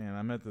 and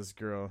I met this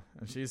girl,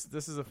 and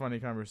this is a funny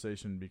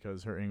conversation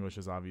because her English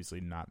is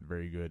obviously not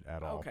very good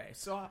at all. Okay,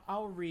 so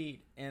I'll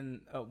read.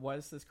 And what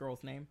is this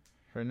girl's name?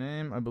 Her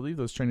name, I believe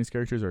those Chinese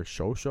characters are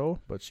Shou,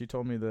 but she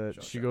told me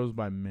that she goes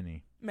by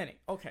Minnie. Minnie.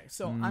 Okay,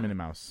 so Minnie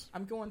Mouse.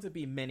 I'm going to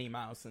be Minnie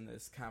Mouse in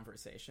this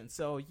conversation.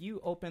 So you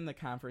open the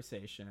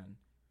conversation.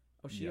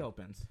 Oh, she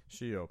opens.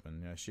 She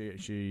opened. Yeah,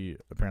 she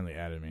apparently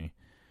added me.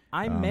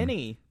 I'm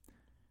Minnie.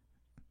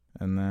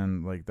 And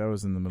then that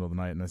was in the middle of the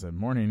night, and I said,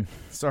 "Morning.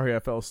 Sorry, I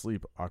fell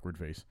asleep." Awkward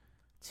face.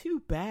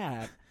 Too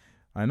bad.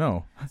 I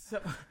know.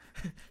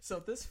 So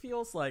this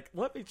feels like,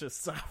 let me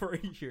just stop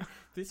right here.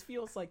 This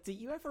feels like, did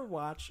you ever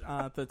watch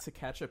the To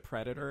Catch a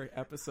Predator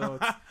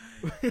episodes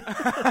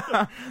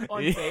on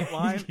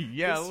Dateline?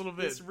 Yeah, a little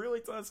bit. This really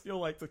does feel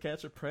like To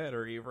Catch a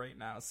Predator right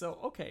now. So,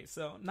 okay,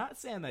 so not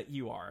saying that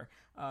you are,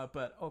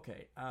 but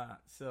okay,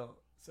 so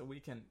we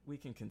can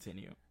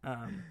continue.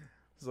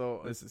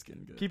 So this is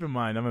getting good. Keep in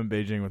mind, I'm in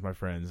Beijing with my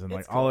friends, and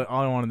It's all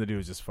I wanted to do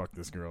was just fuck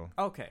this girl.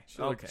 Okay,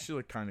 She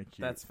looked kind of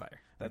cute. That's fire.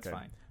 That's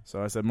fine.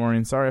 So I said,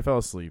 "Morning, sorry I fell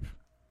asleep."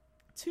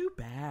 Too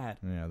bad.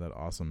 Yeah, that's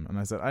awesome. And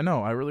I said, "I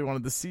know, I really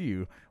wanted to see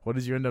you. What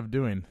did you end up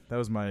doing?" That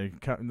was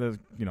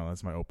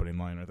that's my opening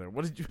line right there.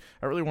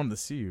 I really wanted to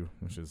see you,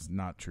 which is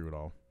not true at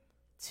all.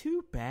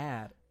 Too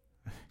bad.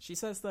 She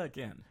says that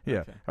again. Yeah,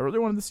 Okay. I really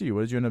wanted to see you.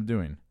 What did you end up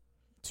doing?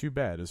 Too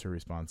bad is her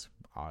response.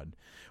 Odd.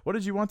 What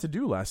did you want to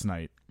do last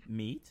night?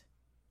 Meat.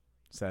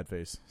 Sad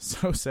face.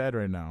 So sad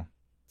right now.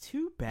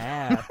 Too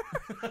bad.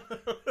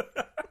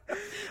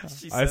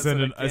 I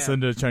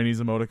send a Chinese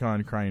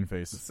emoticon crying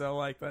face. So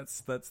like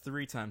that's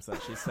 3 times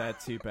that she said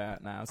too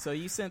bad now. So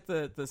you sent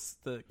the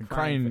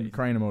crying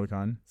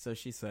emoticon. So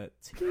she said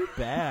too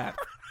bad.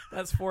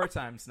 That's 4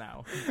 times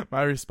now.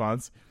 My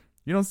response,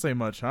 you don't say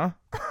much, huh?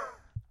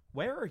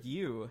 Where are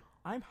you?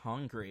 I'm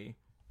hungry.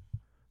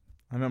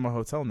 I'm at my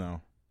hotel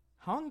now.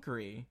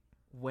 Hungry?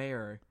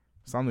 Where?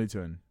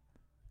 Sanlitun.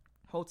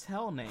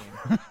 Hotel name.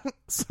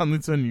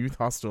 Sanlitun Youth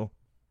Hostel.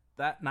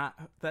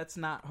 That's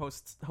not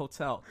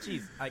hotel.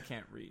 Jeez, I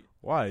can't read.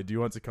 Why? Do you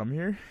want to come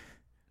here?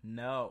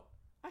 No,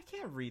 I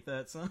can't read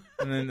that, son.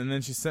 and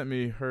then she sent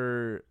me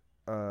her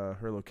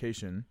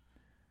location.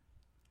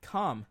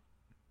 Come.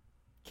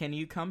 Can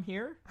you come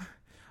here?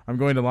 I'm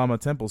going to Lama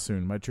Temple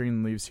soon. My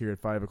train leaves here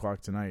at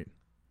 5:00 tonight.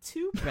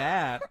 Too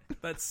bad.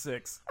 That's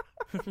 6.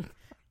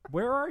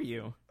 Where are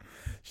you?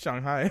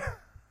 Shanghai.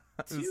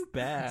 Too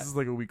bad. This is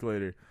like a week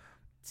later.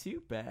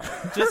 Too bad.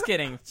 Just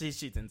kidding. She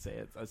didn't say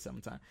it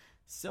sometime.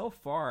 So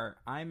far,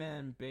 I'm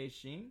in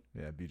Beijing.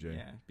 Yeah, BJ.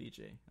 Yeah, BJ.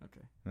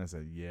 Okay. And I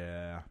said,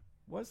 yeah.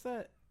 What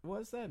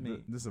does that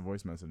mean? This is a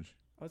voice message.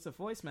 Oh, it's a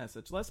voice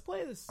message. Let's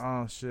play this.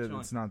 Oh, shit. John.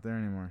 It's not there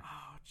anymore.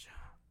 Oh, John.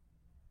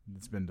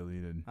 It's been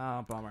deleted.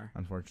 Oh, bummer.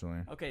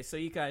 Unfortunately. Okay, so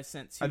you guys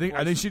sent 2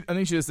 I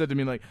think she just said to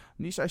me like, "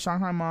你在上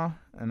海吗?"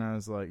 And I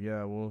was like,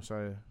 "Yeah, 我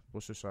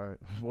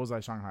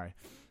在 Shanghai."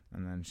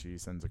 And then she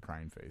sends a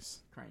crying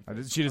face.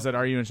 She just said,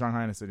 "Are you in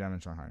Shanghai?" And I said, "Yeah, I'm in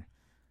Shanghai."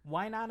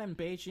 Why not in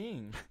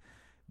Beijing?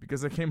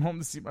 Because I came home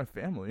to see my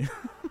family.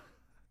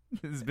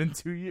 It's been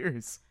 2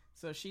 years.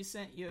 So she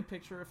sent you a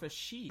picture of a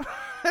sheep.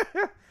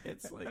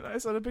 It's like, and I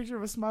saw a picture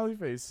of a smiley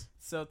face.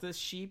 So this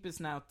sheep is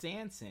now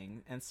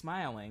dancing and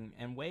smiling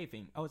and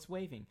waving. Oh, it's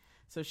waving.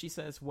 So she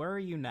says, "Where are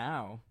you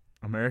now?"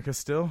 America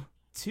still?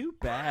 Too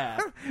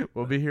bad.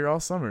 We'll be here all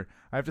summer.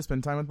 I have to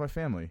spend time with my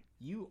family.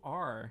 You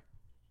are.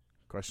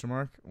 Question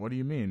mark? What do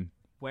you mean?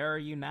 Where are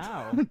you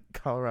now?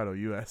 Colorado,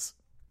 U.S.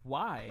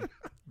 Why?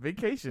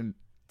 Vacation.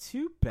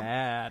 Too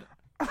bad.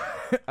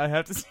 I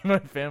have to see my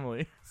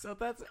family. So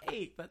that's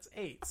 8. That's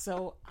 8.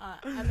 So,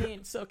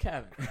 so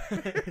Kevin.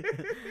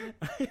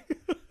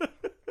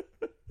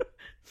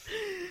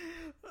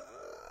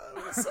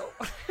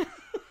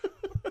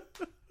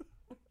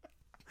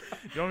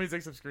 You want me to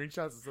take some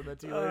screenshots and send that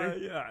to you later?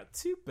 Yeah,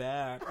 too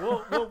bad.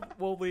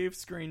 We'll leave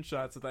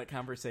screenshots of that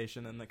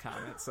conversation in the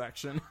comment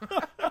section.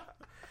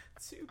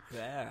 Too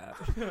bad.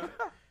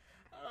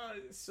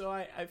 So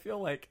I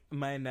feel like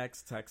my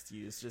next text to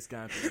you is just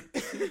gonna be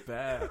too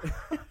bad.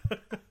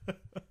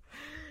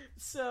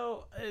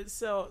 So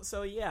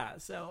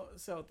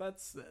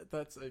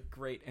that's a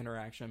great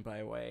interaction, by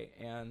the way,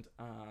 and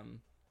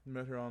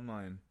met her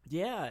online.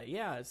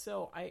 Yeah.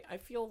 So I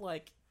feel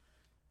like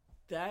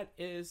that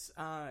is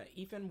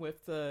even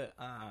with the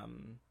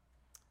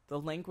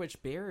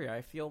language barrier,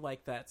 I feel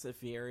like that's a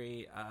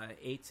very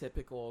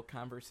atypical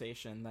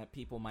conversation that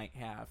people might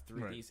have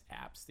through these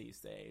apps these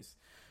days.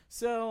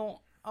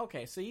 So,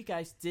 okay, so you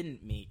guys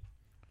didn't meet.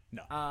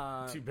 No.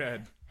 Too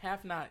bad.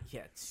 Have not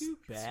yet. Too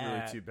bad. It's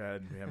really too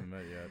bad we haven't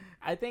met yet.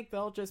 I think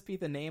that'll just be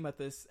the name of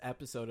this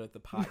episode of the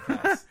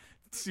podcast.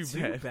 Too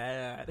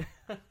bad.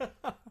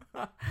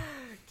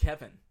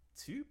 Kevin,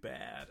 too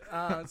bad.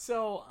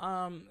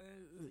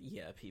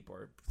 Yeah, people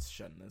are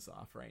shutting this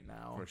off right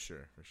now. For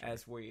sure.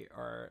 As we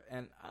are,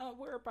 and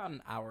we're about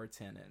an hour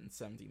 10 and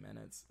 70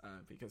 minutes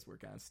because we're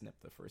going to snip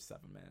the first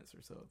 7 minutes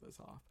or so of this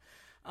off.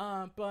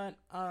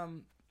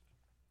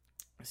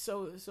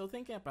 So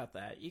thinking about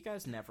that, you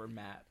guys never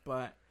met,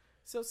 but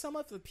so some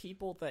of the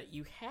people that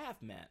you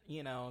have met,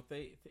 you know,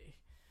 they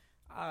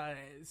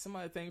some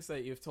of the things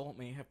that you've told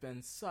me have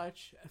been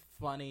such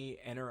funny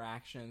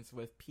interactions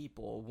with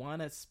people. One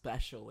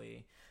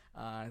especially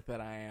that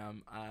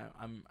I'm.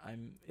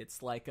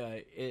 It's like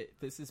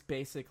this is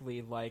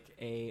basically like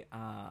a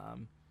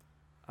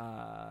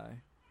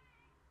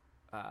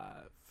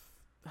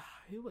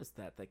who was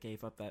that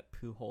gave up that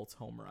Pujols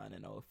home run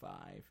in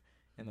 2005?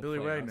 Billy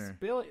Wagner.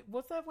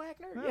 Was that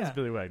Wagner? That was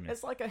Billy Wagner.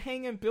 It's like a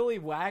hanging Billy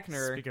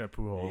Wagner. Speaking of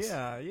Pujols.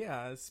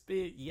 Yeah.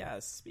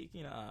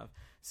 Speaking of.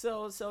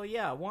 So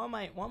yeah, one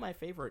of my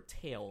favorite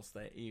tales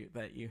that you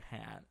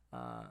had.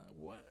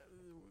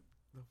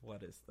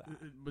 What is that?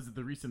 Was it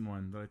the recent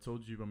one that I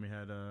told you when we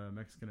had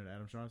Mexican at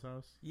Adam Shaw's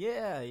house?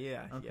 Yeah.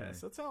 Okay. Yeah.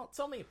 So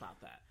tell me about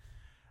that.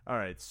 All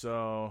right,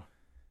 so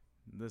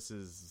this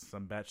is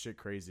some batshit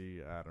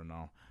crazy. I don't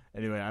know.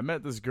 Anyway, I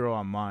met this girl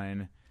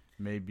online.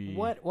 Maybe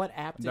what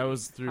app did that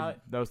was through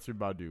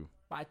Baaaaad.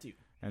 Baaaaad.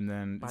 And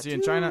then Baaaaad. see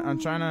in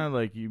China,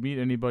 like you meet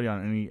anybody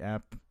on any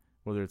app,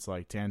 whether it's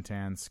like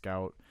Tantan,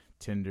 Scout,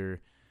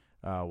 Tinder,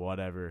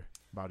 whatever,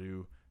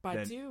 Baaaaad.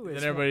 Baaaaad is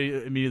then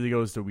everybody immediately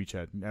goes to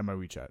WeChat, at my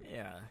WeChat.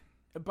 Yeah.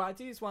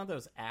 Baaaaad is one of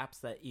those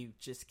apps that you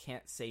just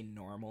can't say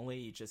normally.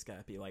 You just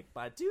gotta be like,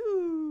 Baaaaad.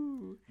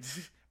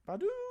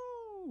 Baaaaad.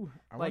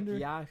 I like wonder,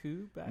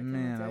 Yahoo back in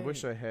man, the day. I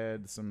wish I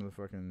had some of the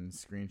fucking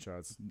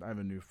screenshots. I have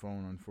a new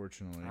phone,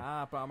 unfortunately.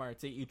 Ah, bummer.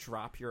 Did you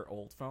drop your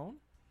old phone?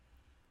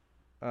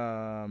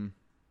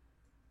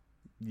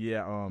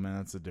 Yeah, oh man,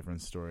 that's a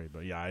different story.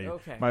 But yeah,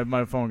 Okay.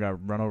 my phone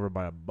got run over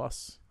by a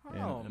bus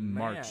Oh, in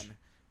March. man.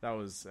 That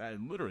was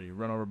literally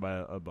run over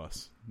by a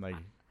bus. Like,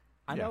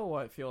 I yeah. know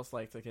what it feels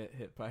like to get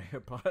hit by a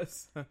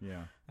bus.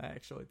 Yeah. I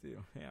actually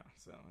do. Yeah.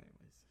 So,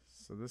 anyways.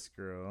 So this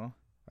girl,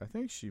 I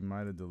think she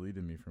might have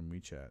deleted me from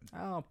WeChat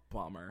Oh,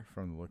 bummer.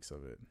 from the looks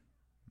of it.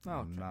 Okay.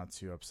 I'm not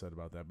too upset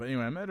about that. But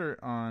anyway, I met her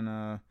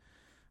on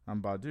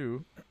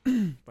Baaaaad.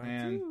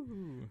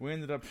 And we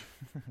ended up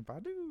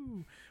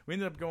Baaaaad. We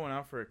ended up going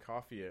out for a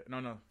coffee.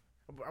 No.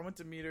 I went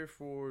to meet her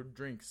for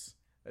drinks,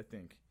 I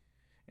think.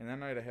 And that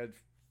night I had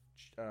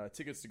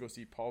tickets to go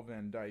see Paul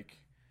Van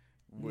Dyke.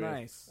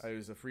 Nice. It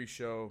was a free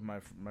show.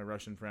 My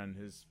Russian friend,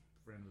 his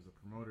friend was a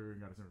promoter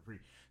and got us in for free.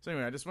 So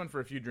anyway, I just went for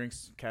a few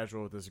drinks,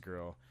 casual with this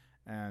girl,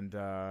 and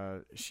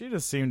she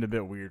just seemed a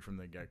bit weird from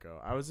the get-go.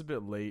 I was a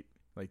bit late,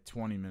 like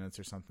 20 minutes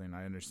or something.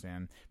 I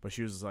understand, but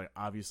she was like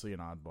obviously an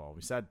oddball.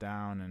 We sat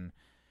down and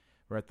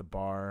we're at the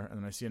bar, and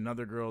then I see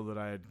another girl that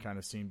I had kind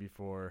of seen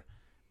before.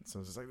 So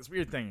it's just like this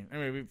weird thing.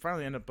 Anyway, we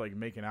finally end up like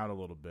making out a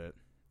little bit,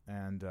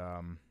 and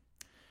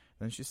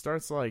then she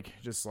starts like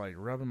just like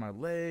rubbing my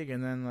leg,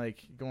 and then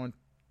like going,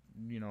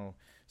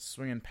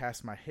 swinging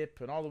past my hip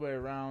and all the way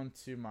around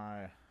to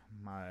my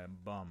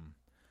bum.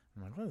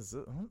 I'm like, what is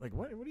it? Like,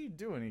 what are you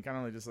doing? He kind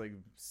of like just like,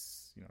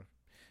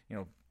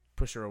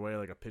 push her away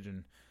like a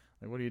pigeon.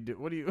 Like, what do you do?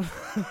 What do you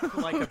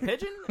Like a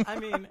pigeon? I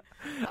mean,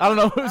 I don't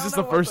know. It was just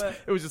the first.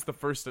 It was just the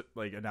first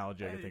like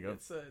analogy I could think of.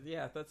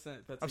 That's.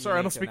 I'm sorry,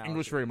 I don't speak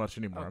English very much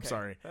anymore. Okay, I'm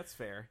sorry. That's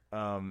fair.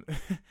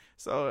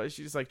 So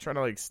she's like trying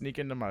to like sneak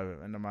into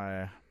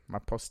my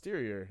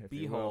posterior, if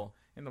you will,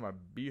 into my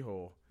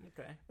beehole.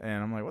 Okay.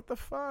 And I'm like, what the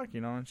fuck,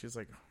 And she's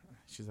like,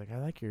 I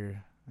like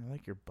your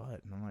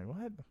butt, and I'm like,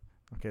 what?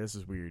 Okay, this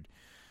is weird.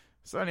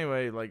 So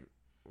anyway, like,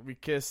 we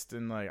kissed,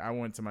 and like I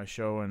went to my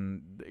show,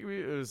 and it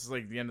was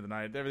like the end of the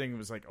night. Everything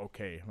was like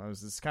okay.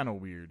 It's kind of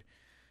weird.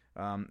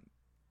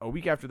 A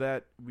week after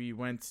that, we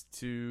went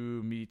to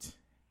meet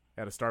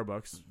at a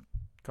Starbucks,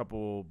 a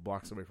couple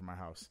blocks away from my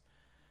house,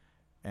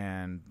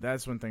 and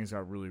that's when things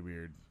got really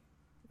weird.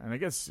 And I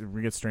guess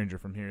we get stranger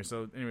from here.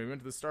 So anyway, we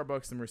went to the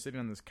Starbucks, and we're sitting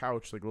on this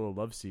couch, like a little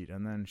love seat,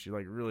 and then she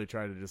like really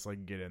tried to just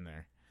like get in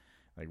there.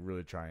 Like,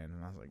 really trying.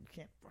 And I was like, you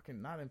can't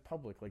fucking, not in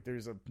public. Like,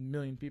 there's a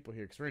million people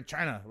here. Because we're in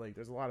China. Like,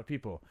 there's a lot of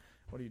people.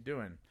 What are you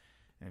doing?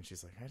 And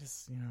she's like, I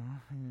just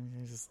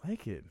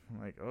like it.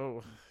 I'm like,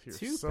 oh, you're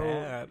too so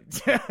bad.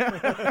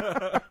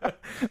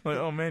 Like,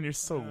 oh, man, you're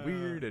so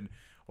weird and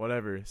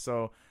whatever.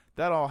 So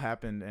that all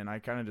happened, and I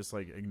kind of just,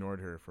 like, ignored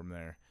her from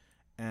there.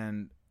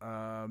 And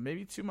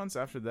maybe 2 months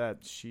after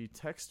that, she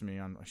texts me,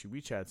 she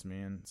WeChats me,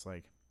 and it's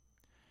like,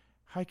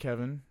 hi,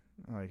 Kevin.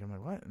 I'm like,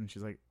 what? And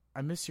she's like,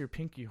 I miss your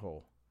pinky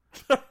hole.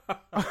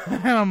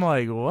 And I'm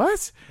like,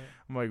 what?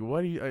 I'm like,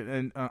 what do you?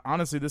 And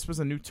honestly, this was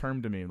a new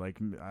term to me. Like,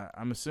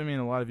 I'm assuming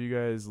a lot of you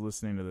guys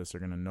listening to this are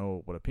gonna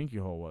know what a pinky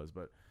hole was.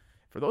 But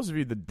for those of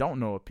you that don't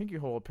know, a pinky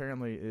hole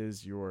apparently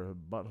is your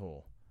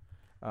butthole.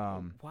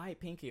 Why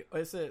pinky?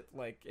 Is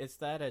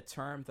that a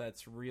term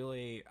that's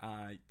really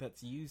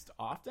that's used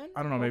often?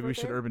 I don't know. Maybe we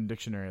should Urban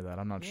Dictionary that.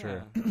 I'm not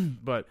sure.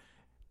 But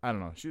I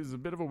don't know. She was a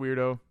bit of a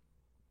weirdo,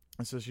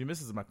 and so she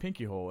misses my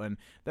pinky hole. And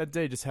that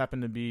day just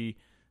happened to be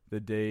the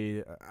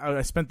day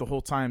I spent the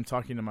whole time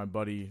talking to my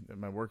buddy,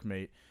 my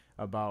workmate,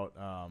 about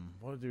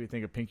what do we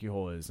think a pinky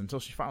hole is, until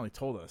she finally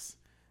told us,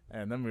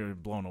 and then we were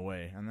blown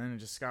away. And then it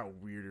just got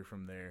weirder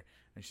from there,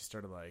 and she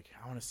started like,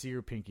 I want to see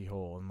your pinky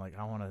hole, and like,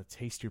 I want to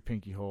taste your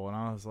pinky hole. And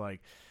I was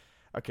like,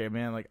 okay,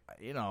 man, like,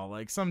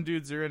 like some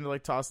dudes are into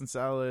like tossing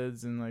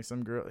salads, and like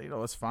some girl,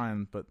 that's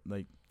fine, but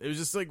like it was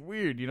just like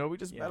weird, we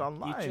just met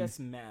online.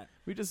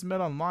 We just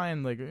met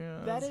online, like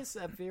that is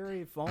a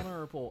very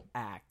vulnerable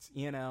act,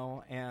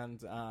 and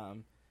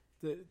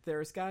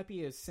there's got to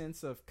be a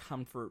sense of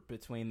comfort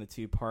between the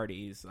two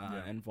parties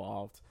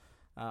involved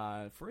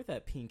for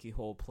that pinky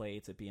hole play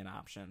to be an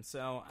option.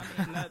 So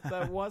I mean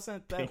that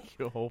wasn't that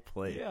pinky hole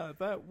play. Yeah,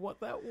 that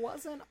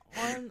wasn't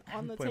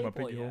on the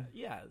table yet.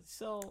 Yeah,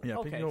 so yeah,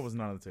 okay. Pinky hole was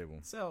not on the table.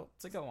 So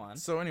to go on.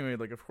 So anyway,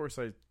 like of course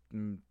I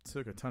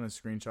took a ton of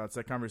screenshots.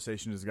 That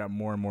conversation just got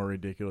more and more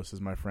ridiculous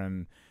as my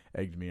friend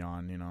egged me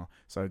on, you know.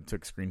 So I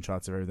took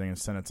screenshots of everything and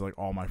sent it to like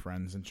all my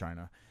friends in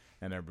China,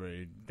 and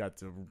everybody got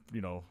to,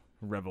 you know,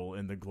 revel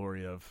in the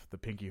glory of the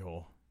pinky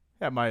hole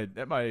at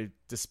my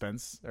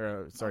dispense,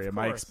 or sorry, at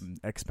my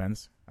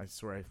expense. I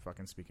swear I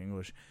fucking speak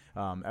English.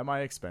 At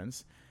my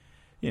expense,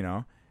 you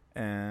know,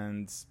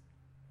 and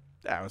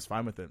yeah, I was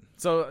fine with it.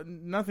 So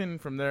nothing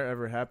from there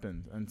ever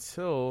happened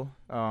until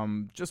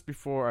just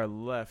before I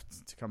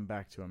left to come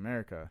back to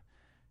America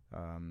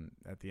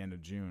at the end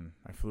of June.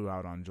 I flew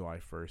out on July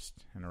 1st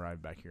and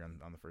arrived back here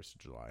on the 1st of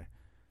July.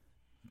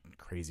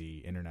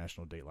 Crazy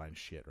international dateline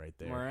shit right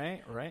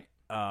there. Right.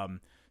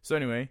 So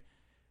anyway,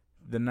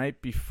 the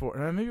night before,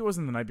 maybe it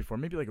wasn't the night before,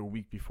 maybe like a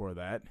week before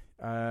that,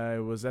 I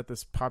was at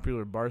this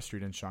popular bar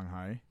street in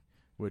Shanghai,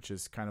 which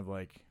is kind of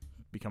like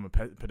become a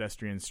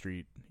pedestrian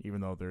street,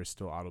 even though there's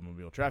still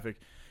automobile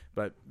traffic.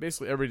 But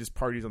basically everybody just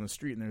parties on the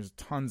street, and there's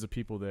tons of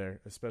people there,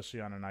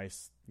 especially on a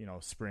nice, you know,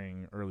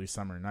 spring, early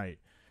summer night.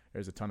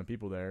 There's a ton of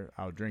people there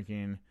out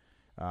drinking,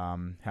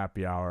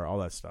 happy hour, all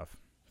that stuff.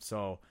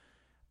 So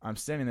I'm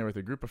standing there with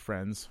a group of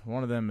friends.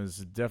 One of them is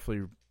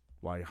definitely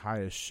like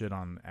high as shit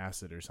on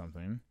acid or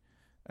something,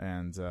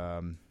 and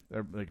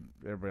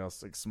everybody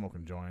else like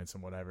smoking joints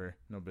and whatever.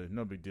 No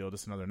big deal.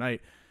 Just another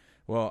night.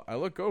 Well, I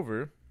look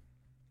over,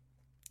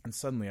 and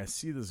suddenly I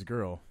see this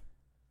girl,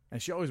 and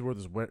she always wore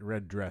this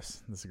red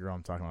dress. This is the girl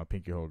I'm talking about,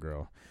 Pinky Hole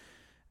girl,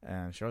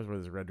 and she always wore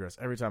this red dress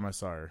every time I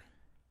saw her.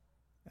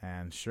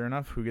 And sure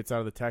enough, who gets out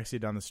of the taxi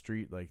down the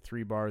street like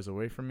 3 bars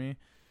away from me?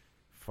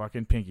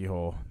 Fucking Pinky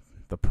Hole,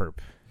 the perp.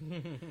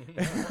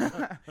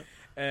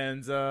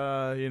 And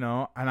you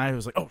know, and I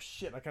was like, oh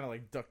shit, I kind of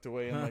like ducked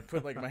away and like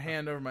put like my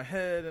hand over my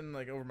head and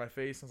like over my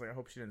face. I was like, I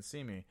hope she didn't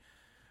see me.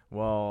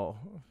 Well,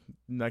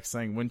 next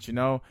thing, wouldn't you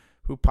know,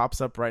 who pops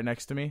up right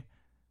next to me?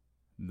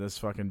 This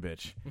fucking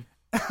bitch.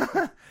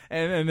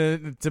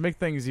 and to make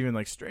things even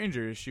like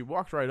stranger, she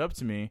walked right up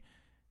to me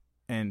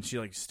and she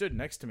like stood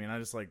next to me, and I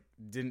just like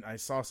I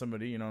saw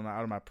somebody, you know,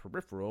 out of my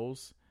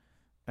peripherals,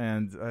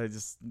 and I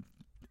just,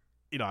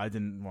 you know, I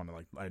didn't want to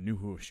like, I knew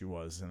who she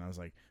was, and I was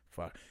like,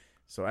 fuck.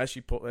 So as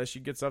she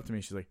gets up to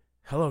me, she's like,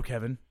 hello,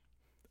 Kevin,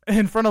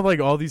 in front of like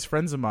all these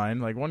friends of mine.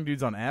 Like one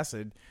dude's on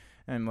acid,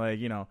 and like,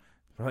 you know,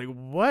 like,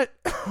 what?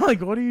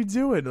 Like, what are you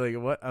doing? Like,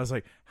 what? I was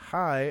like,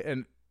 hi.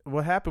 And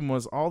what happened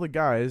was all the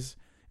guys,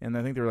 and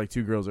I think there were like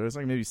 2 girls, there was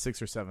like maybe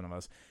 6 or 7 of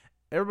us.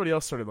 Everybody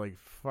else started like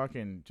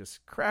fucking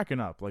just cracking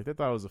up. Like they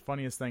thought it was the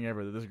funniest thing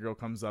ever that this girl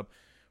comes up,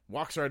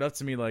 walks right up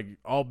to me like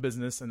all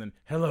business, and then,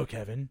 hello,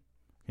 Kevin,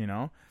 you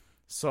know?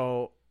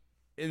 So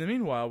in the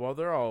meanwhile, while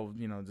they're all,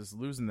 you know, just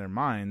losing their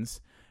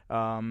minds,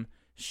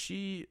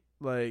 she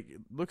like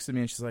looks at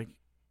me and she's like,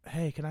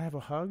 hey, can I have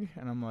a hug?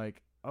 And I'm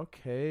like,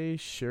 okay,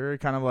 sure.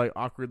 Kind of like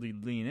awkwardly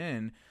lean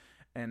in.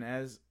 And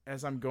as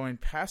I'm going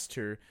past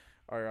her,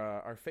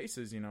 our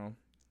faces, you know,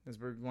 as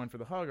we're going for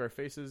the hug, our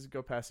faces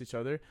go past each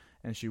other,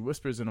 and she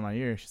whispers into my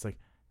ear, she's like,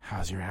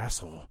 how's your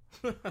asshole?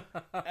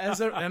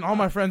 And all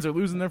my friends are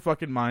losing their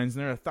fucking minds,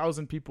 and there are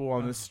 1,000 people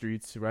on the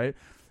streets, right?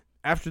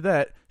 After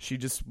that, she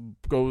just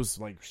goes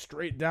like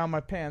straight down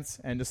my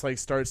pants and just like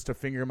starts to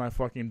finger my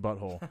fucking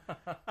butthole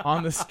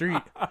on the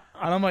street.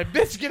 And I'm like,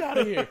 bitch, get out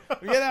of here.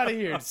 Get out of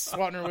here. Just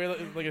swatting her away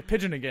like a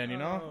pigeon again, you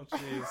know? Oh,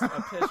 jeez.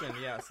 A pigeon,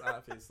 yes,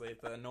 obviously.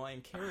 The annoying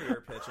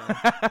carrier pigeon.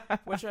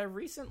 Which I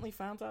recently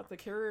found out the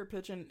carrier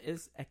pigeon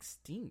is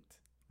extinct.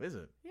 Is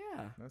it?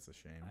 Yeah. That's a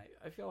shame.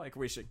 I feel like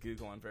we should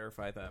Google and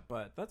verify that,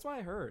 but that's what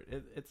I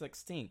heard. It's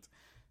extinct.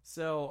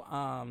 So,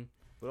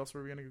 what else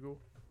were we going to Google?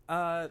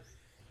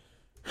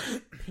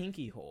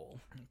 Pinky hole.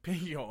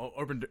 Pinky hole.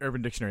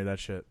 Urban Dictionary, that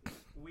shit.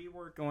 We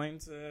were going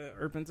to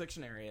Urban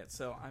Dictionary it,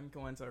 so I'm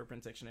going to Urban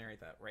Dictionary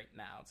that right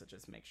now to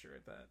just make sure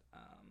that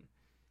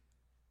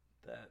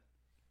that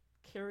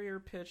carrier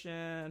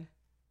pigeon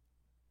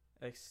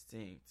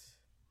extinct.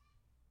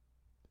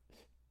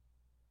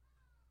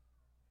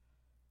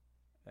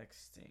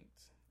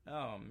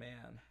 Oh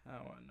man,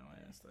 how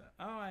annoying is that?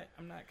 Oh,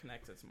 I'm not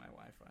connected to my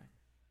Wi-Fi.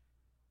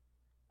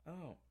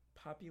 Oh,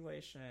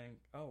 population.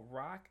 Oh,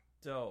 rock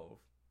dove.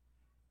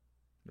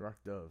 Rock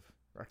dove.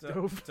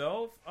 Dove?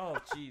 Dove? Oh,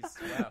 jeez.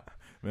 Wow.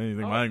 Man, you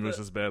think my English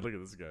is bad? Look at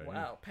this guy.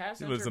 Wow.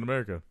 He lives in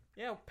America.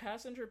 Yeah,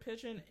 passenger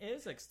pigeon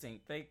is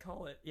extinct. They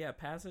call it,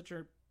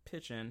 passenger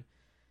pigeon,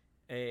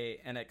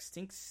 an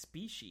extinct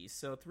species.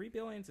 So 3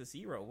 billion to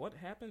 0. What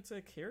happened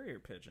to carrier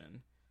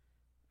pigeon?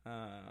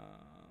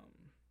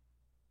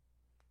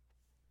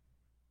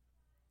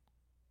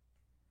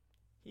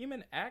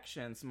 Human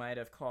actions might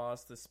have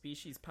caused the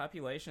species'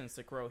 populations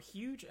to grow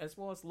huge, as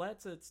well as led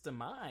to its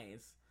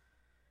demise.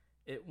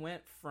 It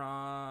went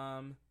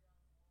from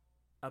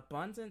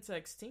abundant to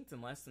extinct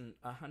in less than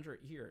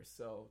 100 years.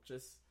 So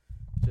just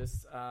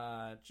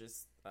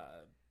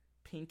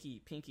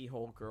pinky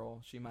hole girl,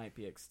 she might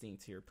be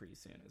extinct here pretty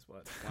soon, is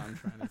what I'm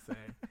trying to say.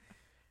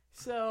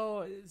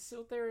 So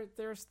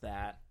there's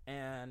that,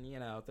 and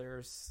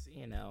there's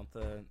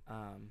the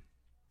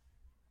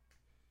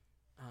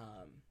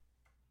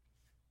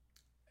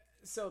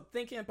So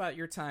thinking about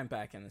your time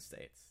back in the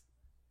States,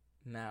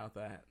 now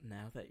that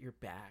you're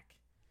back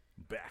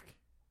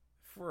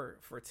for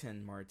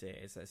 10 more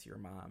days, as your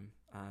mom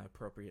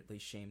appropriately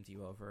shamed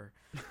you over.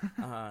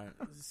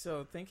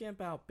 So thinking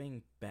about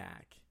being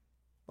back,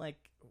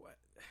 like what?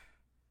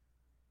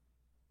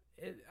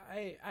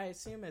 I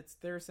assume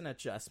there's an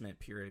adjustment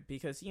period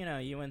because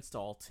you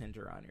install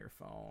Tinder on your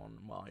phone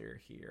while you're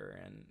here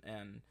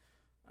and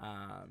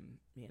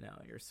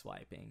you're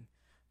swiping,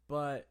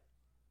 but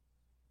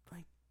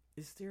like,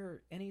 is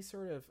there any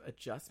sort of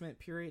adjustment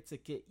period to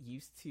get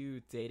used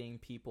to dating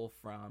people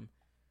from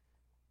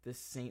the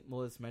St.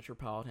 Louis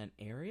metropolitan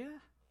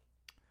area?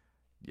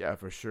 Yeah,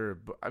 for sure.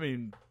 But I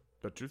mean,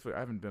 but truthfully, I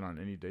haven't been on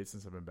any dates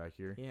since I've been back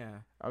here. Yeah.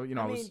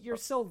 You're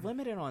so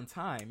limited on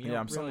time.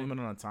 I'm so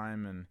limited on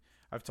time, and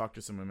I've talked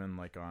to some women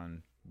like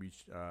on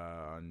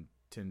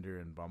Tinder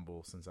and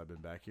Bumble since I've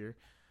been back here.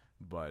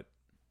 But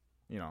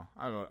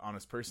I'm an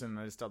honest person, and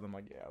I just tell them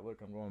like, yeah,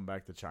 look, I'm going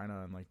back to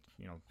China, and like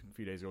a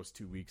few days ago, it's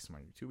 2 weeks. I'm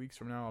like, 2 weeks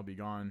from now, I'll be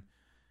gone.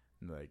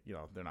 And like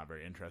they're not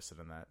very interested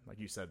in that. Like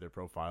you said, their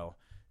profile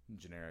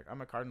generic.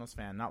 I'm a Cardinals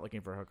fan, not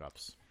looking for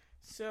hookups.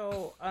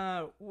 So,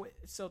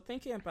 so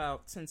thinking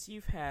about, since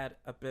you've had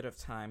a bit of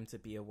time to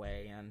be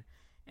away,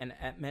 and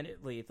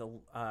admittedly, the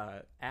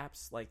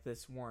apps like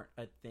this weren't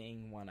a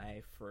thing when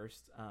I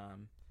first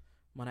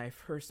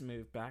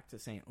moved back to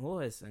St.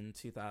 Louis in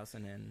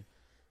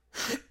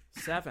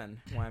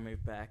 2007. When I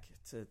moved back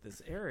to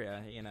this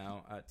area,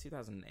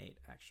 2008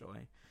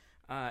 actually.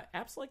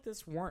 Apps like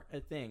this weren't a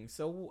thing.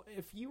 So,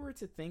 if you were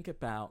to think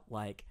about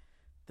like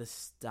the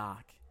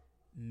stock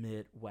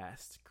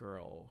Midwest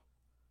girl.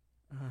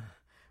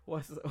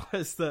 What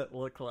does that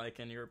look like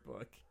in your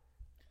book?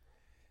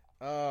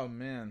 Oh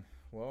man,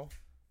 well,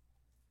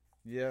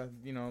 yeah,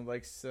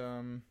 likes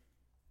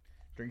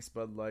drinks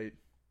Bud Light,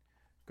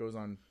 goes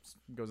on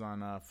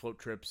float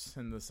trips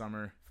in the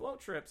summer. Float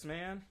trips,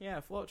 man.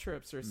 Yeah, float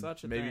trips are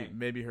such a thing.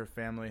 Maybe her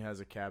family has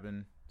a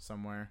cabin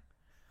somewhere.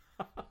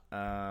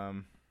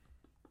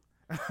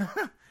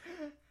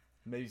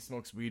 Maybe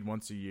smokes weed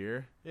once a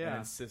year. Yeah. And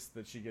insists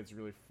that she gets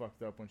really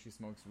fucked up when she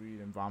smokes weed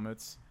and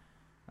vomits.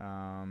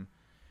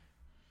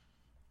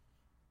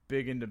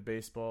 Big into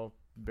baseball.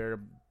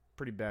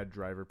 Pretty bad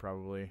driver,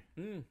 probably.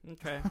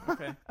 Okay.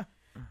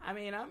 I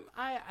mean,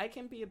 I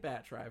can be a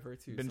bad driver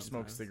too. Binge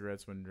smokes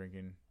cigarettes when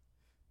drinking.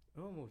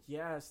 Oh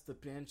yes, the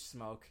binge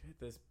smoke.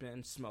 This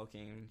binge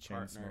smoking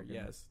partner.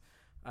 Yes,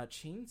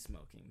 chain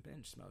smoking,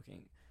 binge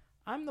smoking.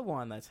 I'm the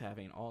one that's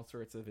having all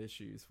sorts of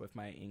issues with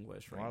my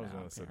English right now. I was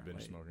going to say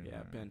binge smoking.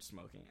 Yeah, binge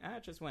smoking. I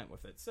just went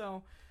with it.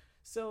 So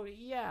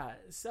yeah.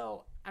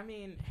 So I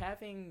mean,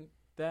 having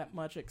that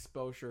much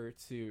exposure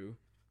to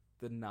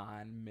the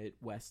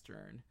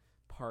non-Midwestern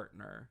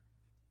partner,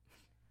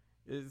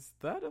 is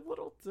that a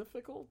little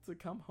difficult to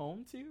come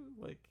home to?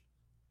 Like,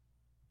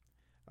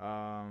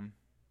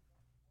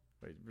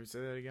 wait,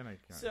 say that again. I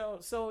can't.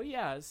 So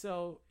yeah.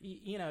 So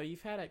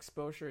you've had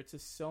exposure to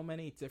so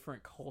many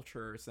different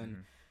cultures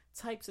and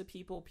types of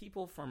people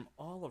from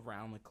all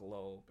around the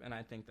globe, and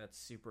I think that's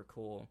super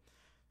cool.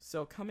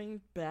 So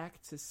coming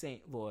back to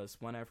St. Louis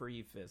whenever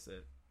you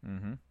visit,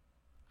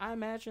 I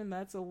imagine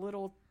that's a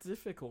little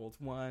difficult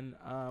when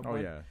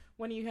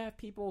you have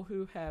people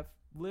who have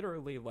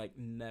literally like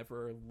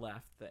never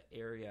left the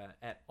area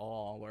at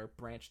all, or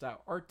branched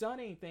out, or done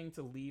anything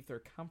to leave their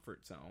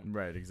comfort zone.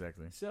 Right,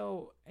 exactly.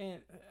 So,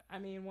 and I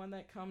mean, when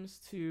that comes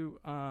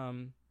to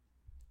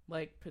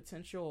like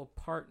potential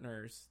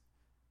partners,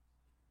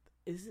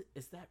 is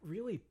that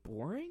really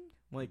boring?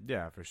 Like,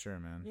 yeah, for sure,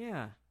 man.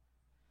 Yeah.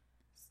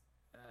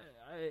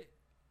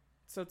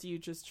 So do you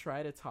just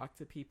try to talk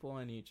to people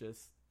and you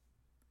just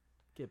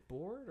get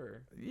bored,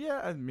 or?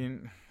 Yeah, I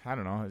mean, I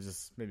don't know. It's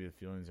just maybe the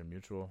feelings are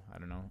mutual. I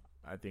don't know.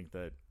 I think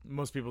that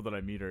most people that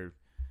I meet are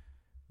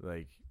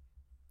like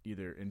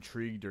either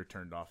intrigued or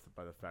turned off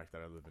by the fact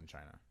that I live in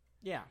China.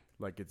 Yeah.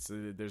 Like it's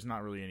there's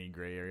not really any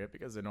gray area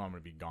because they know I'm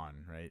going to be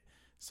gone, right?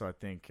 So I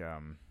think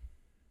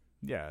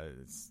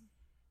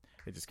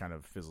it just kind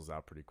of fizzles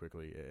out pretty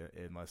quickly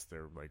unless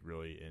they're like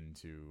really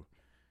into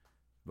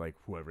like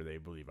whoever they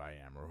believe I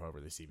am or whoever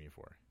they see me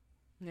for.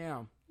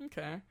 Yeah.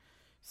 Okay.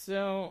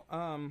 So,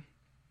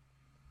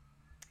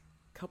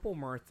 couple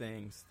more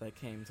things that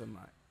came to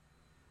mind.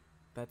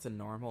 That's a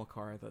normal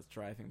car that's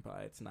driving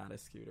by. It's not a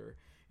scooter.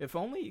 If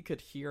only you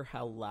could hear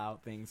how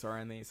loud things are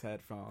in these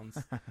headphones.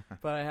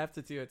 But I have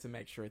to do it to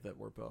make sure that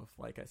we're both,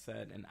 like I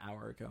said an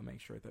hour ago,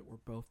 make sure that we're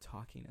both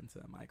talking into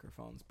the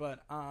microphones.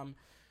 But,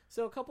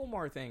 so a couple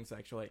more things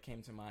actually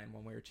came to mind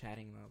when we were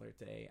chatting the other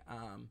day.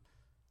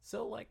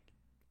 So like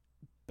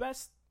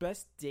best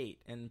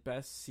date and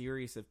best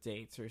series of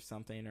dates or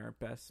something, or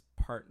best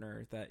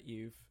partner that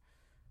you've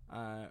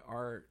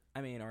are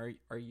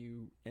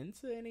you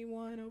into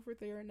anyone over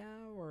there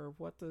now, or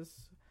what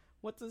does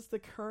the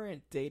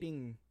current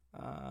dating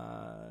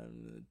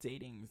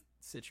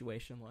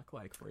situation look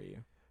like for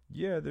you?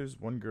 Yeah, there's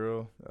one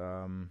girl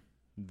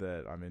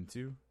that I'm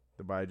into.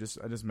 But I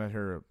just met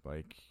her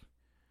like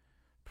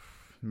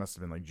must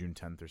have been like June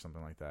 10th or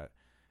something like that.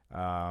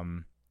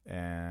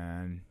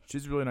 And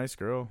she's a really nice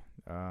girl.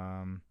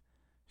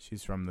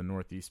 She's from the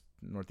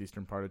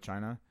northeastern part of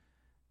China.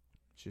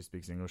 She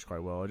speaks English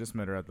quite well. I just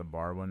met her at the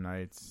bar one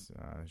night.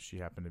 She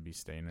happened to be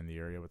staying in the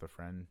area with a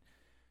friend.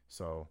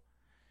 So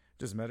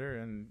just met her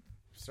and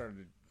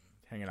started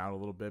hanging out a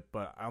little bit.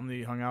 But I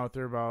only hung out with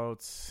her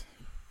about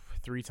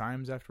 3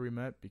 times after we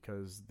met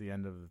because the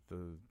end of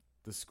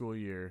the school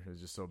year is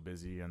just so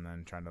busy, and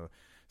then trying to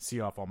see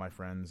off all my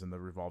friends and the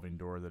revolving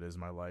door that is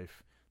my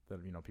life,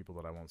 that, you know, people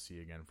that I won't see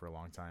again for a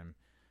long time.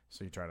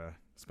 So you try to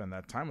spend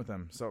that time with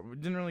them. So we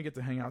didn't really get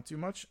to hang out too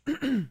much.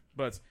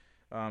 But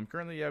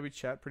currently, yeah, we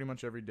chat pretty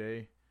much every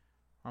day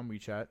on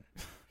WeChat.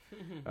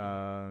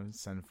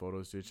 Send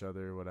photos to each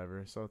other,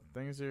 whatever. So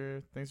things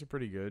are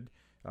pretty good.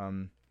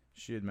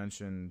 She had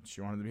mentioned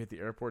she wanted to be at the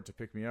airport to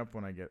pick me up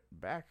when I get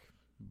back,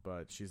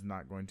 but she's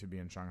not going to be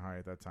in Shanghai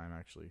at that time,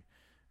 actually.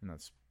 And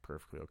that's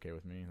perfectly okay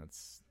with me.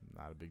 That's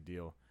not a big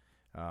deal.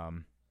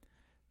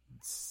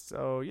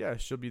 So yeah,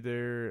 she'll be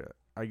there.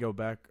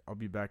 I'll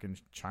be back in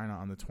China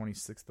on the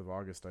 26th of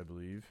August, I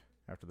believe,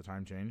 after the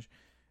time change,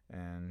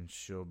 and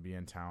she'll be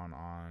in town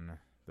on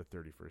the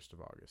 31st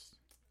of August.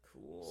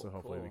 Cool. So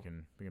hopefully we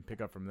can pick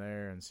up from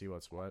there and see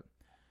what's what.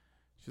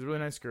 She's a really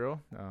nice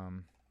girl.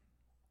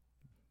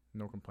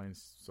 No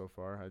complaints so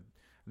far.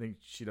 I think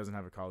she doesn't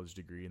have a college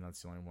degree, and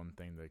that's the only one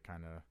thing that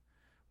kind of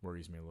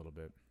worries me a little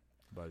bit.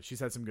 But she's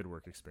had some good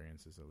work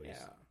experiences, at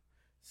least. Yeah.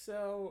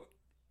 So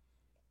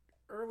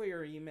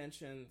earlier you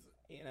mentioned,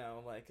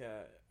 like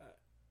a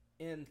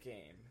end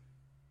game,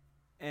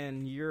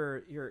 and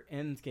your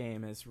end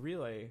game is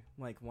really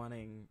like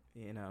wanting,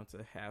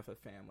 to have a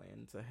family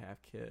and to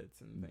have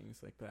kids and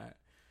things like that.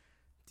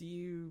 Do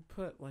you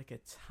put like a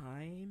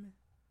time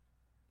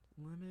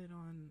limit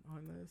on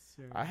this?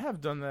 Or? I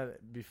have done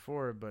that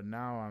before, but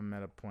now I'm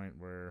at a point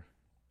where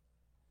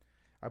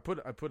I put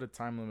a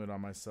time limit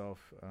on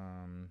myself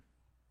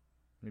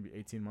maybe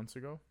 18 months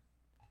ago.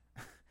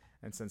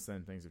 And since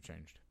then, things have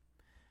changed.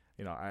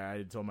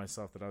 I told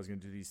myself that I was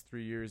going to do these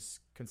 3 years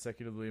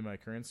consecutively in my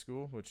current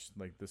school, which,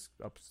 like, this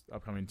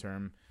upcoming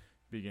term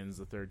begins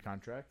the 3rd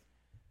contract.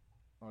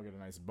 I'll get a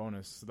nice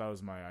bonus. So that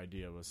was my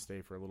idea, was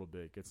stay for a little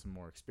bit, get some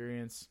more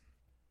experience,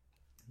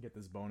 get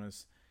this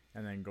bonus,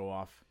 and then go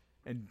off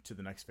into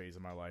the next phase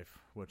of my life,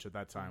 which at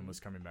that time was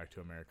coming back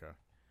to America.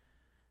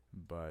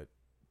 But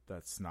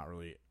that's not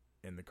really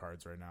in the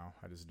cards right now.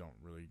 I just don't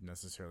really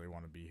necessarily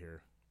want to be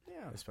here.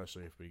 Yeah.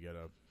 Especially if we get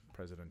a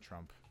President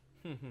Trump.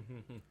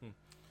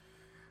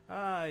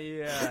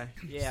 Yeah.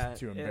 It's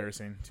too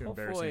embarrassing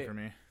for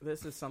me.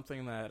 This is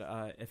something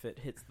that if it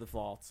hits the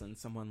vaults and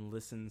someone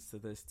listens to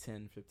this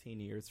 10, 15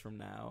 years from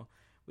now,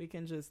 we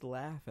can just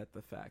laugh at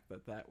the fact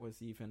that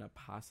was even a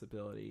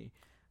possibility.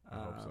 I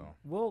hope so.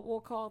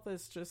 We'll call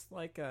this just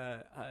like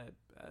a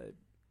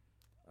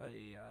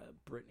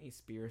Britney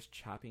Spears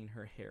chopping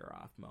her hair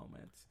off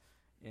moment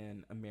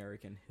in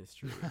American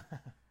history.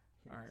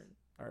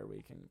 Or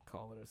we can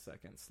call it a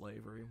second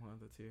slavery, one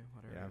of the two.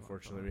 Whatever. Yeah,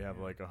 unfortunately, we have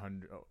like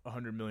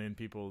 100 million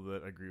people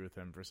that agree with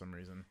him for some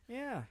reason.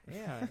 Yeah.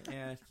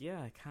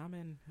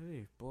 Common.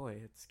 Ooh,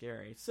 boy, it's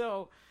scary.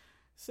 So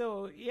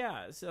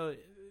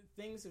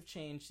things have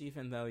changed,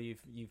 even though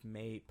you've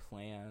made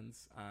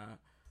plans.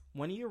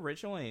 When you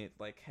originally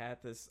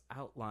had this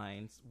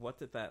outline, what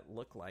did that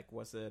look like?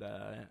 Was it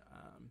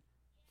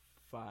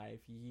 5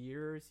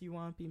 years you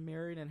want to be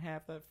married and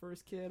have that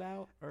first kid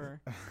out?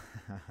 Or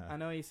I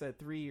know you said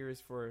 3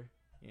 years for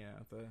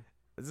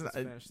to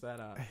finish that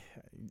up.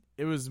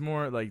 It was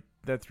more like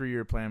that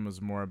 3-year plan was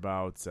more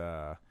about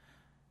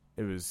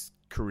it was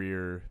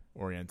career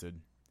oriented.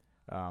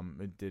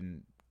 It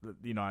didn't,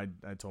 I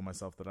told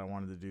myself that I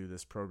wanted to do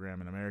this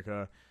program in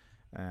America,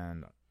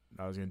 and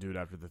I was going to do it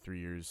after the 3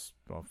 years,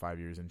 5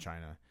 years in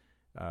China.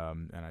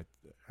 And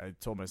I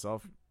told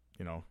myself,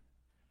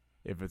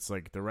 if it's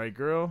like the right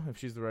girl, if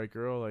she's the right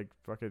girl, like,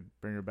 fuck it,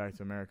 bring her back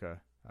to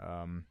America.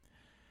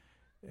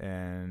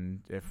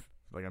 And if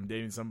like I'm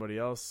dating somebody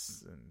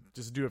else, and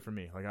just do it for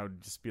me. Like, I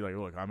would just be like,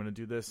 look, I'm going to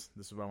do this.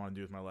 This is what I want to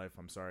do with my life.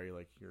 I'm sorry.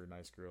 Like, you're a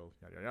nice girl,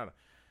 yada, yada,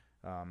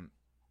 yada.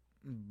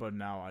 But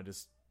now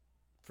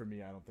for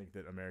me, I don't think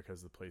that America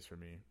is the place for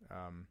me.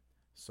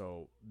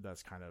 So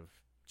that's kind of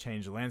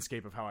changed the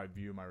landscape of how I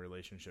view my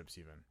relationships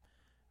even.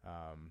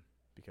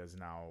 Because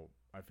now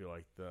I feel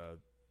like the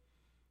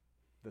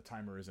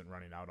timer isn't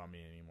running out on me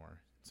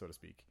anymore, so to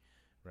speak,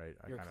 right?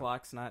 Your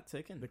clock's not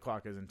ticking. The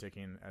clock isn't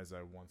ticking as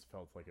I once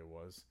felt like it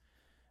was.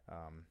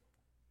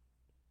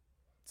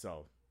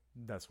 So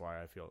that's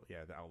why I feel,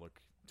 the outlook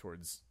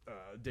towards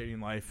dating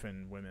life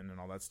and women and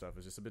all that stuff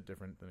is just a bit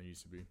different than it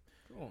used to be.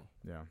 Cool.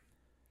 Yeah.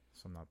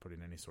 So I'm not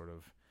putting any sort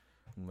of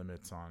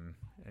limits on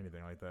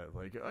anything like that.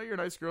 Like, oh, you're a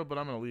nice girl, but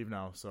I'm going to leave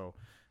now. So,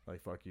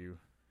 like, fuck you.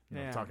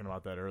 Talking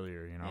about that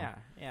earlier,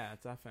 Yeah,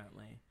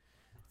 definitely.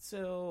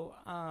 So,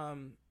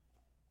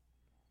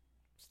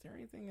 is there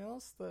anything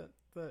else that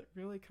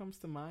really comes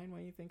to mind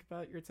when you think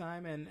about your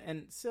time?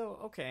 And so,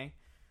 okay,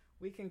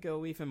 we can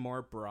go even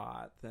more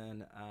broad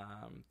than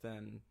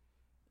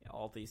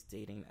all these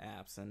dating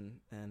apps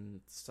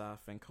and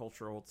stuff and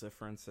cultural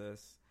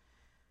differences.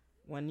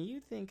 when you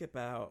think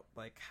about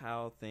like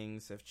how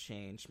things have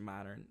changed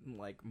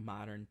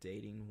modern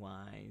dating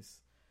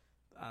wise,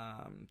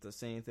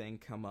 does anything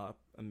come up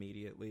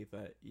immediately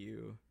that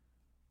you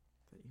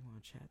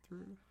want to chat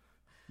through?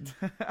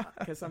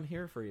 Because I'm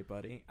here for you,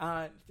 buddy.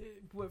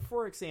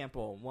 For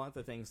example, one of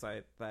the things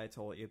that I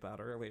told you about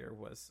earlier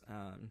was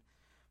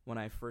when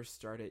I first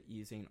started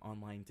using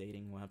online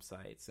dating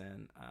websites,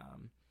 and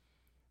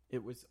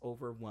it was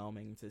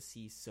overwhelming to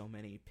see so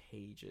many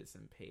pages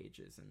and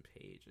pages and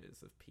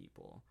pages of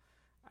people.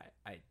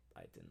 I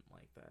didn't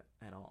like that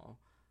at all.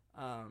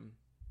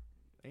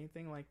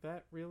 Anything like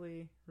that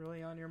really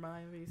on your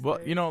mind these days?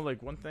 Well,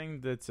 like one thing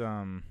that's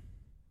in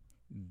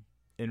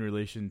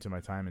relation to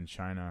my time in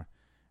China,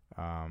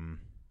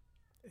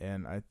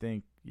 and I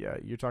think,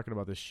 you're talking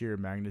about the sheer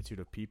magnitude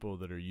of people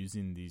that are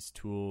using these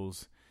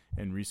tools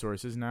and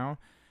resources now.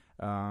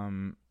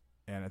 And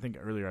I think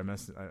earlier I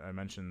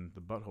mentioned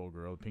the butthole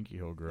girl, the pinky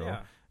hole girl,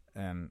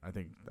 and I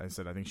think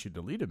she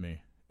deleted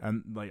me.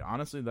 And like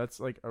honestly, that's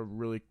like a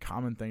really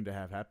common thing to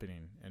have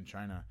happening in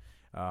China.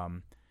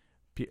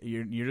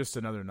 You're just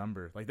another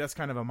number. Like that's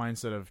kind of a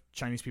mindset of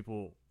Chinese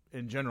people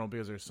in general,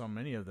 because there's so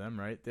many of them,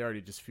 right? They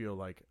already just feel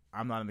like,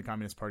 I'm not in the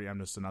Communist Party, I'm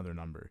just another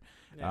number.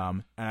 Yeah.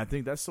 And I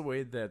think that's the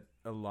way that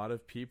a lot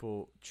of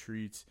people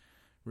treat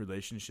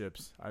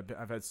relationships.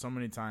 I've had so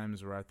many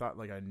times where I thought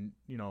like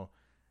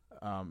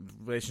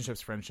relationships,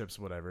 friendships,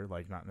 whatever,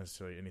 like not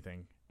necessarily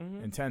anything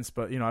intense,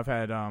 but I've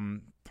had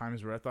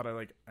times where I thought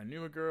I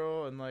knew a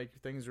girl and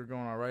like things were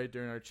going all right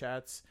during our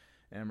chats,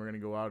 and we're gonna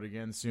go out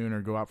again soon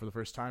or go out for the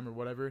first time or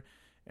whatever,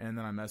 and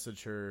then I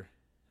message her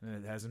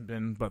and it hasn't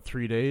been but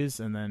 3 days,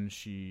 and then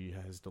she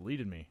has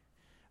deleted me.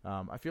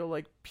 I feel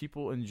like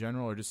people in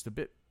general are just a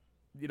bit,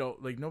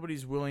 like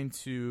nobody's willing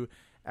to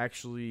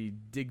actually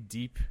dig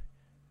deep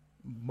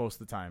most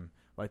of the time.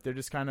 Like they're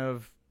just kind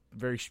of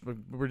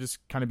we're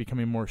just kind of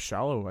becoming more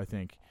shallow, I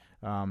think.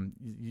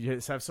 You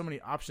just have so many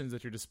options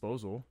at your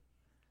disposal,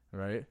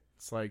 right?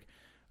 It's like,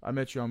 I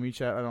met you on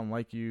WeChat, I don't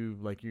like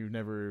you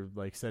never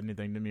like said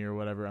anything to me or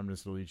whatever, I'm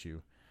just delete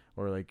you.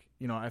 Or like,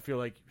 I feel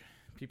like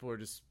people are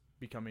just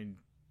becoming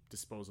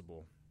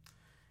disposable.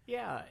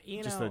 Yeah,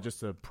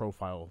 just a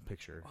profile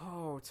picture.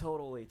 Oh,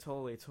 totally.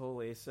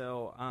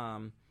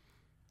 So,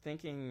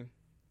 thinking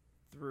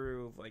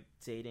through like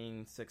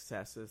dating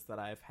successes that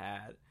I've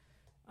had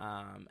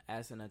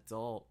as an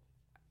adult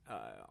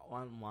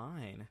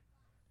online,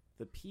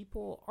 the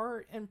people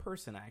are in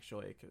person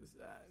actually,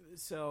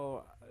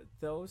 so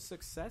those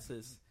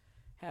successes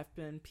have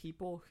been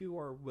people who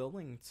are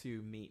willing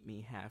to meet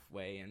me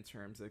halfway in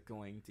terms of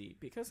going deep,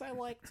 because I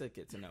like to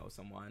get to know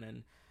someone,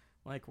 and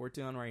like we're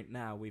doing right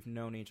now, we've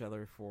known each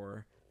other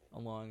for a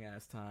long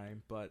ass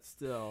time, but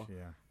still,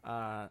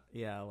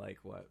 like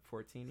what,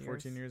 14 years?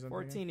 14 years.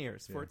 14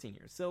 years. 14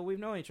 years. So we've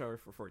known each other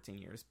for 14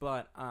 years,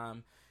 but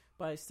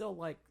I still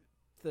like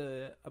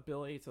the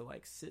ability to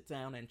like sit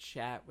down and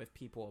chat with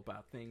people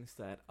about things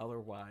that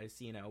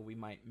otherwise, we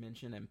might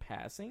mention in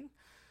passing.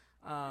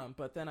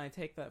 But then I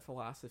take that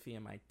philosophy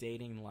in my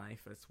dating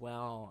life as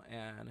well,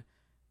 and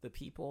the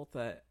people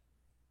that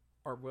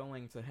are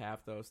willing to have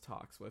those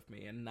talks with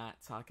me and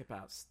not talk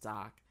about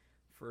stock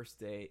first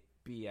date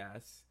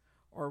BS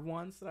are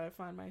ones that I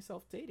find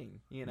myself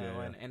dating,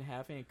 and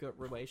having a good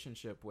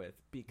relationship with,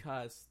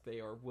 because they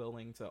are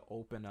willing to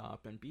open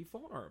up and be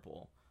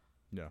vulnerable.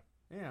 Yeah.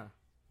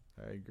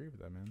 I agree with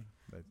that, man.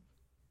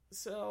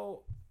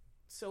 So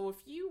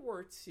if you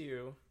were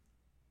to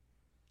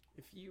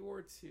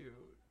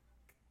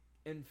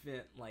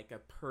invent like a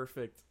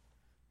perfect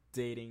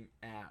dating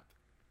app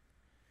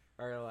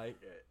or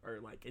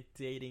like a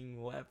dating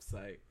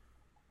website,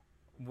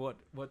 what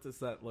does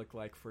that look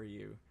like for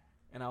you?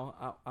 And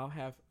I'll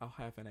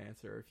have an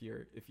answer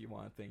if you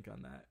want to think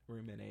on that,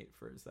 ruminate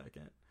for a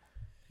second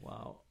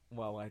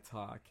while I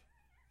talk.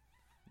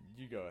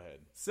 You go ahead.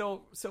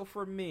 So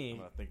for me, I'm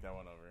gonna think that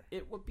one over.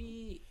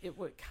 It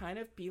would kind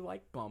of be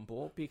like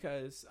Bumble,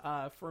 because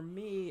for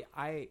me,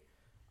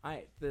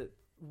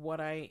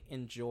 what I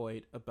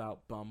enjoyed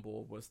about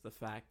Bumble was the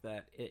fact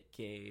that it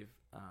gave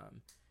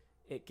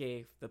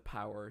the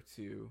power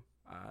to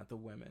the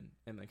women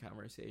in the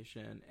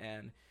conversation,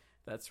 and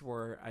that's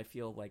where I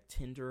feel like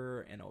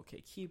Tinder and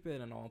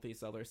OkCupid and all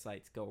these other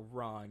sites go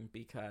wrong,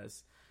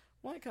 because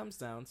when it comes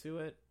down to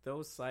it,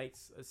 those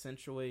sites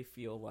essentially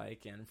feel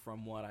like, and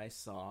from what I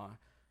saw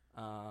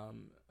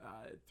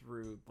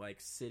through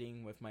like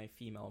sitting with my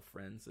female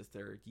friends as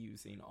they're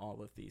using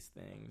all of these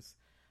things,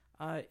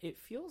 it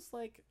feels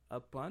like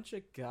a bunch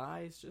of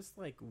guys just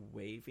like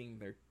waving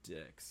their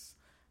dicks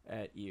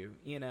at you,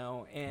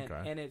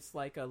 and it's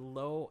like a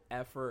low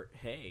effort,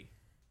 hey,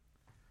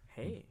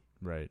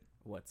 right,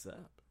 what's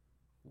up?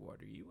 What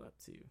are you up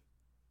to?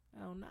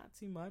 Oh, not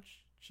too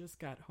much. Just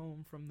got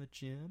home from the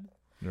gym.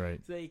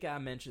 Right. So you gotta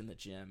mention the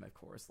gym, of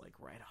course, like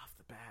right off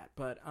the bat.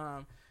 But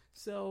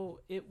so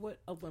it would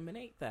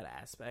eliminate that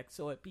aspect.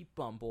 So it'd be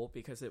Bumble,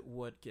 because it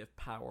would give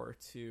power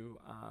to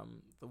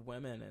the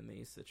women in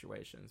these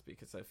situations,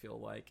 because I feel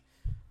like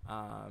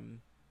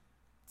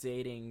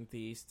dating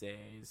these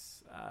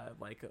days,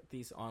 like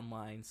these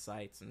online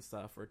sites and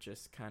stuff, are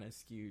just kind of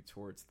skewed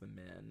towards the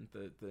men,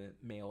 the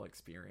male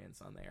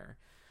experience on there.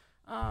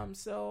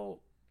 So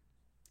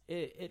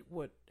it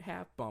would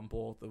have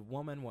Bumble. The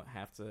woman would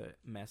have to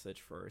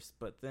message first,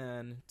 but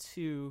then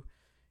two,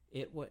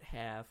 it would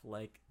have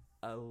like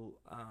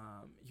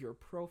your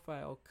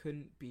profile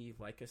couldn't be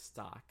like a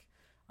stock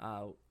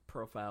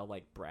profile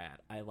like Brad.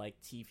 I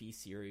like TV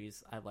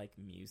series. I like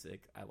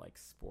music. I like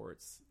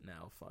sports.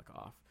 No, fuck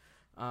off.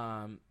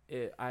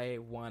 I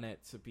want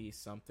it to be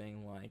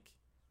something like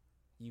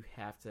you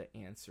have to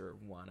answer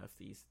one of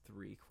these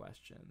three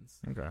questions.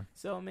 Okay.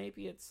 So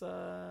maybe it's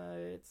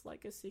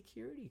like a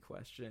security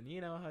question. You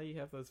know how you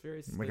have those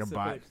very specific, like a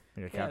bot,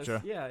 like a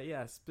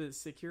captcha.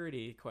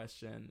 Security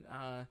question.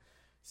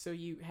 So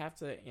you have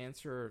to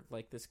answer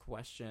like this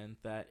question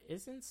that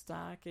isn't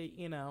stock,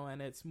 you know,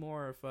 and it's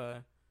more of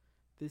a,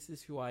 this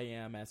is who I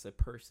am as a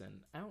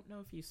person. I don't know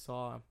if you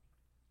saw,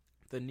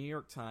 the New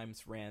York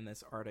Times ran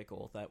this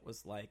article that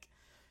was like,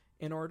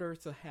 in order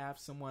to have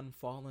someone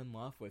fall in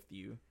love with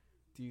you,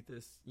 do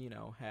this, you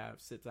know,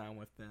 sit down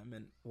with them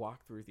and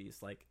walk through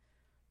these like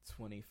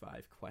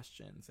 25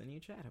 questions and you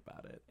chat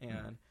about it.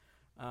 And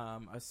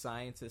a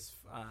scientist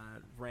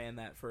ran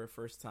that for the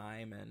first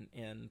time,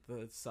 and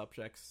the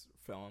subjects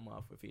fell in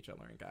love with each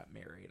other and got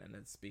married, and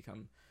it's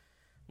become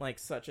like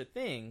such a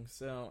thing.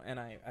 So, and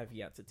I've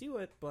yet to do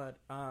it, but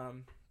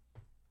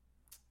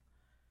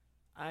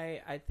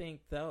I think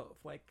though,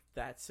 like,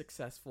 that's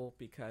successful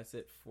because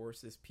it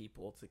forces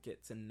people to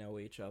get to know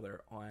each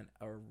other on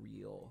a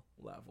real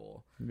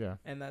level. Yeah.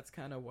 And that's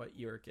kind of what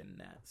you're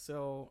getting at.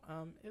 So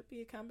it'd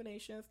be a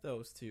combination of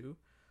those two.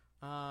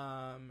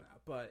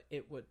 But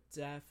it would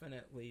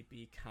definitely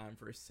be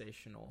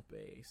conversational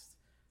based,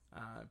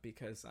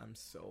 because I'm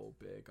so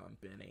big on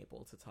being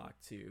able to talk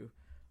to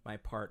my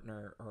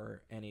partner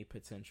or any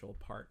potential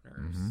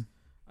partners.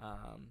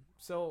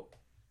 So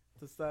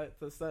does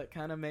that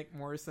kind of make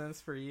more sense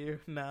for you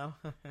now?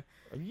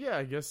 Yeah,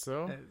 I guess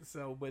so.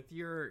 So with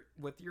your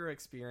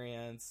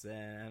experience,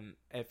 and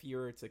if you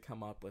were to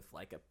come up with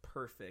like a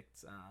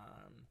perfect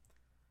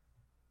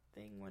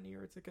thing when you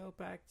were to go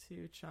back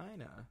to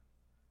China,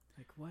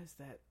 like what does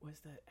that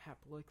app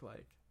look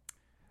like?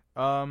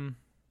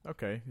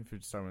 Okay, if you're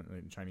just talking about,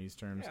 like, Chinese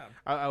terms, Yeah.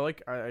 I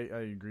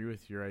agree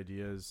with your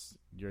ideals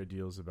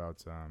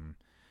about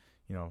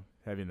you know,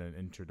 having an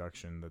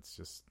introduction that's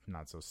just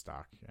not so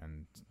stock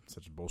and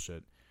such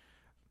bullshit.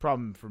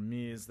 Problem for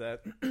me is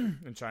that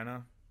in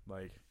China,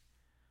 like,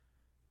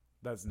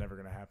 that's never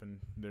gonna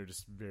happen. They're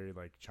just very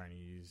like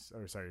Chinese,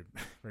 or sorry,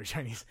 very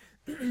Chinese.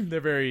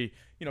 They're very,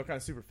 you know, kind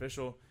of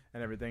superficial,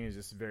 and everything is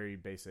just very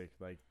basic.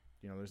 Like,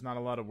 you know, there's not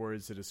a lot of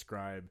words to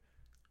describe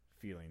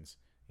feelings.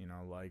 You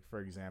know, like,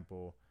 for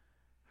example,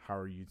 how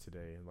are you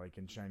today? Like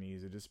in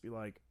Chinese, it'd just be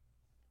like,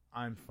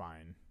 I'm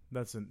fine.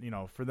 That's, you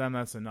know, for them,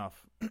 that's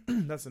enough.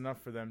 That's enough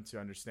for them to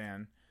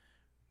understand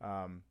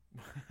how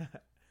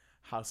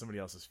somebody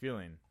else is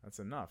feeling. That's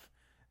enough.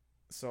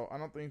 So I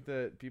don't think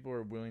that people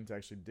are willing to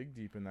actually dig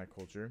deep in that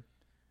culture.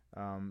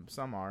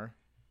 Some are.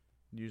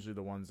 Usually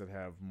the ones that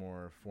have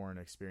more foreign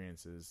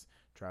experiences,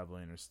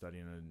 traveling or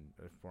studying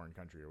in a foreign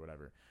country or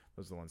whatever.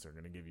 Those are the ones that are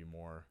going to give you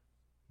more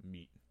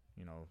meat,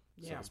 you know,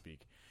 so to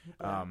speak.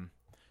 Okay.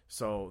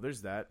 So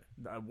there's that.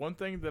 One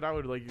thing that I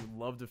would like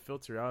love to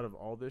filter out of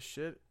all this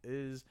shit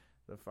is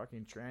the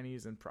fucking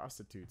trannies and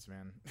prostitutes,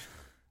 man.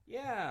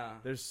 Yeah.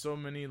 There's so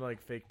many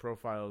like fake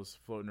profiles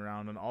floating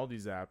around on all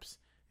these apps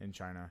in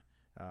China.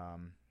 I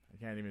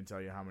can't even tell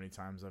you how many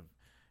times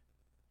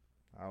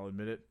I'll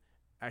admit it,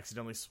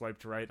 accidentally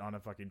swiped right on a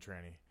fucking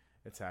tranny.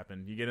 It's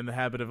happened. You get in the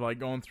habit of like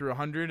going through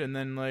 100 and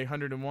then like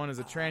 101 is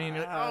a tranny and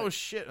you're like, oh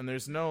shit, and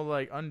there's no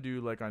like undo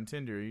like on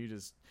Tinder. You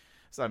just,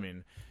 so I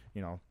mean,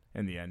 you know,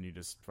 in the end you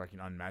just fucking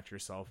unmatch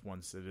yourself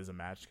once it is a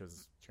match,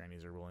 because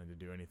trannies are willing to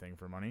do anything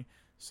for money.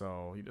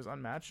 So you just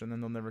unmatch and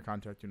then they'll never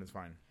contact you and it's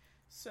fine.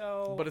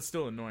 So, but it's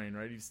still annoying,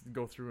 right? You just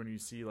go through and you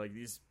see like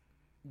these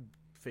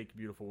fake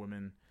beautiful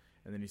women,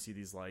 and then you see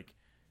these like,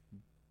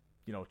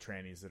 you know,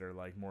 trannies that are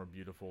like more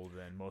beautiful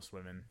than most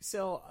women.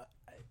 So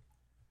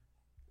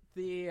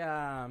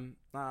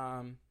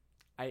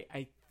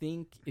I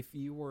think if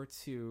you were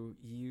to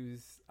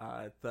use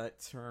that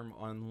term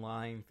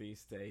online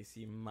these days,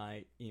 you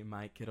might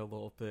get a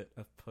little bit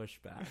of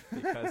pushback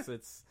because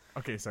it's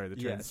okay. Sorry, the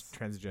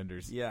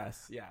transgenders.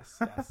 Yes.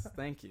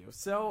 Thank you.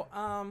 So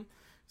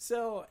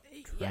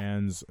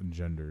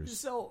transgenders.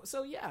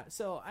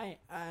 So I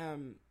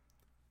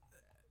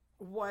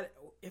what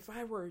if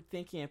I were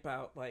thinking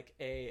about like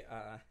a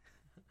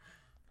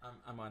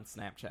I'm on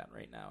Snapchat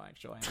right now.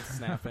 Actually, I'm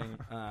snapping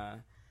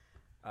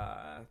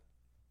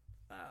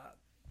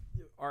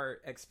our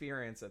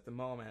experience at the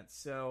moment.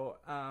 So,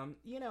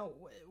 you know,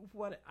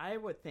 what I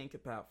would think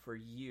about for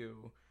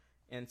you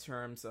in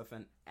terms of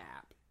an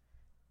app,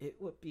 it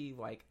would be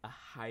like a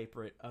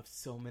hybrid of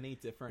so many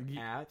different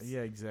apps.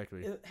 Yeah,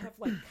 exactly. It have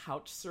like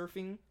couch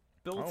surfing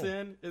built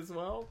in as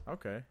well.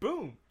 Okay.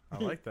 Boom. I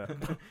like that.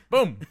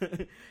 Boom.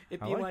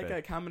 It'd be like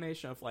a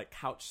combination of like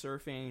couch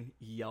surfing,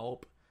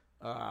 Yelp,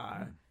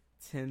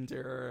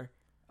 Tinder,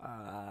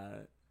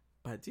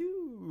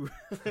 Badoo.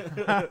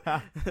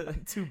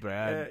 Too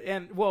bad.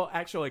 And we'll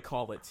actually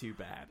call it Too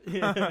Bad.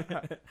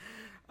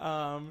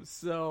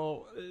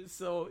 So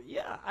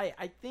yeah,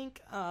 I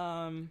think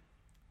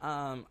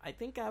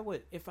I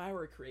would, if I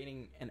were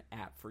creating an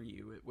app for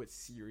you, it would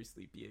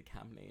seriously be a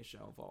combination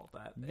of all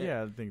that.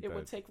 Yeah, I think it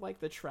would take like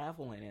the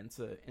traveling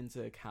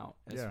into account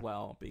as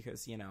well,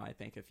 because I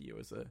think of you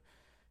as a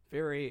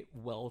very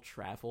well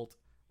traveled,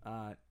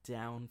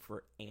 down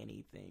for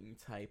anything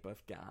type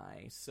of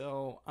guy.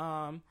 So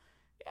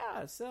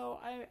so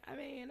I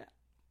mean,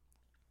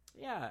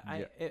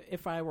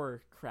 if I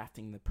were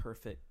crafting the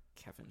perfect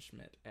Kevin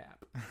Schmidt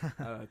app,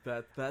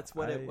 that's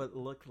what it would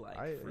look like.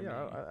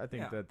 I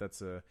think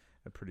that's a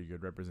pretty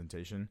good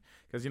representation,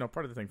 because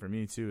part of the thing for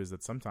me too is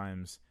that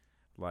sometimes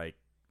I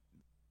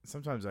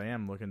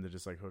am looking to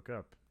just like hook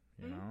up,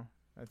 you know.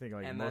 I think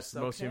like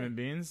most human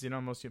beings,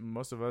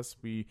 most of us,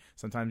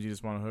 sometimes you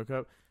just want to hook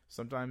up.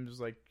 Sometimes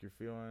like you're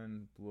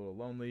feeling a little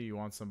lonely, you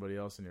want somebody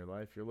else in your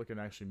life. You're looking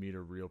to actually meet a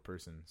real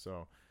person.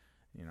 So,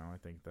 I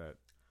think that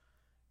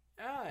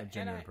a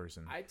genuine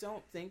person. I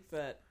don't think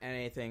that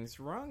anything's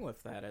wrong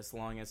with that, as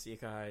long as you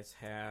guys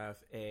have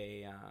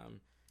an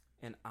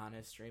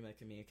honest stream of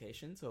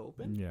communication to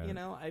open. Yeah.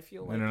 I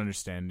feel like, and an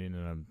understanding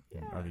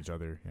of each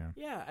other. Yeah.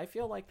 Yeah, I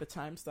feel like the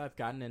times that I've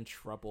gotten in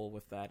trouble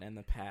with that in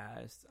the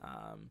past,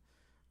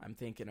 I'm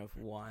thinking of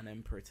one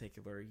in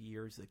particular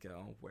years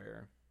ago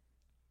where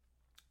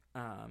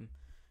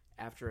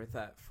after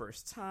that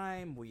first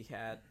time, we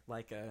had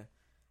like a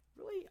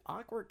really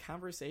awkward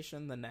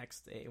conversation the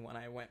next day when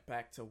I went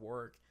back to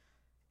work.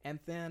 And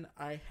then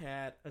I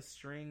had a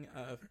string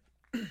of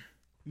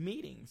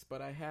meetings,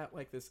 but I had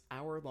like this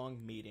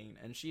hour-long meeting,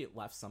 and she had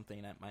left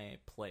something at my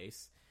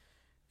place.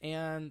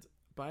 And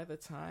by the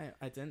time,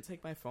 I didn't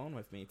take my phone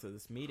with me to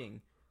this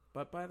meeting,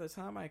 but by the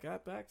time I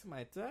got back to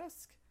my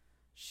desk,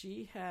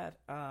 she had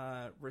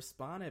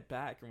responded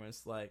back and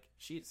was like,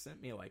 she had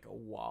sent me like a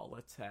wall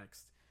of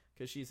text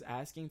because she's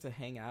asking to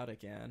hang out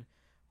again,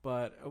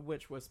 but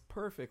which was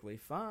perfectly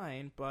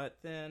fine. But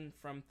then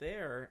from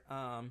there,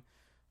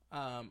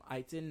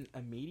 I didn't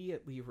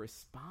immediately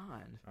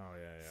respond. Oh,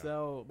 yeah.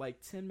 So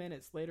like 10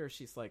 minutes later,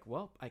 she's like,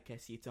 well, I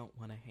guess you don't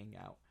want to hang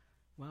out.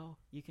 Well,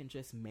 you can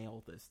just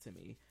mail this to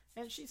me.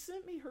 And she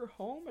sent me her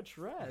home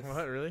address.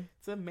 What, really?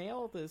 To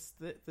mail this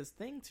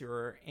thing to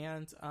her.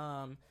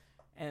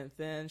 And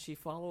then she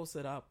follows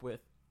it up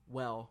with,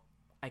 well,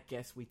 I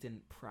guess we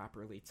didn't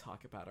properly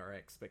talk about our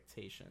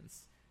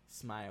expectations.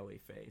 Smiley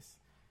face.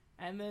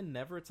 And then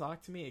never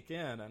talked to me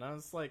again. And I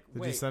was like,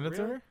 wait, did you send it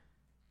to her?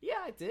 Yeah,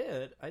 I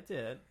did.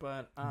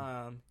 But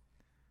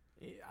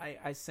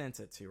I sent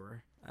it to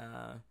her.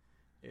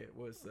 It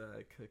was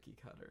a cookie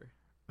cutter.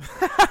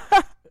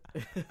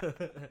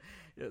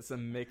 It's a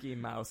Mickey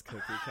Mouse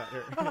cookie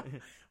cutter.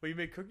 Well, you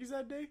made cookies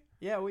that day?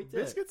 Yeah, we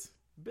did.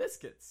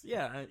 Biscuits?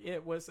 Yeah,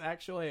 it was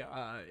actually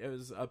it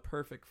was a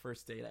perfect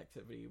first date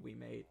activity. We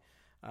made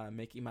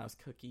Mickey Mouse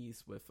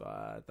cookies with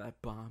that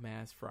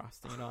bomb-ass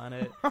frosting on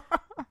it,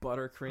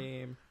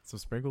 buttercream. Some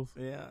sprinkles?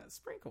 Yeah,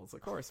 sprinkles,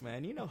 of course,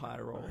 man. You know how I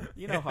roll.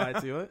 You know how I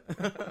do it.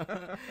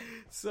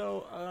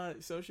 So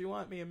she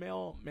wanted me to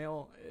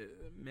mail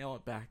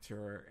it back to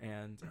her,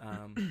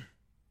 and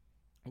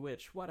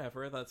which,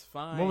 whatever, that's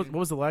fine. What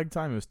was the lag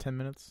time? It was 10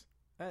 minutes?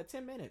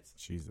 10 minutes.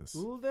 Jesus.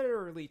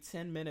 Literally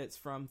 10 minutes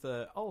from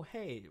the, oh,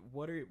 hey,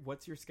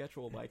 what's your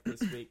schedule like this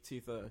week,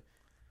 to the,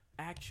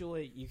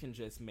 actually, you can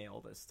just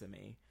mail this to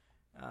me.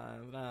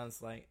 And I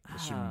was like,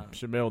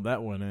 should mail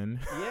that one in.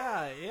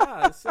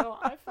 Yeah. So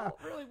I felt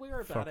really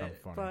weird about it.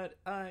 Funny. But,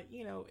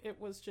 it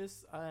was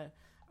just a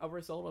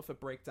result of a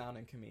breakdown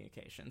in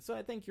communication. So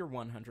I think you're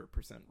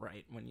 100%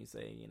 right when you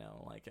say,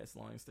 like, as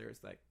long as there's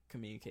that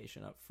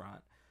communication up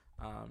front.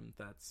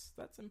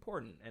 That's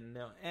important, and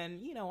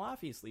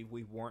obviously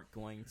we weren't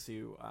going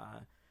to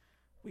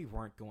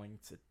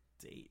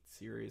date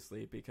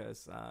seriously,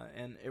 because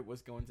and it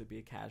was going to be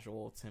a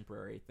casual,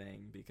 temporary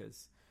thing,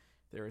 because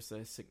there's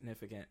a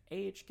significant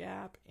age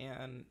gap,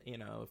 and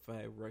if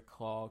I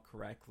recall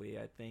correctly,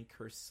 I think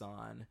her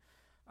son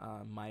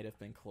might have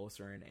been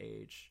closer in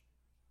age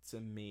to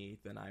me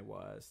than I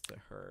was to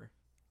her.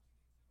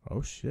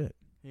 Oh shit!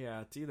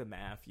 Yeah, do the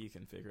math. You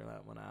can figure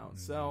that one out.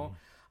 So.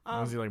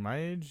 Was he like my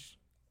age?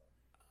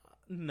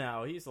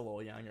 No, he's a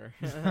little younger.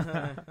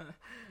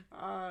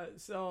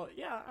 So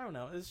yeah, I don't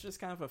know. It's just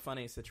kind of a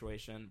funny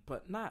situation,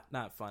 but not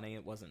funny.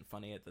 It wasn't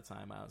funny at the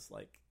time. I was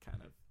like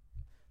kind of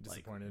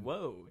disappointed. Like,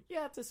 whoa,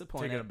 yeah,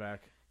 disappointed. Taking it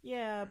back.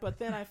 Yeah, but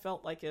then I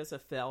felt like it was a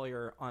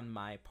failure on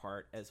my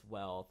part as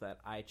well, that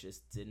I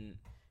just didn't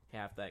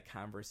have that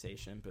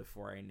conversation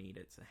before I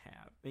needed to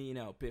have,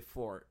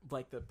 before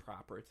like the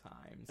proper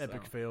time.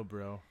 Epic fail,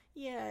 bro.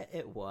 Yeah,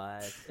 it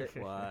was. It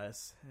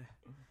was.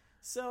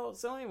 So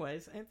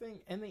anyways,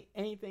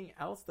 anything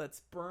else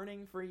that's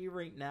burning for you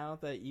right now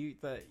that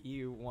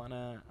you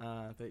wanna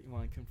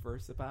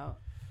converse about?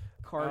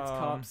 Cards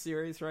Cup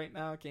series right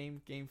now,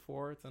 game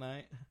 4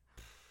 tonight.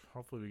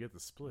 Hopefully we get the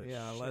split.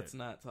 Yeah, Shit. Let's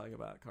not talk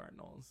about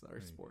Cardinals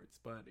or sports,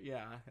 but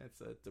yeah, it's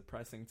a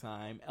depressing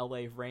time.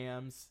 LA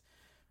Rams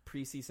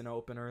preseason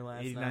opener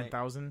last night.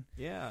 89,000.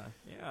 Yeah,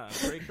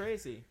 pretty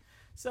crazy.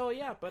 So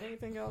yeah, but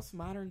anything else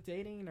modern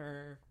dating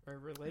or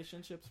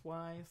relationships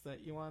wise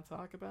that you want to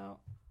talk about?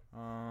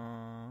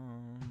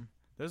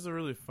 There's a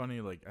really funny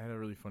I had a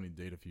really funny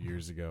date a few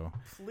years ago.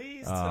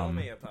 Please tell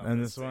me about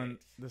and this one.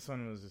 This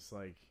one was just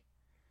like,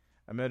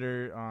 I met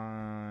her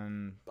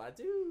on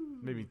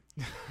Badoo. Maybe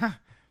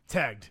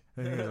Tagged.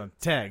 I think it was on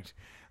Tagged.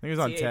 I think it was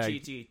on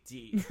Tagged.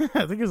 T-A-G-G-D.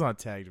 I think it was on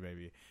Tagged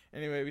maybe.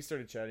 Anyway, we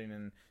started chatting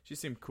and she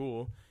seemed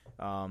cool.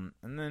 And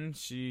then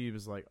she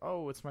was like,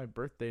 "Oh, it's my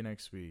birthday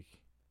next week,"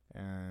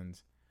 and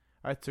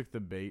I took the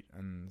bait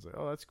and was like,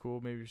 "Oh, that's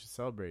cool. Maybe we should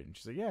celebrate." And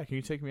she's like, "Yeah, can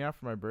you take me out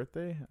for my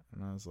birthday?"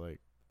 And I was like,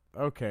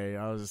 "Okay."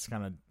 I was just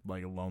kind of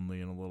like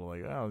lonely and a little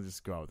like, "I'll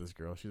just go out with this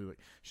girl."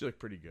 She looked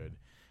pretty good,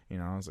 you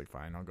know. I was like,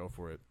 "Fine, I'll go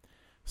for it."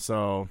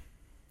 So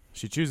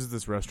she chooses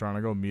this restaurant.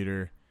 I go meet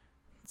her.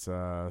 It's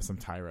some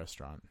Thai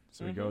restaurant.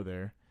 So we go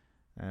there,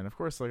 and of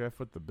course, like I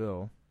foot the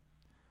bill.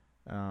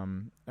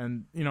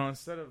 And you know,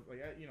 instead of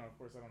like, of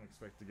course, I don't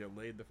expect to get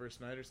laid the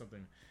first night or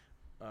something,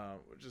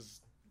 which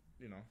is,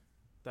 you know.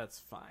 That's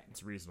fine.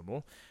 It's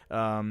reasonable.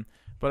 But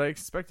I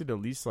expected at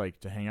least like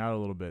to hang out a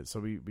little bit. So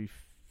we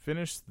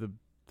finished the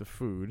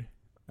food.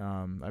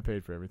 I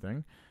paid for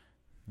everything,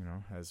 you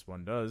know, as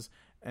one does.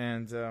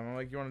 And I'm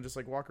like, "You want to just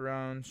like walk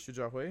around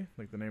Shijiahui,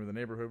 like the name of the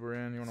neighborhood we're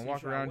in? You want to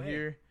walk around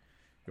here?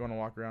 You want to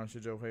walk around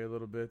Shijiahui a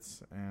little bit?"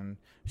 And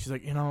she's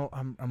like,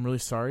 I'm really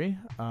sorry.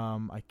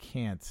 I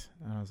can't."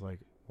 And I was like,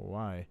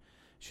 "Why?"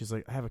 She's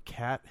like, "I have a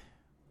cat."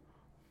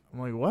 I'm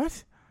like,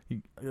 "What?"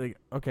 Like,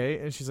 okay.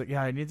 And she's like,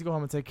 "Yeah, I need to go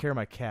home and take care of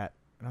my cat."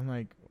 And I'm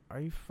like,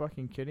 "Are you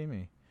fucking kidding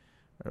me?"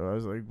 I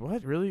was like,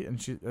 "What, really?" And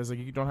I was like,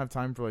 "You don't have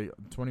time for like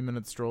a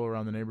 20-minute stroll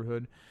around the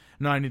neighborhood?"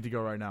 "No, I need to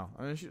go right now."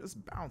 And then she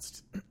just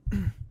bounced.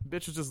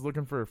 Bitch was just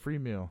looking for a free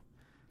meal,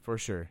 for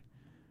sure.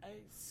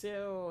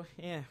 So,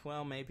 yeah,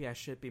 well, maybe I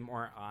should be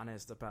more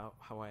honest about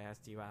how I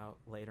asked you out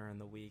later in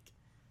the week.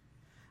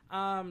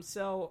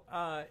 So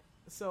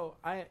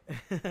I,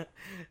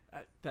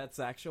 that's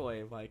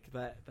actually like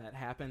that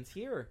happens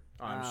here.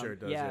 Oh, I'm sure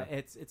it does. Yeah,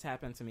 it's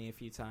happened to me a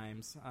few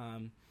times.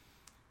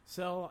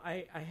 So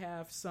I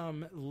have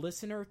some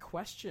listener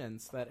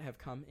questions that have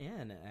come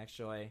in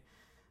actually.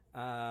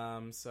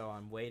 So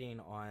I'm waiting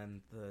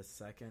on the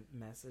second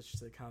message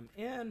to come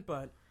in,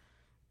 but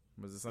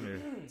was this on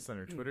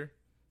your Twitter?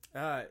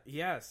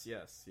 Yes.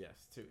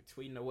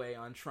 Tweeting away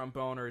on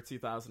Tromboner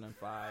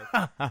 2005.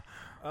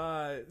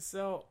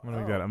 So I'm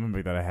gonna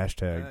make that a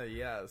hashtag.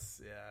 Yes,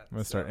 yeah. I'm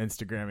gonna start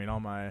Instagramming all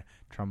my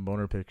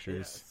Tromboner pictures.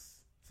 Yes.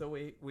 So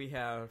we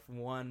have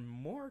one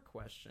more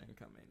question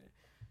coming in.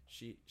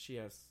 She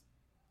has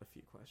a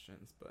few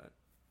questions, but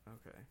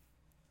okay.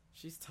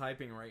 She's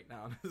typing right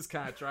now. This is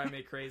kind of driving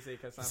me crazy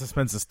because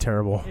suspense is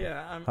terrible.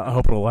 Yeah, I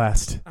hope it'll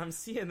last. I'm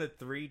seeing the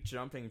 3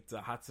 jumping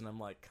dots, and I'm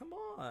like, come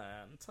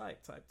on,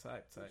 type. So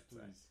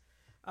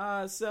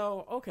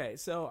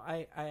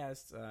I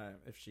asked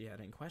if she had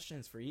any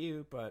questions for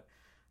you, but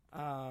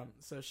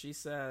so she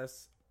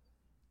says,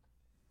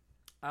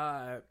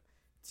 do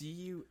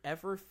you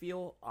ever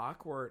feel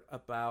awkward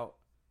about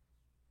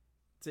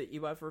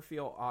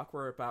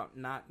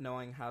not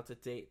knowing how to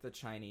date the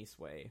Chinese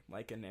way,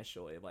 like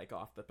initially, like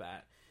off the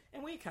bat?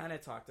 And we kind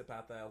of talked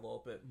about that a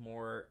little bit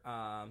more.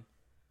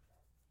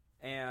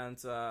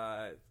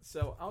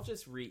 So I'll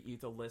just read you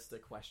the list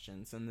of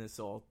questions, and this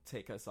will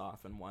take us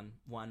off in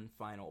one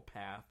final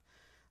path.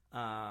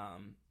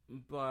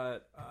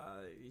 But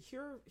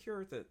here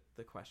are the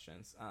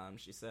questions.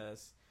 She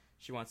says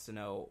she wants to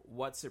know,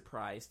 what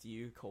surprised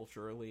you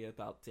culturally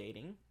about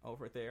dating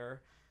over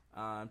there?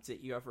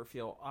 Did you ever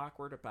feel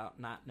awkward about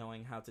not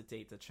knowing how to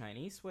date the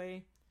Chinese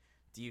way?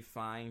 Do you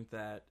find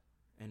that,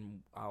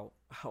 and I'll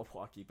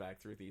walk you back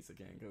through these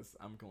again because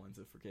I'm going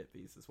to forget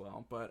these as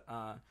well, but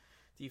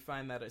do you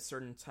find that a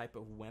certain type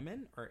of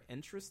women are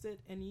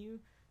interested in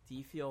you? Do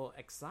you feel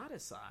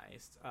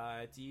exoticized?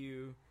 Do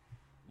you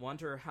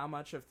wonder how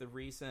much of the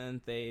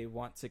reason they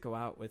want to go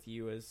out with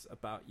you is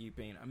about you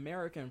being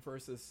American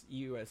versus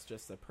you as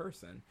just a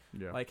person?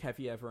 Yeah. Like, have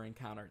you ever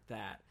encountered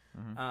that?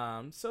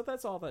 Mm-hmm. So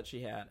that's all that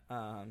she had.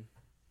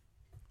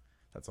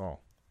 That's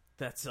all.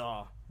 That's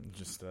all.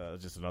 Just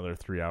another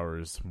 3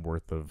 hours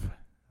worth of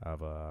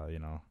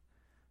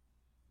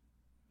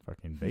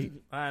fucking bait.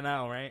 I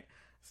know, right?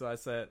 So I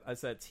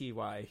said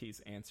TY, he's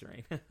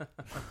answering.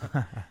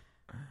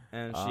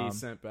 And she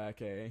sent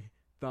back a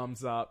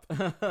thumbs up.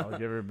 I'll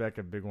give her back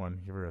a big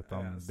one. Give her a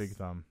thumb, yes. Big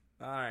thumb.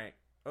 All right.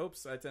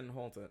 Oops, I didn't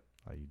hold it.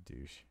 Oh, you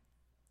douche.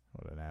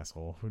 What an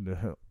asshole.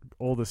 The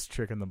oldest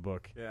trick in the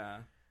book. Yeah.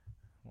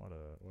 What a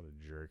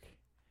jerk.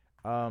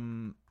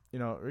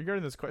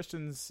 Regarding those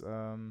questions, did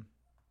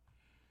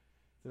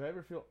I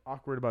ever feel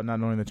awkward about not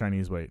knowing the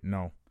Chinese way?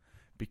 No.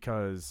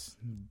 Because,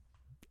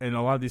 and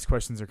a lot of these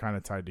questions are kind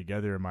of tied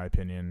together, in my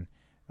opinion.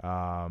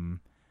 I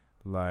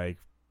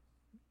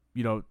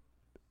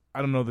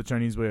don't know the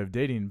Chinese way of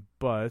dating,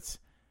 but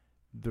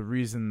the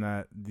reason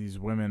that these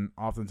women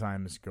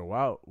oftentimes go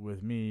out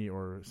with me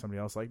or somebody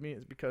else like me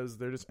is because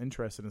they're just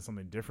interested in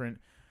something different,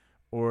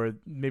 or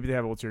maybe they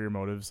have ulterior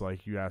motives,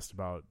 like you asked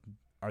about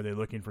are they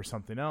looking for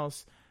something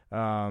else?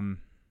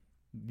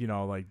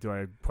 Like, do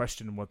I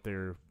question what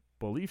their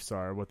beliefs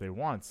are, what they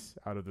want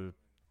out of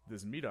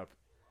this meetup?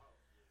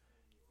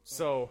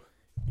 So,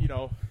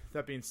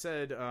 that being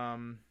said,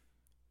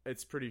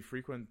 it's pretty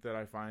frequent that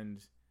I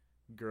find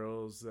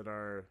girls that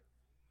are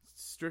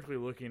strictly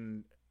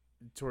looking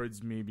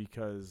towards me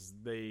because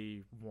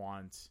they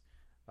want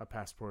a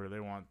passport or they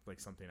want like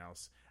something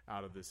else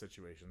out of this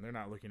situation. They're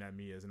not looking at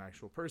me as an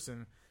actual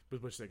person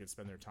with which they could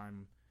spend their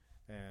time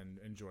and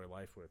enjoy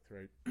life with,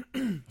 right?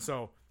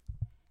 So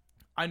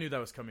I knew that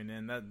was coming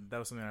in. That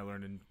was something I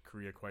learned in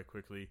Korea quite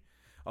quickly.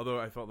 Although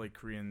I felt like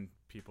Korean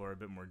people are a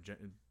bit more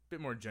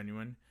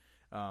genuine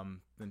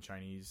than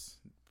Chinese.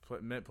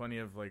 Met plenty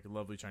of like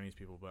lovely Chinese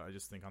people, but I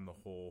just think on the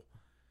whole,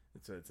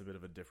 it's a bit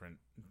of a different.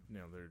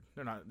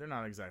 They're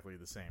not exactly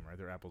the same, right?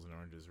 They're apples and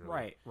oranges,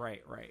 really.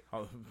 Right.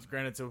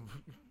 Granted, to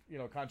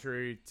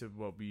contrary to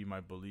what we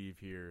might believe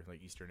here,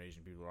 like Eastern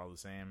Asian people are all the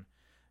same.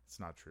 It's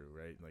not true,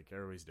 right? Like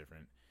everybody's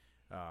different.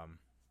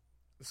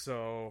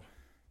 So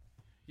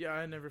yeah,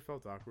 I never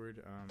felt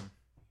awkward.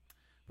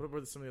 What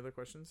were some of the other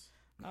questions?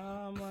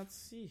 Let's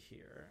see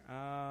here.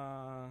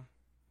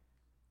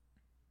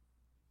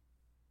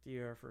 Do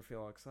you ever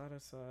feel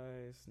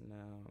exoticized?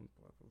 No.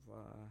 Blah blah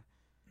blah.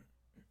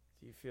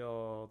 Do you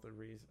feel the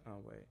reason?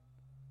 Oh wait,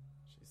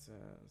 she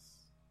says.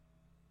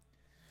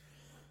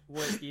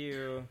 Would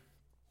you?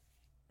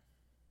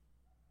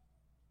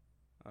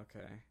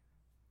 Okay.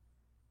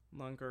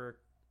 Longer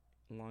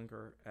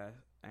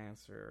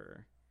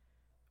answer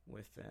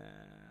within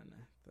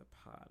the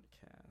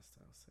podcast.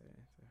 I'll say.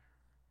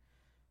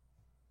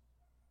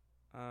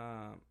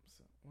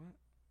 So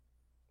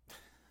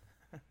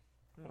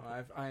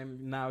what?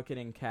 I'm now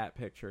getting cat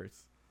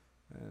pictures.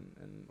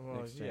 And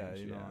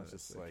exchange. It's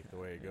just like the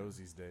way it goes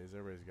these days.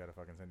 Everybody's got to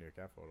fucking send you a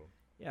cat photo.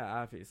 Yeah,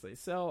 obviously.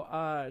 So,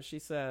 she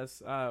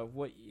says,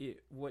 "Would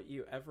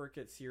you ever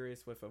get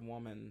serious with a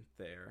woman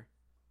there?"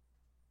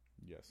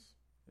 Yes.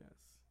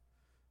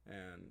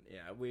 And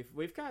yeah,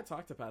 we've kind of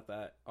talked about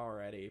that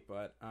already,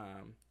 but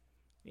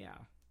yeah,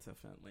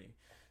 definitely.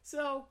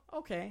 So,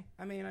 okay.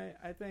 I mean,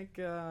 I think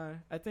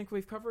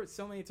we've covered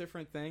so many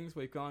different things.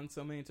 We've gone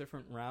so many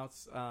different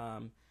routes.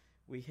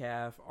 We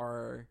have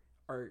our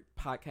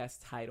podcast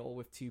title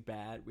with Too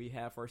Bad. We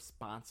have our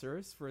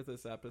sponsors for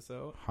this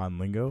episode.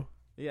 Hanlingo.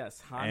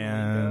 Yes,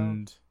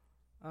 Hanlingo.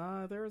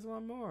 And there was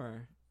one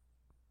more.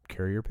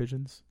 Carrier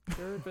pigeons.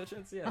 Carrier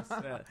pigeons, yes.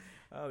 The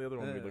other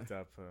one we looked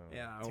up.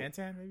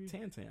 Tantan, maybe?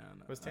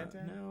 Tantan. Was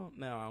Tantan?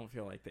 No, I don't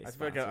feel like they I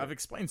feel like I've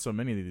explained so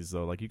many of these,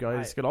 though. Like, you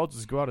guys could all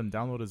just go out and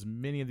download as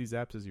many of these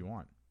apps as you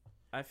want.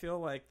 I feel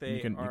like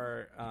they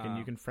are...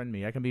 You can friend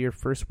me. I can be your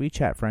first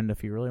WeChat friend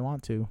if you really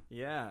want to.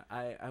 Yeah,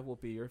 I will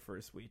be your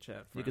first WeChat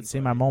friend. You can see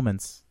my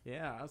moments.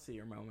 Yeah, I'll see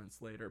your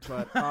moments later.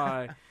 But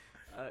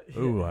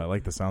ooh, I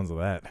like the sounds of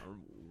that.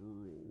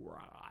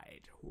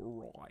 Right.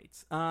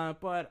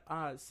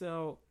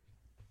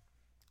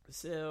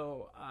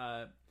 So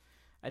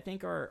I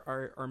think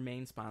our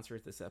main sponsor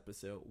of this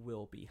episode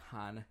will be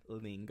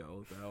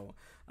Hanlingo, though.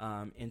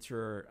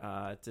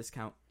 Enter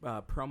discount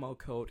promo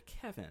code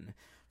Kevin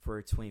for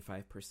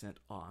 25%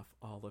 off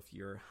all of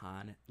your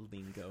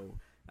Hanlingo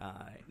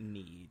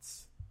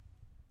needs.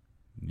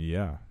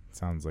 Yeah,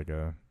 sounds like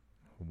a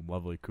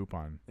lovely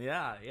coupon.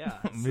 Yeah.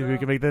 Maybe we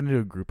can make that into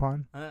a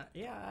Groupon.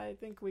 Yeah, I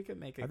think we could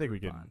make a. I think we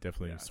Groupon. could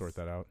definitely sort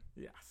that out.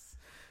 Yes.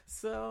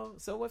 So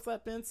with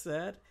that being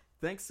said,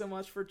 thanks so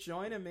much for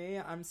joining me.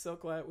 I'm so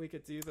glad we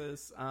could do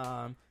this.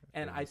 And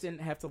I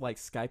didn't have to like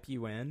Skype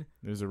you in.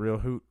 It was a real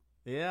hoot.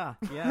 Yeah.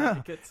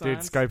 Good times. Dude,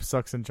 Skype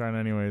sucks in China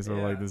anyway, so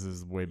like this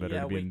is way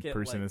better to be in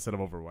person instead of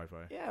over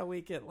Wi-Fi. Yeah,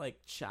 we get like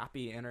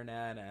choppy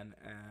internet and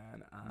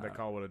that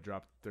call would have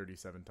dropped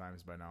 37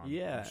 times by now.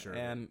 I'm sure.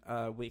 And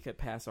we could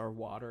pass our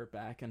water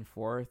back and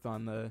forth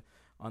on the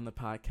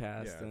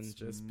podcast and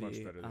just much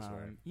be better this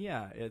way.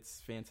 Yeah, it's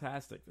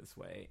fantastic this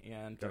way.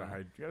 And you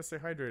gotta stay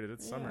hydrated.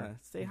 It's summer.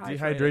 Stay hydrated.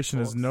 Dehydration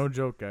folks. is no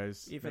joke,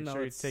 guys. Even Make though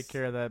sure you take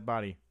care of that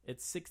body.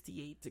 It's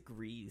 68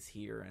 degrees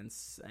here in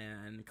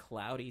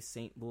cloudy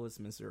St. Louis,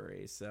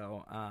 Missouri.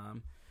 So,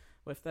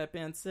 with that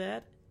being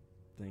said,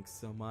 thanks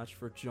so much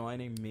for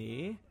joining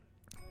me.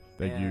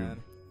 Thank you.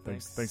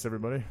 Thanks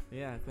everybody.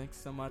 Yeah, thanks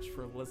so much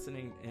for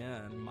listening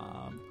in,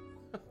 Mom.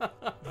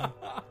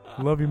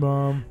 Love you,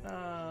 Mom.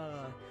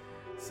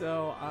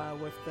 So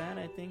with that,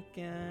 I think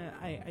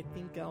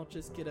I'll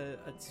just get a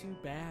too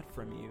bad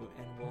from you,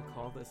 and we'll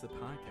call this a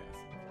podcast.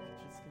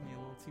 Just give me a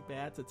little too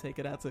bad to take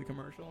it out to the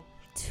commercial.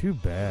 Too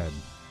bad.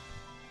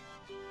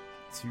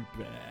 Too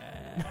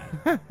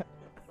bad.